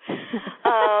me in.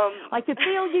 I could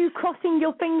feel you crossing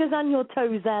your fingers and your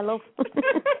toes there, love.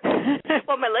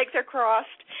 Well, my legs are crossed.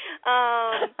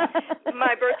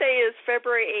 My birthday is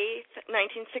February 8th,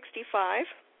 1965.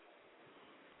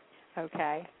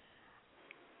 Okay.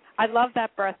 I love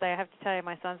that birthday. I have to tell you,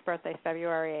 my son's birthday is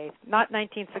February 8th. Not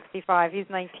 1965. He's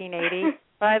 1980.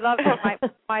 But I love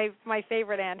it. My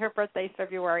favorite aunt, her birthday is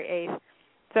February 8th.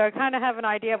 So I kind of have an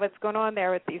idea of what's going on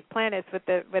there with these planets with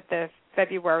the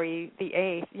February the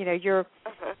 8th.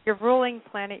 Your ruling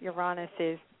planet Uranus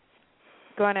is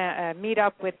going to meet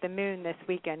up with the moon this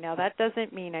weekend. Now that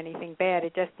doesn't mean anything bad.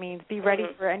 It just means be ready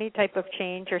for any type of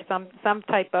change or some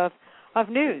type of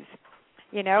news.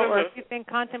 Or if you've been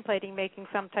contemplating making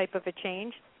some type of a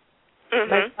change,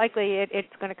 most likely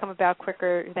it's going to come about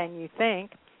quicker than you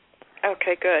think.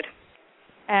 Okay, good.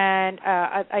 And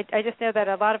I just know that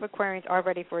a lot of Aquarians are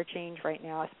ready for a change right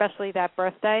now, especially that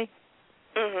birthday.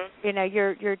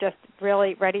 You're just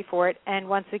really ready for it. And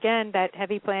once again, that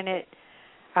heavy planet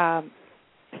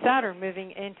Saturn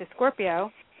moving into Scorpio,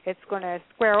 it's going to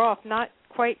square off, not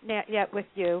quite yet with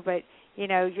you, but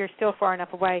you're still far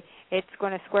enough away. It's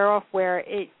going to square off where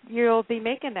you'll be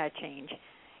making that change.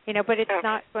 But it's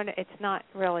it's not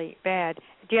really bad.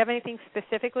 Do you have anything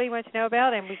specifically you want to know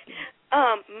about? And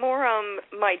more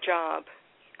my job.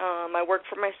 I work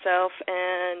for myself,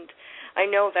 and I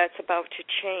know that's about to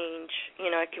change.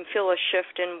 I can feel a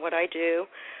shift in what I do,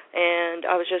 and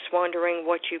I was just wondering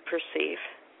what you perceive.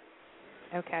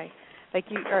 Okay.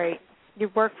 You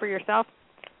work for yourself?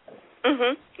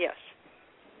 Yes.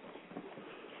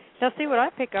 Now, see what I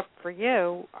pick up for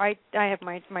you. I have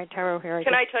my tarot here.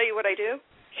 Can I tell you what I do?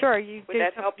 Sure. Would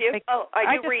that help you?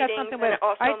 I do readings, and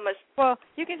well,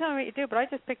 you can tell me what you do, but I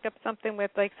just picked up something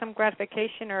with some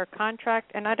gratification or a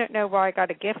contract, and I don't know why I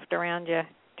got a gift around you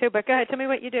too. But go ahead, tell me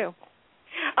what you do.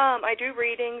 I do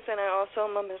readings, and I also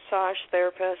am a massage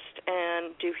therapist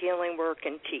and do healing work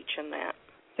and teach in that.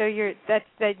 So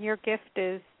your gift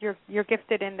is you're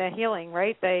gifted in the healing,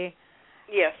 right?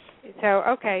 Yes.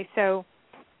 So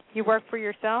you work for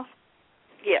yourself?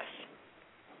 Yes.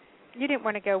 You didn't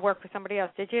want to go work for somebody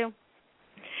else, did you?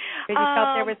 Did you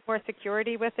felt there was more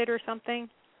security with it or something?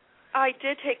 I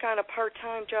did take on a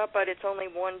part-time job, but it's only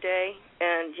one day,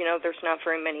 and, there's not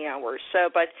very many hours. So,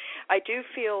 but I do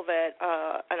feel that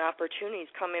an opportunity is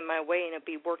coming my way, and I'll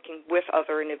be working with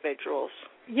other individuals.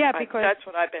 Yeah, because that's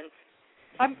what I've been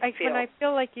when I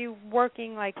feel like you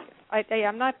working,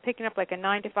 I'm not picking up a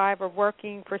 9 to 5 or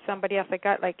working for somebody else. I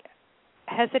got,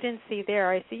 hesitancy there.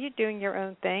 I see you doing your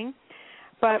own thing,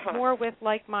 but more with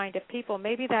like-minded people.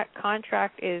 Maybe that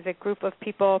contract is a group of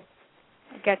people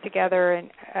get together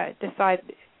and decide,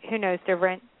 who knows, to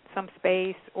rent some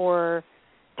space or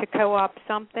to co-op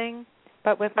something,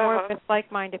 but with more with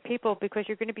like-minded people, because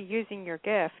you're going to be using your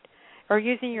gift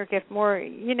more.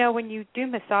 When you do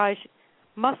massage,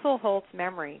 muscle holds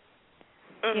memory.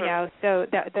 So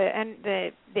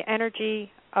the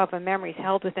energy of a memory is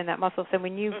held within that muscle. So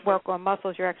when you work on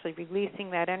muscles, you're actually releasing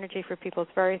that energy for people.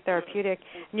 It's very therapeutic.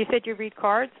 And you said you read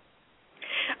cards?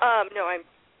 No,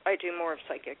 I do more of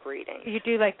psychic reading. You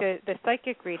do the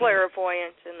psychic reading?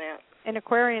 Clairvoyant and that. And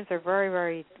Aquarians are very,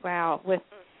 very, wow. With,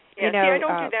 I don't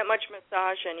do that much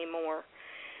massage anymore.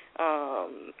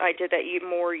 I did that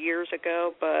more years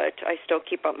ago, but I still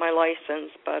keep up my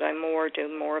license, but I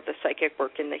do more of the psychic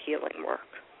work and the healing work.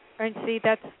 And see,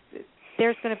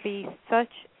 there's going to be such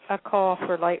a call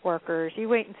for light workers. You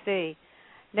wait and see.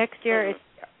 Next year, it's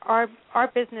our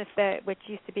business which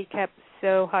used to be kept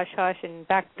so hush-hush and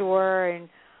backdoor and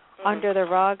under the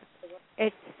rug,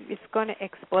 it's going to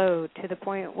explode to the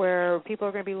point where people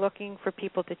are going to be looking for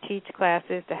people to teach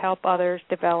classes, to help others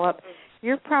develop.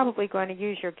 You're probably going to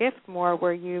use your gift more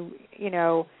where you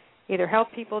either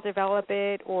help people develop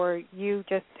it or you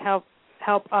just help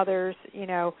others,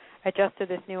 adjust to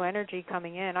this new energy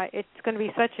coming in. It's going to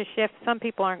be such a shift. Some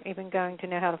people aren't even going to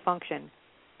know how to function.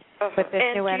 But this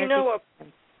new energy.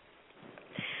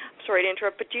 Sorry to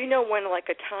interrupt, but do you know when, like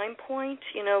a time point,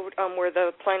 where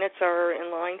the planets are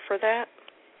in line for that?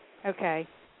 Okay.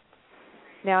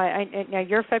 Now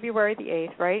you're February the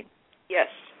 8th, right? Yes.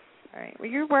 All right. Well,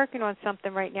 you're working on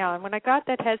something right now, and when I got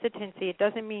that hesitancy, it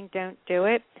doesn't mean don't do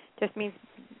it. It just means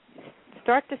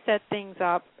start to set things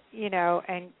up,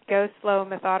 and go slow and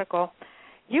methodical.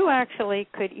 You actually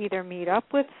could either meet up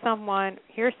with someone,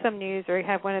 hear some news, or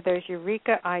have one of those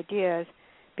eureka ideas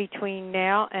between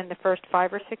now and the first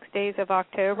 5 or 6 days of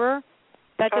October.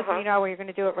 That doesn't mean, you're going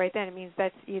to do it right then. It means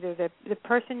that's either the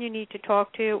person you need to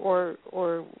talk to or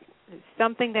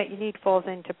something that you need falls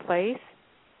into place.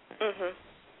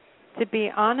 To be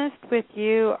honest with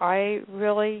you, I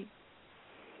really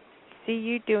see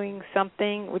you doing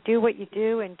something, do what you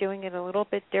do and doing it a little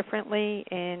bit differently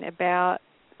in about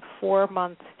 4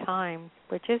 months' time,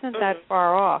 which isn't that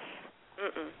far off.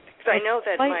 Because I know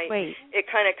that it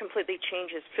kind of completely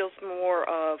changes, feels more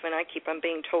of, and I keep on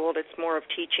being told it's more of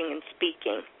teaching and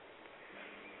speaking.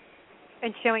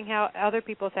 And showing how other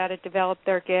people how to develop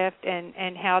their gift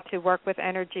and how to work with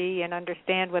energy and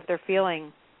understand what they're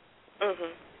feeling.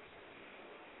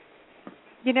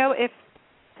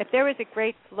 If there was a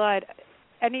great flood,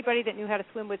 anybody that knew how to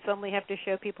swim would suddenly have to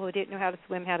show people who didn't know how to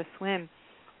swim.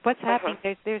 What's happening?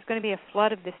 There's going to be a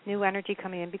flood of this new energy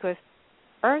coming in because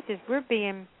Earth we're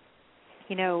being,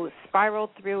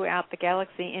 spiraled throughout the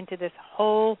galaxy into this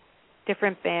whole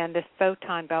different band, this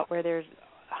photon belt where there's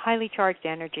highly charged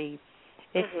energy.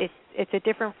 It's a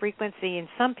different frequency, and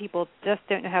some people just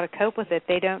don't know how to cope with it.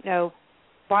 They don't know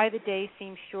why the day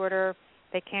seems shorter.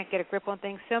 They can't get a grip on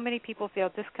things. So many people feel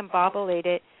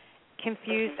discombobulated,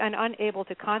 confused, and unable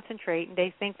to concentrate, and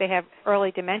they think they have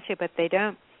early dementia, but they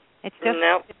don't. It's just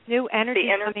new energy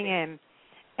coming in.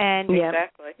 And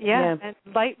and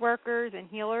light workers and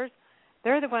healers,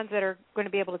 they're the ones that are going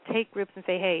to be able to take groups and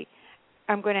say, hey,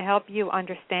 I'm going to help you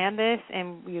understand this,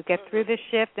 and you get through this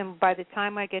shift, and by the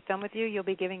time I get done with you, you'll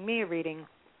be giving me a reading.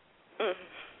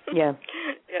 Yeah.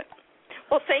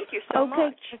 Well, thank you so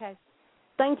much. Okay.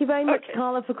 Thank you very much,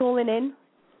 Carla, for calling in.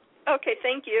 Okay,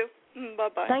 thank you.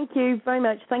 Bye-bye. Thank you very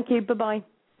much. Thank you. Bye-bye.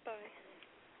 Bye.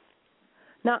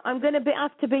 Now, I'm going to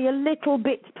have to be a little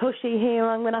bit pushy here.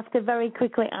 I'm going to have to very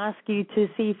quickly ask you to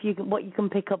see if what you can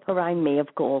pick up around me, of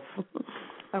course.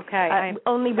 Okay.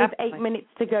 Only with 8 minutes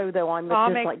to go, though, I would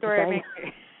just like to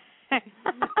say.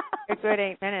 A good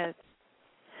 8 minutes.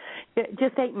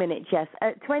 Just 8 minutes, yes.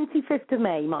 25th of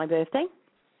May, my birthday.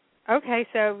 Okay,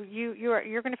 so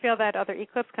you're going to feel that other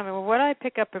eclipse coming. Well, what I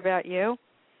pick up about you,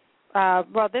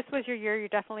 this was your year. You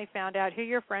definitely found out who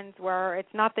your friends were. It's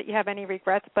not that you have any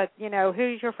regrets, but,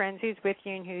 who's your friends, who's with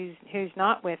you, and who's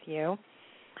not with you.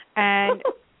 And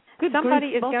somebody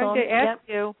is going to ask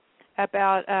you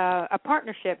about a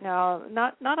partnership. Now,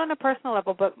 not on a personal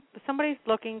level, but somebody's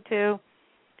looking to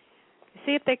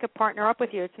see if they could partner up with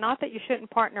you. It's not that you shouldn't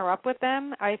partner up with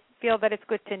them. I feel that it's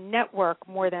good to network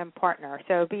more than partner.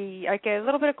 So I get a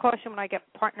little bit of caution when I get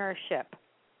partnership.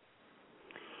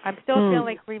 I'm still feeling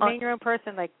like remain your own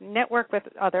person, like network with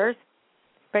others,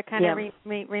 but kind of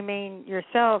remain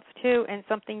yourself too, and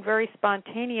something very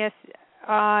spontaneous.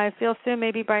 I feel soon,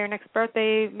 maybe by your next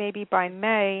birthday, maybe by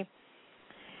May.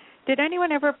 Did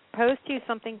anyone ever post you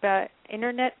something about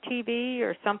internet TV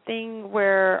or something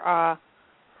where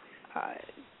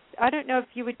I don't know if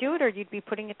you would do it or you'd be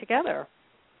putting it together?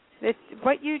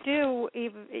 What you do,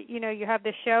 you have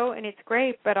the show and it's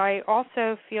great, but I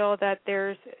also feel that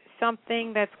there's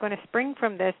something that's going to spring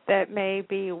from this that may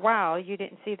be, wow, you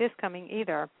didn't see this coming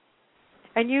either.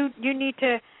 And you need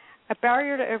to, a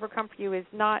barrier to overcome for you is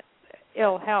not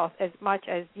ill health as much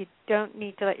as you don't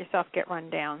need to let yourself get run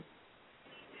down.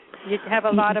 You have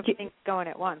a lot of things going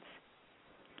at once.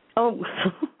 Oh,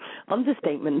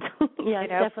 understatement. Yeah,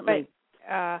 definitely.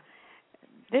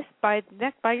 But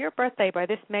by your birthday, by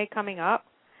this May coming up,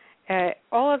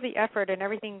 all of the effort and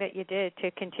everything that you did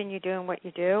to continue doing what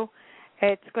you do,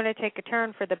 it's going to take a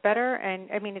turn for the better. And,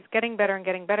 I mean, it's getting better and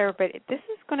getting better, but this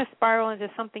is going to spiral into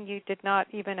something you did not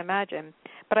even imagine.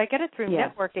 But I get it through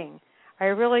networking. I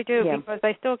really do, because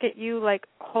I still get you, like,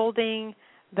 holding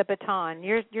the baton.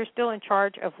 You're still in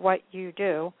charge of what you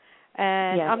do.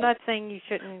 And I'm not saying you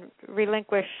shouldn't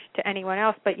relinquish to anyone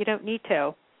else, but you don't need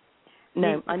to.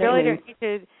 No, I know. You really don't need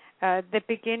to. The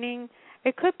beginning,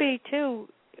 it could be, too,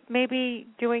 maybe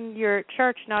doing your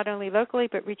church not only locally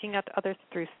but reaching out to others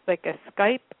through like a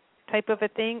Skype type of a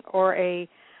thing, or a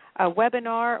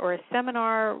webinar or a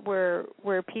seminar where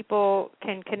people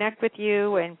can connect with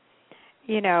you and,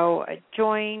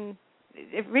 join,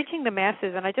 reaching the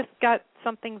masses. And I just got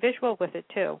something visual with it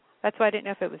too. That's why I didn't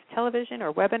know if it was television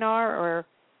or webinar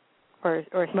or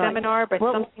seminar, but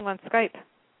something on Skype.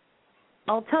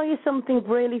 I'll tell you something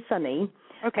really funny.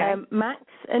 Okay. Max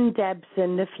and Debs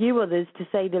and a few others, to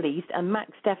say the least, and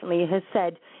Max definitely has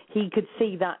said he could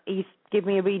see that. He's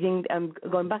given me a reading,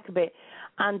 going back a bit,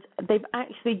 and they've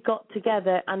actually got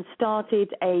together and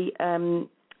started a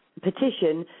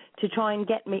petition to try and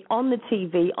get me on the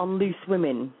TV on Loose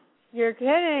Women. You're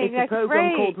kidding. It's a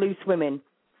program called Loose Women.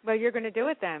 Well, you're going to do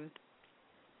it then.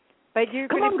 But you're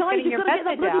Come on, guys, you've got to get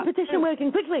that bloody petition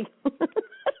working quickly.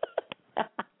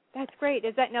 That's great.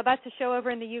 That's a show over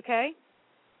in the UK?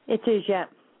 It is, yeah.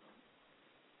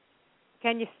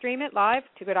 Can you stream it live?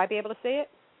 Could I be able to see it?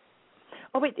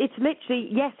 Oh, it's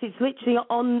literally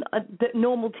on the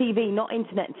normal TV, not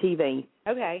internet TV.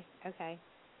 Okay.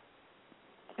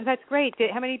 And that's great.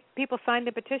 How many people signed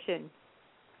the petition?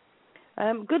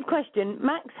 Good question.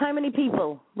 Max, how many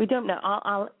people? We don't know.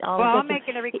 I'm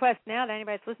making a request now to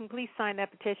anybody that's listening. Please sign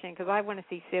that petition, because I want to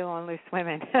see Sue on Loose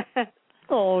Women.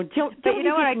 Oh, don't you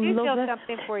know what? I do feel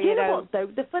something for you. You know what, though?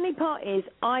 The funny part is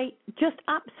I just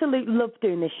absolutely love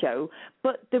doing this show,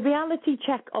 but the reality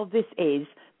check of this is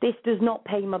this does not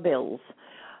pay my bills.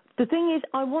 The thing is,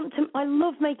 I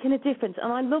love making a difference,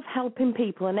 and I love helping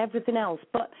people and everything else,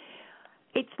 but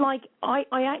it's like I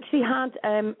actually had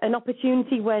an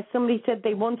opportunity where somebody said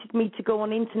they wanted me to go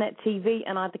on internet TV,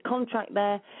 and I had the contract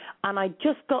there, and I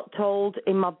just got told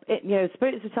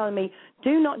spirits were telling me,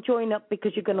 do not join up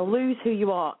because you're going to lose who you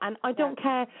are. And I don't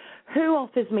care who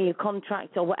offers me a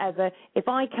contract or whatever. If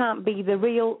I can't be the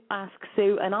real Ask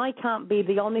Sue and I can't be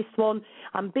the honest one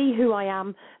and be who I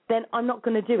am, then I'm not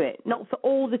going to do it. Not for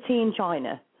all the tea in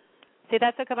China. See,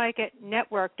 that's like I get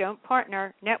network, don't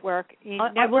partner, network.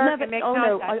 I will never,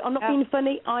 I'm not being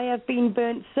funny. I have been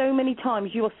burnt so many times.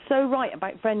 You are so right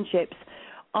about friendships.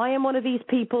 I am one of these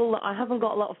people that I haven't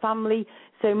got a lot of family,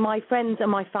 so my friends are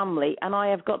my family, and I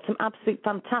have got some absolute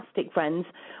fantastic friends,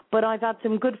 but I've had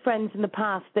some good friends in the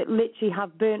past that literally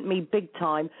have burnt me big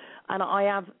time, and I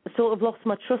have sort of lost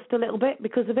my trust a little bit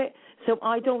because of it, so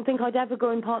I don't think I'd ever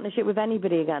go in partnership with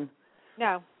anybody again.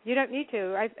 No, you don't need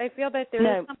to. I feel that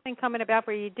there is something coming about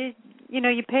where you did,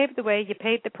 you paved the way, you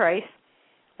paid the price,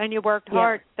 and you worked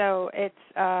hard. So it's,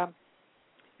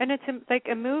 and it's like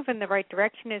a move in the right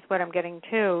direction is what I'm getting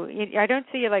to. I don't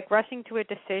see you like rushing to a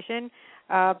decision,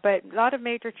 but a lot of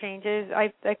major changes.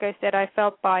 Like I said, I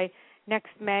felt by next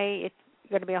May it's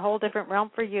going to be a whole different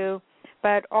realm for you.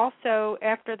 But also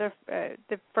after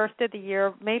the first of the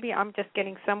year, maybe I'm just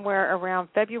getting somewhere around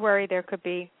February. There could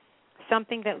be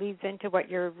something that leads into what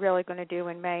you're really going to do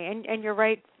in May. And you're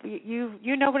right.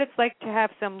 You know what it's like to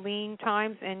have some lean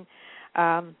times, and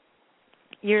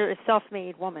you're a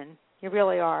self-made woman. You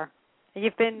really are.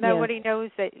 You've been. Nobody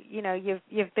knows that.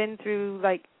 You've been through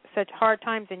like such hard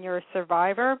times, and you're a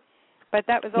survivor. But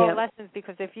that was all lessons,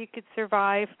 because if you could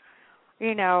survive,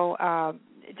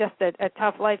 just a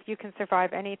tough life, you can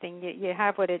survive anything. You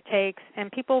have what it takes,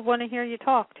 and people want to hear you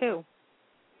talk too.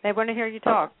 They want to hear you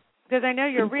talk. Because I know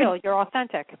you're real, you're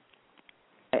authentic.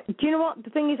 Do you know what? The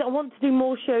thing is, I want to do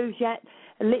more shows yet,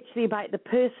 literally about the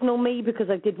personal me, because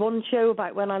I did one show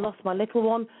about when I lost my little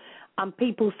one, and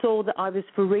people saw that I was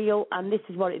for real, and this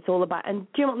is what it's all about. And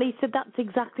do you know what, Lisa? That's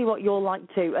exactly what you're like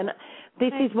too. And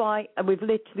this is why we've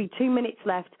literally 2 minutes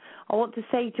left. I want to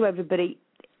say to everybody,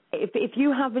 if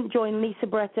you haven't joined Lisa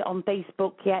Barretta on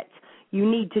Facebook yet, you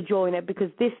need to join it, because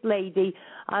this lady,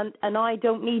 and I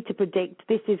don't need to predict,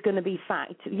 this is going to be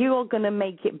fact. You are going to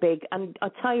make it big. And I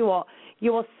tell you what,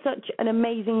 you are such an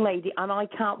amazing lady, and I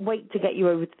can't wait to get you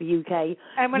over to the UK.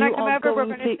 And when I come over, we're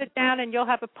going to sit down, and you'll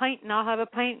have a pint, and I'll have a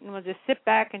pint, and we'll just sit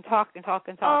back and talk and talk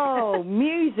and talk. Oh,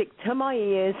 music to my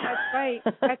ears. That's right.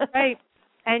 That's right.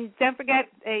 And don't forget,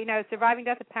 Surviving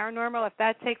Death of Paranormal, if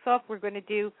that takes off, we're going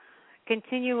to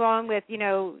continue on with,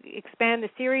 expand the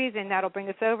series, and that'll bring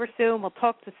us over soon. We'll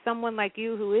talk to someone like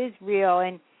you who is real,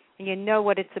 and you know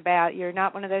what it's about. You're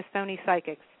not one of those phony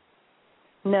psychics.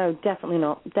 No, definitely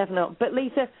not. Definitely not. But,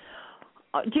 Lisa,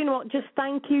 Do you know what? Just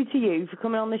thank you to you for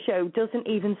coming on the show. Doesn't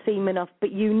even seem enough,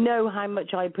 but you know how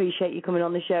much I appreciate you coming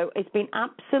on the show. It's been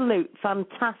absolute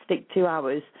fantastic 2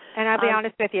 hours. And I'll be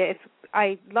honest with you,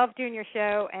 I love doing your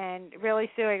show, and really,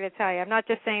 Sue, I got to tell you, I'm not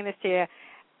just saying this to you.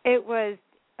 It was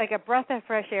like a breath of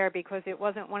fresh air because it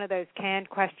wasn't one of those canned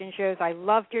question shows. I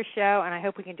loved your show, and I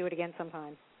hope we can do it again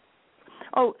sometime.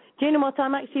 Oh, do you know what?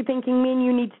 I'm actually thinking me and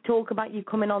you need to talk about you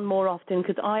coming on more often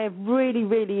because I have really,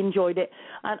 really enjoyed it.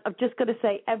 And I've just got to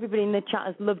say, everybody in the chat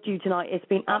has loved you tonight. It's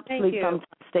been absolutely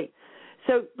fantastic.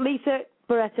 So, Lisa,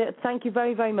 Barretta, thank you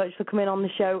very, very much for coming on the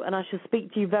show, and I shall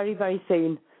speak to you very, very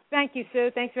soon. Thank you,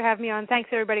 Sue. Thanks for having me on. Thanks,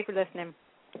 everybody, for listening.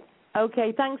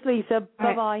 Okay, thanks, Lisa.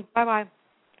 Bye-bye. Right. Bye-bye.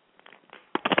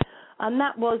 And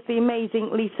that was the amazing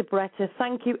Lisa Barretta.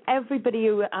 Thank you, everybody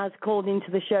who has called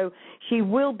into the show. She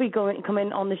will be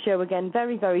coming on the show again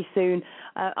very, very soon.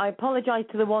 I apologise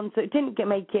to the ones that didn't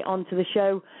make it onto the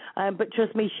show, but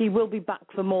trust me, she will be back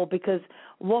for more because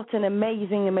what an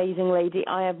amazing, amazing lady.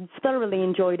 I have thoroughly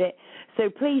enjoyed it. So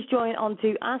please join on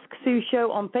to Ask Sue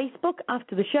Show on Facebook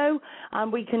after the show,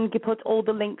 and we can put all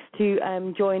the links to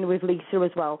join with Lisa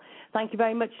as well. Thank you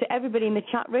very much to everybody in the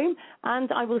chat room,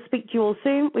 and I will speak to you all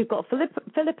soon. We've got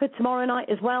Philippa tomorrow night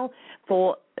as well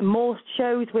for more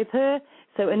shows with her,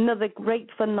 so another great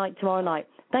fun night tomorrow night.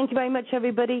 Thank you very much,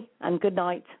 everybody, and good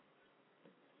night.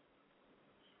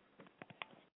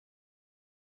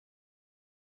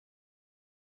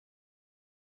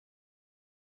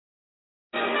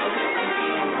 Okay.